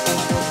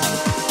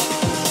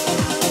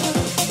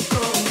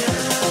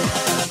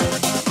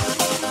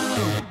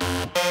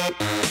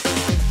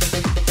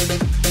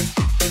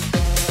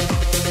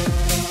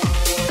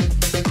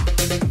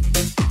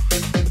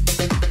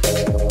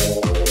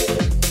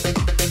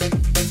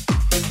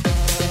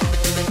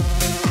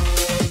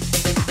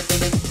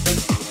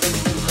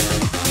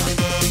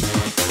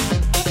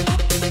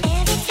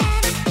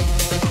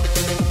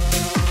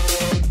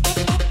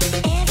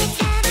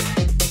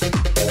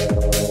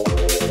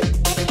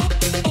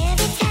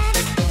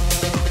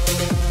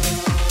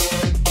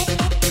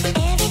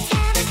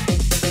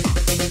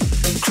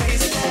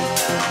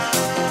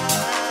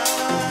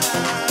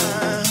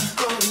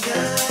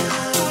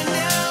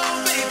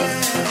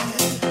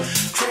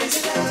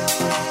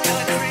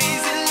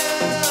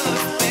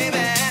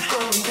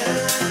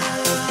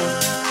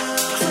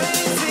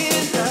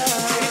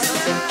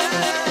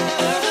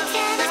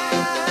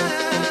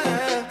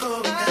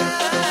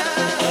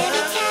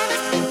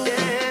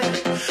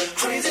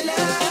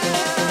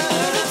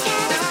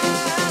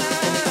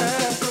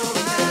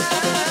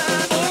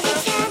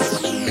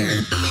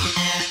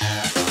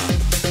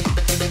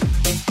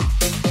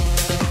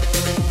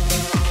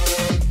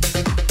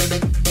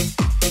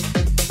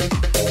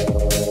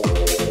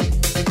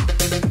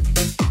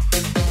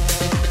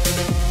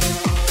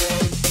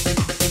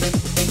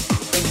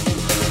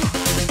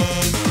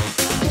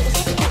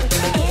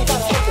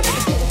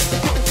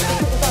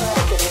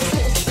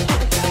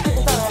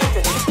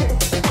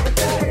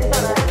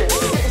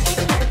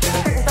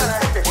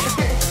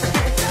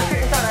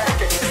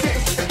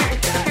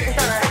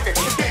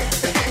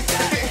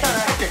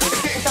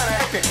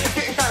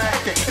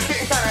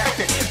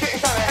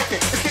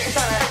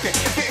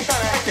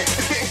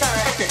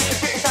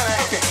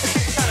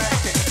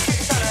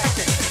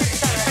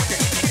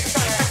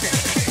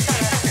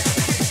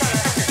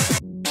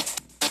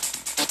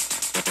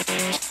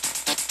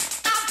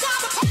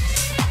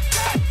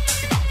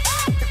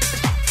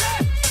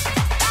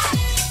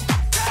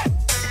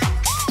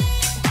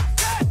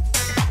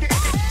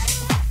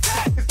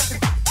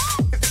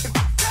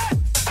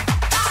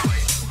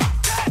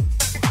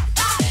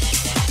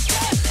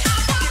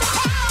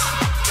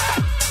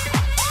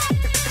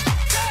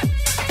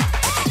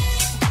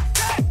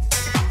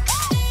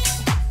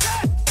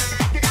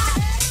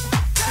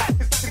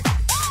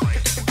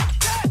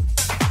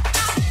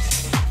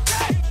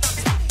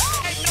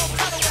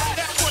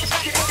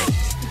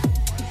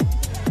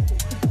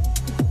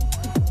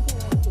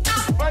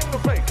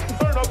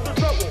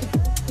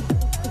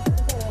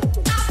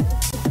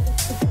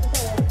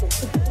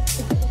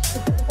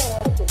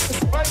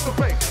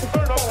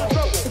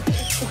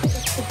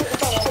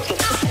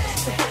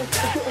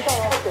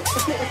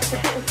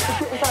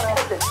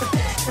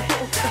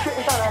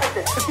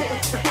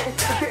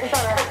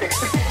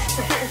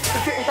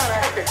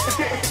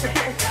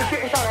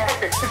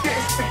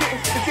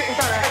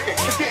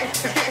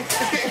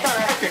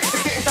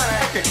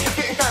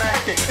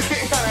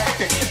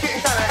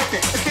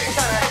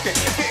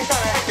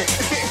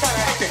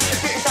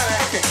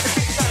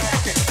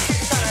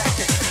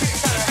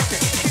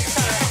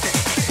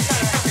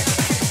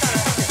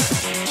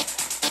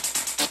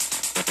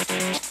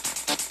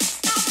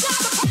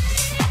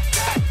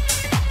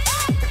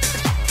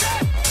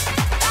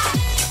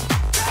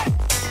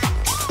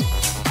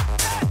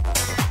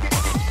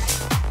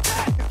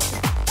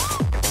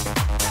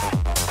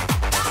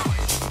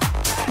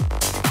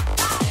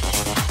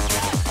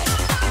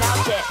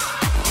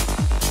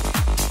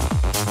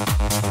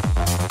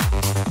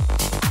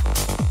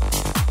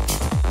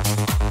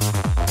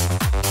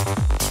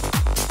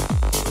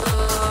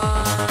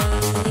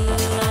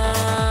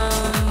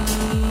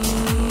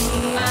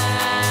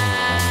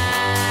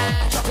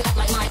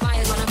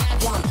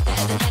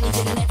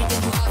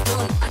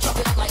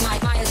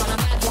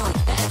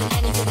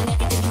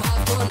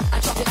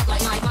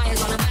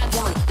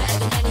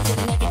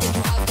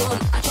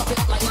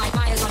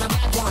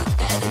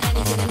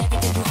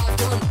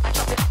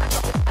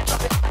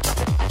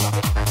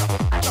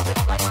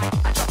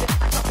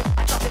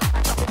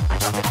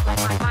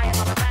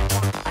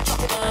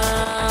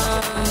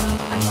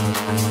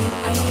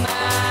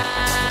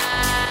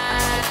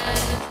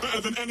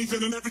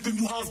anything and everything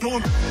you have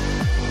done.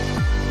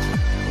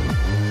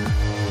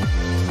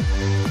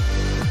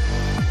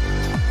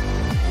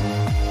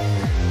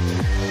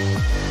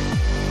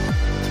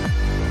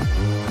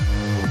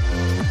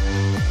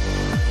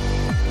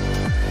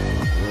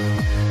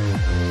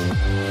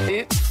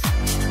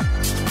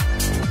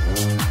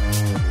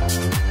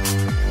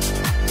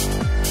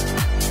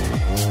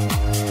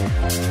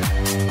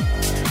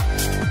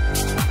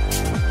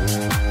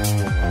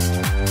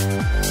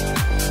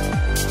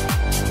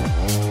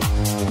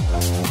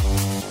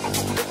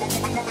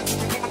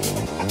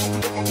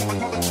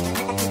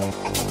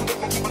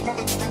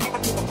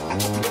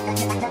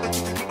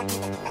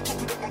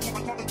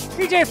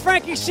 DJ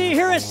FrankEC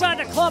here inside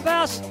the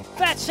clubhouse.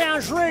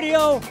 Phatsoundz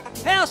Radio.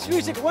 House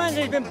Music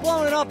Wednesday's been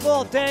blowing it up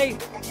all day.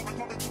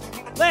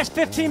 Last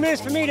 15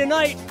 minutes for me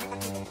tonight.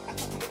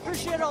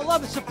 Appreciate all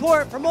love and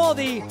support from all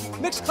the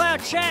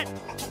Mixcloud chat,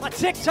 my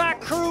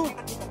TikTok crew,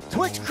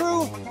 Twitch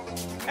crew,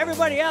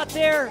 everybody out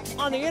there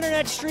on the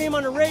internet stream,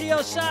 on the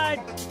radio side,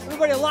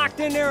 everybody locked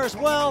in there as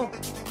well.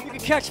 You can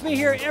catch me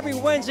here every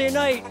Wednesday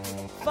night,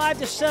 5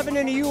 to 7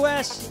 in the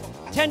US,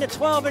 10 to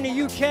 12 in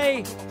the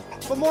UK.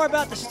 For more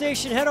about the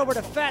station, head over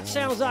to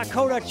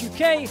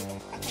phatsoundz.co.uk.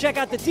 Check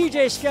out the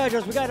DJ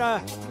schedules. We got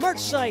a merch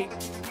site.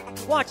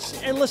 Watch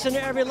and listen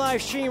to every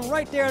live stream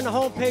right there on the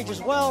homepage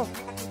as well.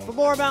 For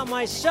more about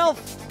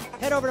myself,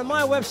 head over to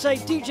my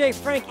website,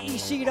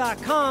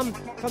 djfrankec.com.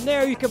 From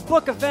there, you can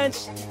book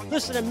events,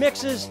 listen to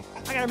mixes.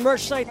 I got a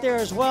merch site there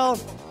as well.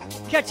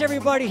 Catch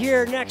everybody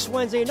here next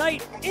Wednesday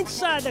night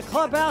inside the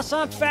clubhouse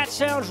on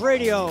Phatsoundz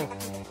Radio.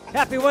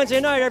 Happy Wednesday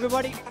night,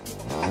 everybody.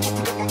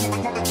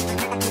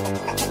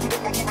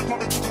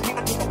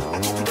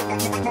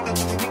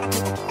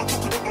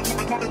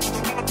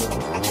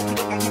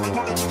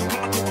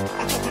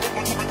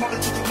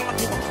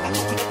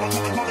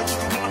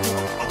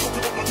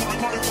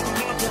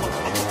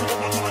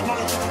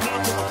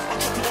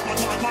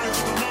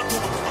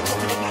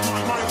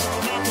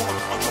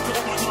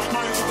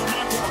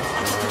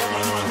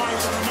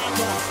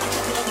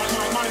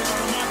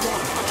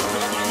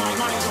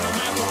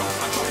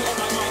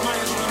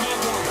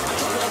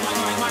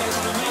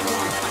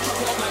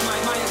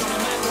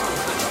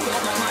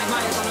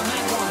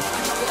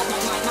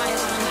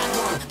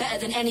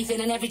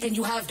 Anything and everything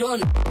you have done.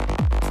 DJs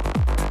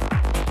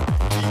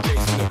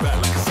in the back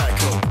like a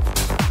cyclone.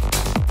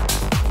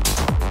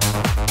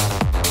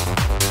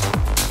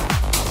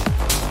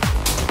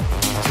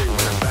 DJ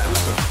with a back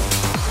like a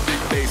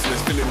big bass and it's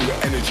filling me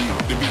with energy.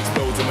 The beats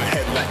blows in my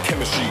head like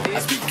chemistry.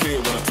 I speak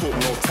clear when I talk,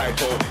 no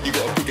typo. You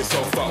gotta pick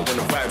yourself out when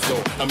the vibes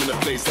low. I'm in a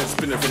place that's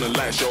spinning from the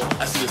light show.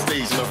 I see the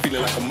stage and I'm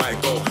feeling like I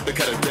might go. Look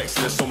at the decks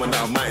and there's someone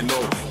that I might know.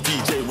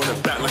 DJ run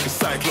it back like a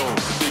cyclone.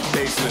 Big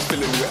bass and it's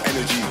filling me with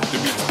energy. The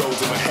beats blows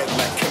in my head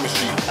like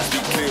chemistry. I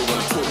speak clear when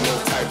I talk, no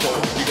typo.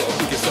 You gotta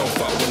pick yourself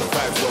out when the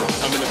vibes low.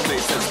 I'm in a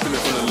place that's spinning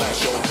from the light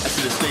show. I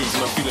see the stage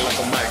and I'm feeling like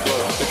I might go.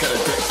 Look at the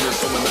decks and there's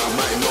someone that I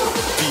might know.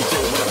 DJ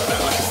run it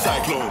back like a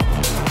cyclone.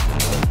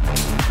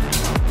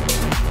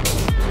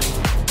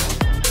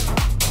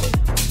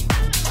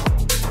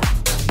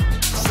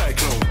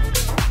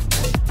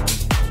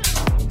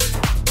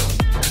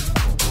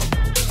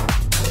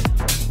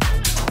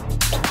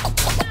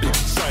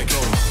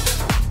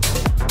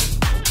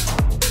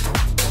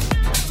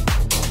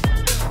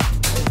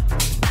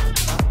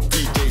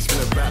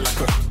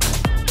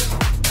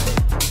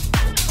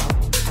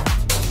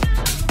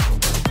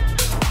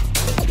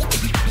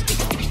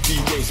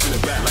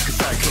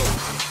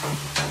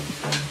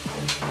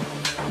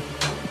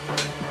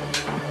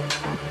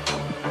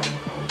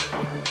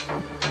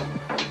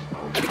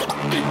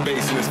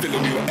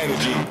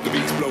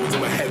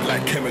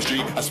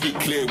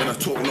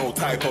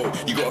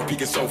 You gotta pick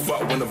yourself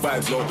up when the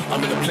vibes low.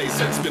 I'm in a place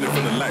that's spinning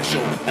from the light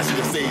show. I see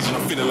the stage and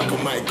I'm feeling like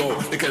I might go.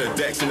 Look at the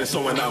decks and there's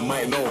someone I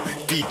might know.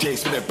 DJ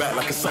spin it back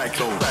like a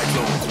cyclone.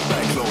 Cyclone,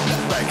 cyclone,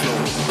 cyclone,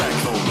 cyclone,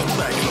 cyclone,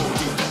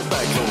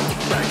 cyclone,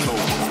 cyclone,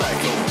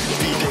 cyclone.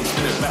 DJ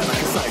spin it back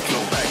like a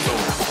cyclone.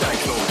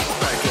 Cyclone,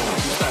 cyclone,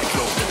 cyclone, cyclone,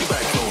 cyclone,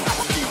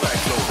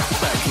 cyclone,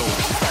 cyclone,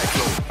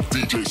 cyclone.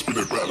 DJ spin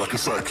it back like a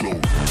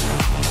cyclone.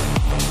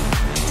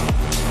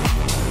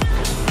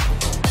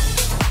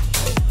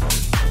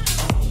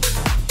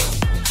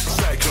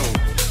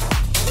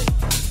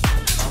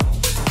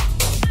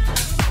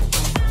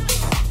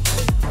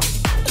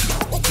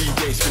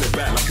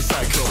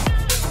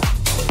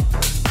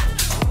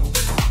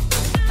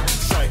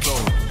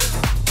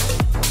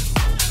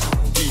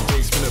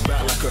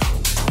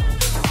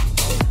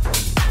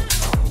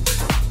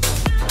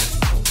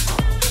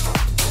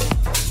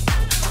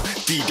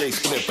 DJ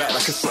spin it back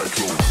like a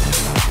cyclone.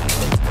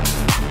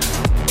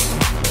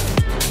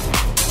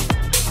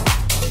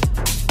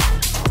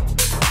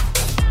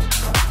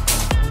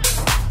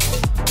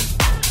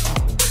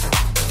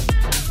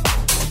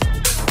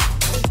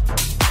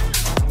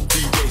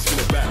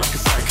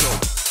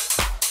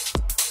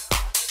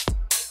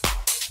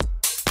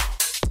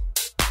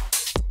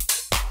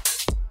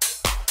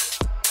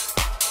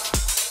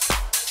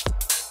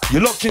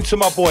 You're locked into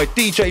my boy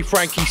DJ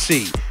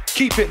FrankEC.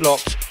 Keep it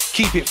locked.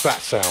 Keep it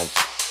Phatsoundz.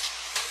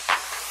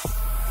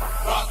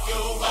 Rock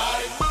your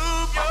body,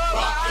 move your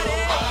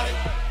body,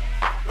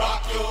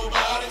 rock your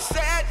body,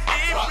 set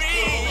it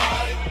free.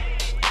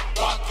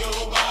 Rock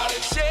your body,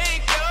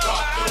 shake your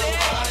body,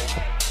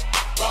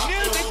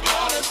 music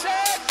gonna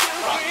set you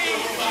free.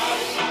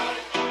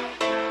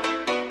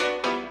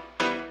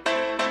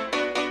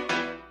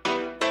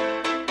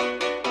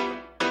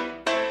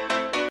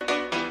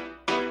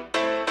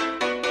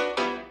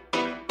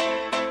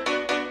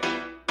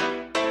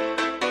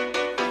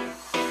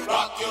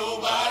 Rock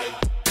your body.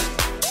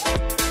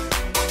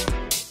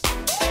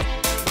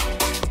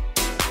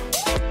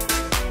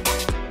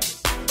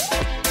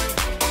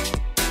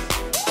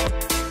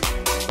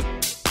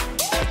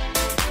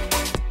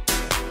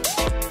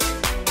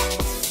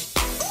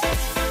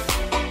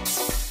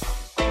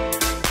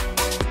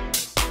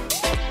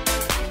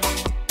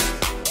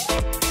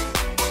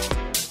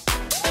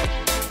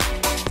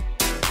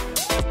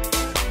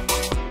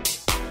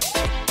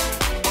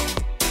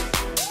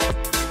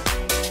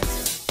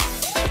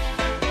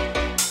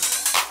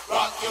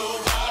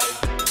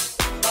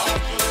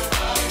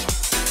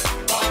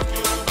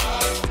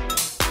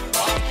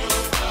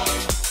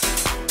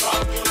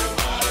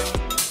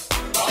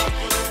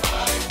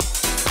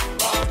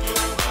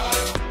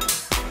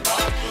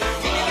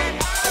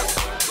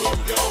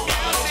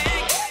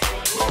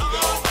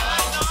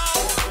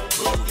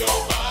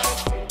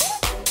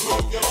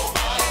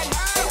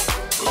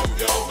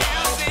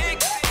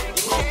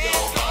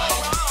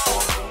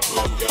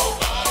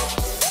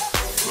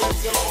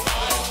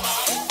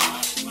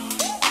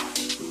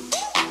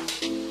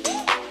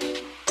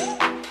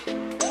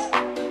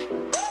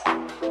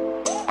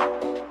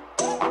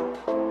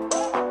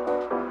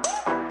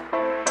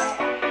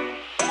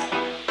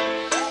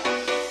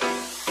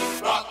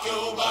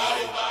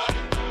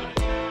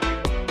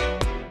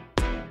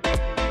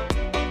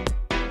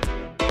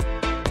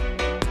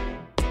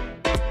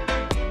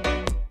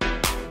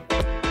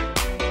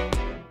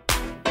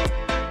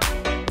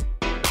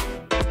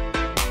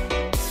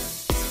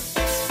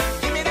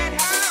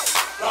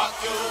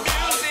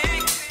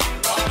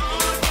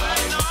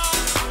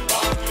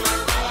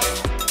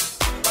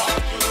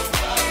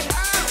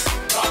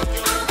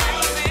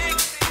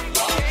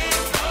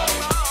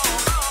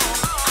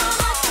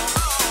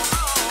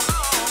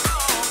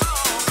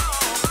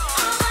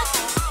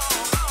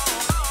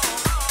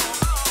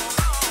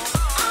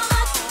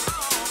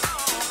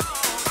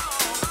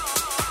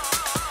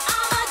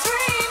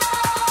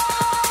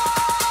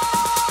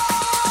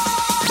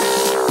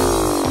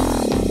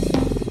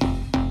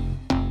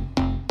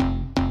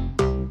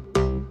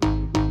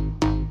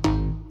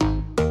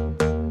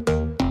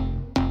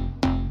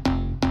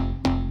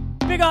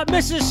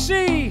 Mrs.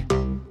 C,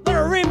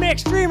 little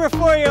remix dreamer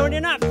for you when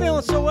you're not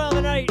feeling so well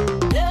tonight.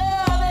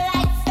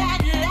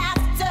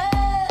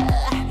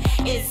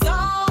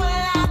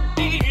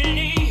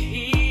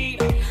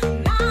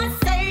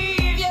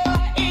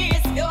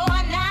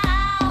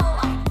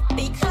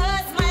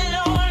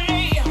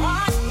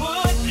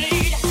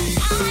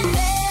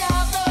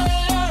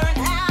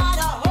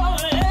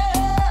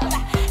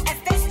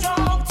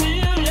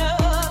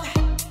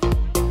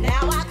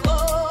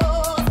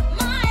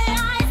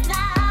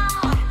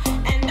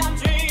 And I'm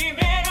dreaming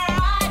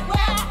right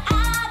where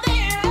I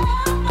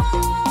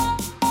belong.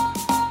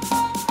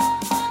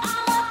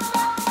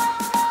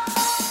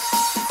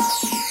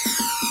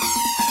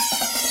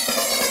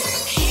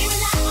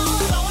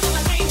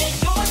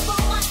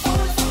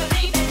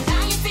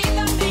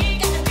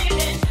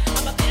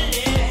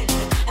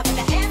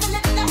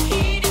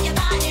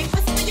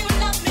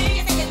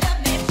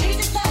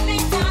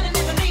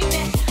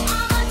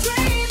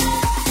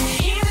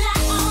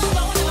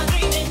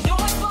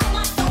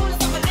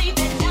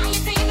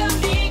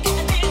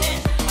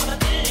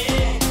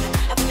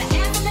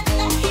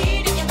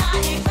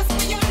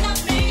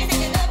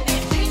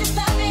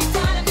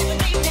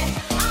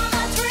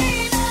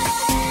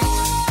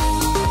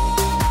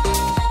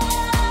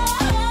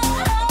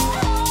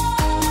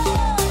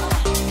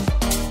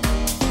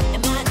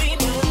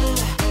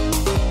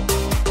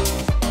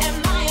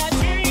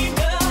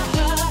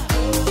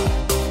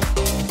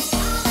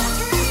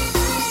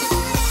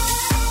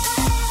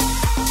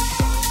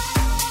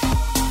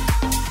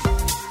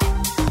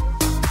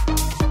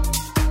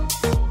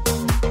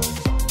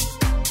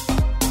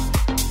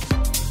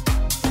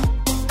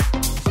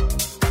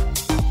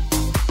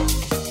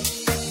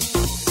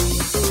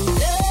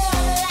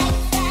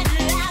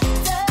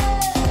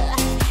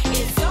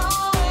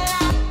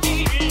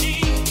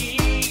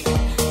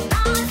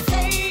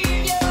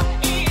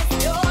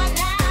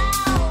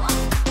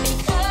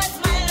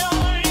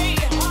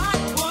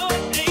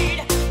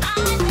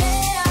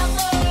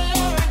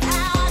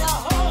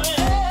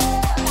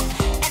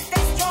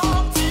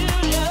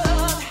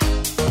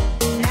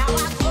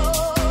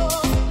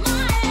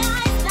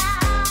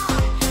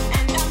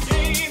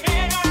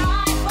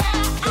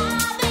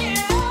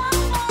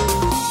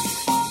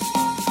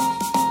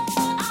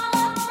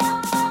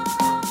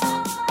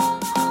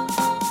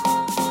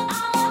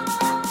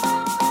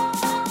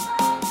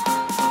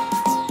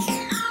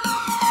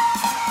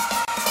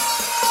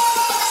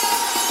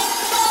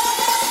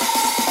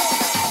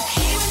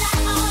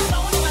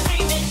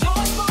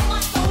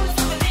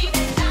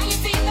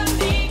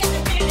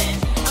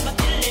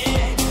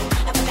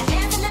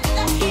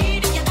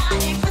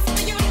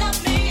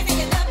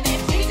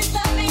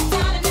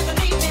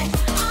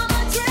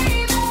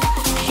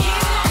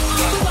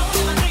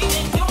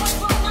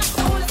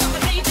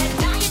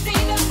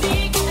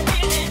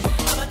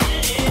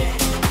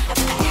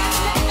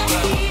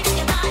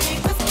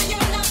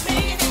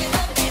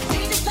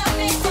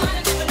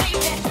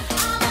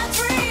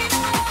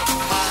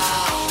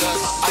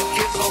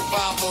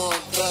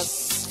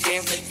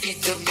 guaranteed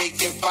to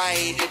make it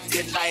right if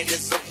your night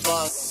is a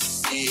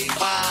bust.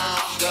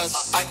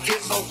 Cause I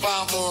get no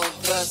rhyme on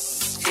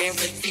dust.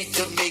 Guaranteed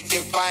to make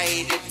it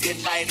right if your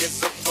night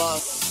is a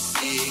bust.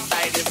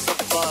 Night is a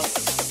bust.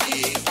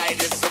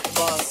 Night is a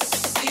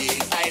bust.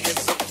 Night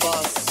is a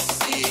bust.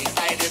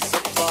 Night is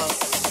a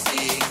bust.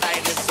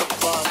 Night is a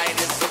bust. Night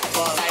is a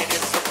bust. Night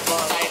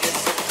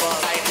is a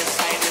bust. Night is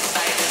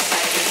a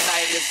bust.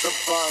 Night is a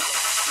bust.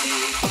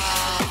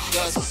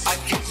 Cause I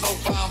get no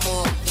rhyme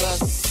on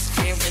dust.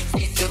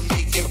 Guaranteed to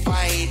make it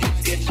right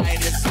if your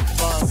night is a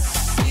bust.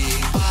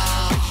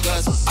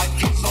 Cause I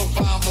get no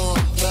rhyme on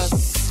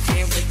dust.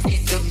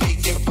 Guaranteed to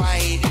make it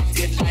right if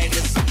your night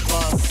is a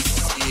bust.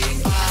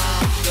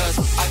 Cause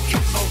I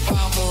get no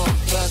rhyme on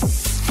dust.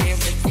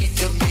 Guaranteed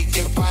to make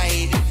it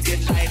right if your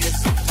night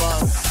is a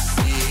bust.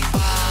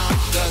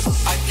 Cause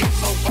I get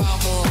no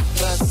rhyme on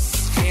dust.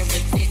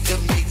 Guaranteed to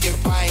make it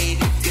right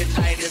if your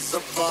night is a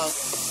bust.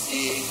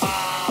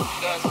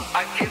 Cause I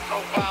get no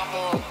rhyme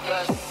on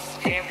dust.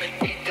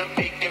 Guaranteed to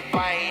make it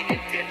right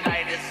if your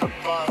night is a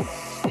bust.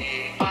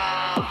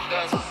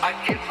 Cause I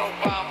get no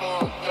rhyme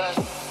on dust.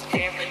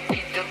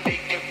 Guaranteed to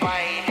make it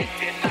right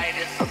if your night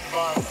is a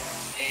bust.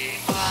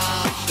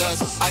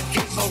 Cause I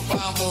get no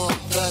rhyme on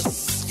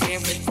dust.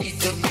 Guaranteed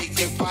to make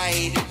it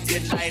right if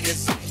your night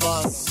is a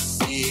bust.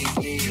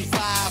 You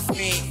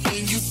vibrant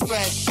and you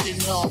fresh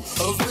and all.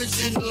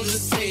 Original to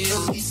say the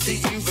least that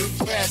you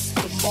repress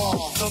them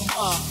all. Come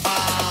on.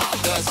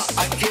 Cause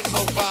I get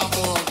no rhyme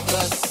on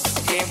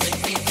dust.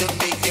 Guaranteed to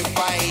make it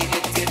right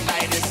if your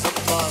night is a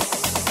bust.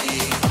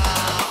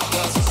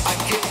 Cause I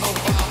get no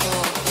rhyme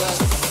on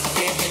dust.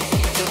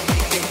 Guaranteed to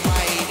make it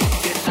right if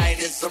your night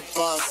is a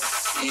bust.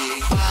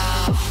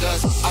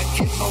 Cause I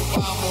get no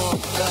rhyme on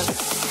dust.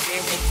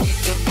 Guaranteed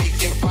to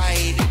make it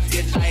right if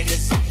your night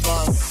is a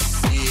bust.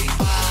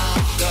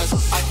 Cause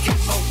I get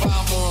no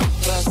rhyme on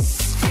dust.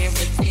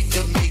 Guaranteed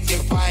to make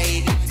it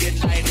right if your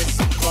night is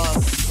a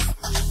bust.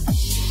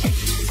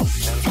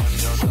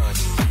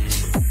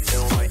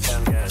 Till I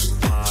can get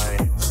my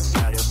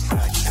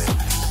satisfaction.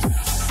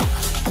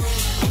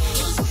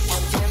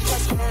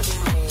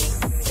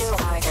 Till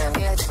I can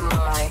get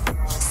my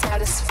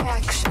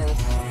satisfaction.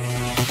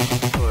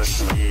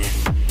 Push me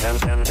and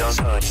then just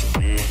touch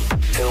me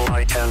till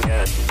I can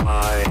get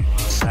my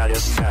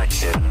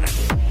satisfaction.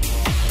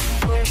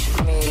 Push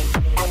me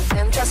and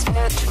then just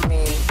touch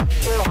me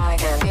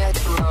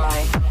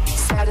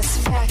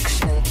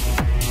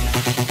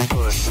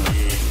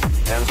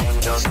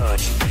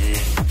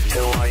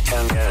till I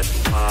can get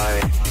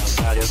my satisfaction. Push me and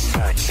then just touch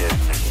me till I can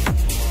get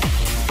my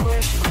satisfaction.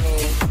 Push me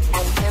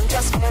and then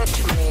just touch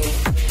me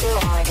till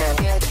I can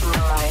get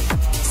my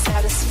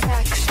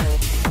satisfaction.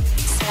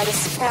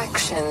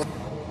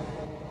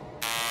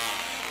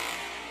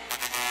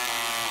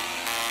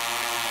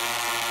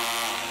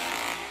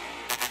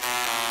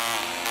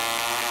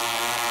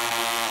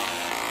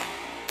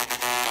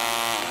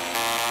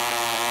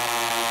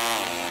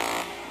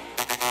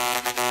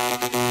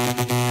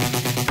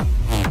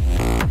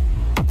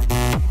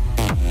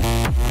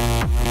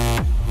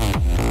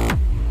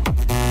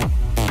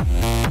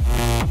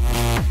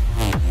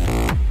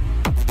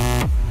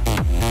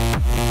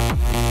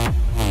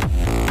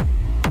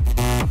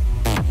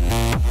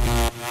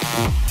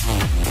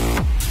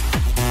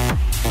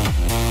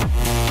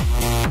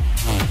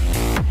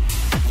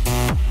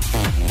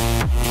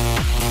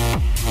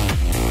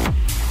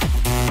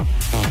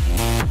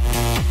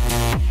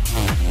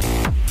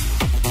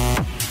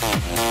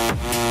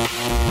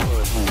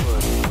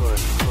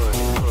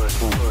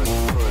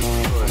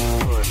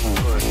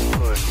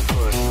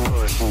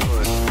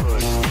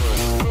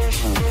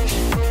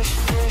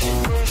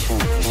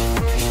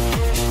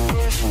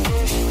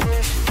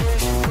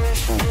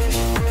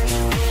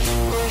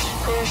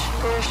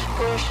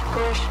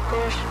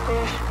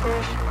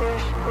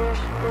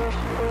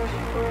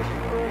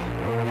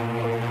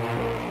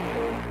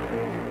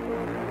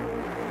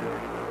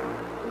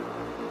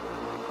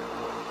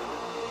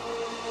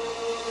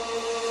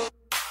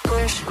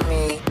 Push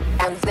me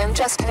and then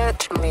just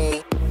touch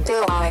me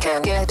till I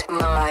can get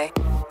my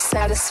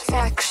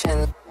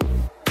satisfaction.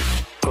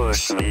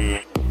 Push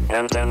me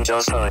and then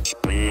just touch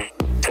me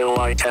till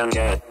I can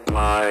get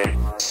my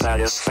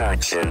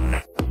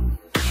satisfaction.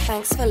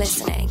 Thanks for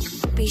listening.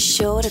 Be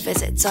sure to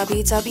visit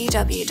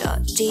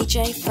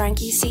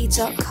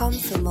www.djfrankec.com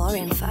for more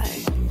info.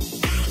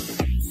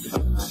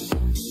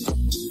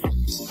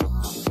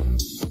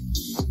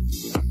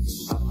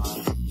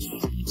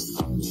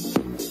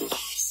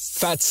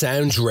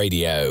 Phatsoundz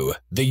Radio,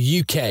 the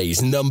UK's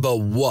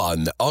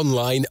 #1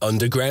 online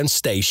underground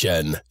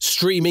station,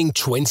 streaming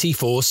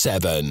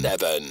 24/7.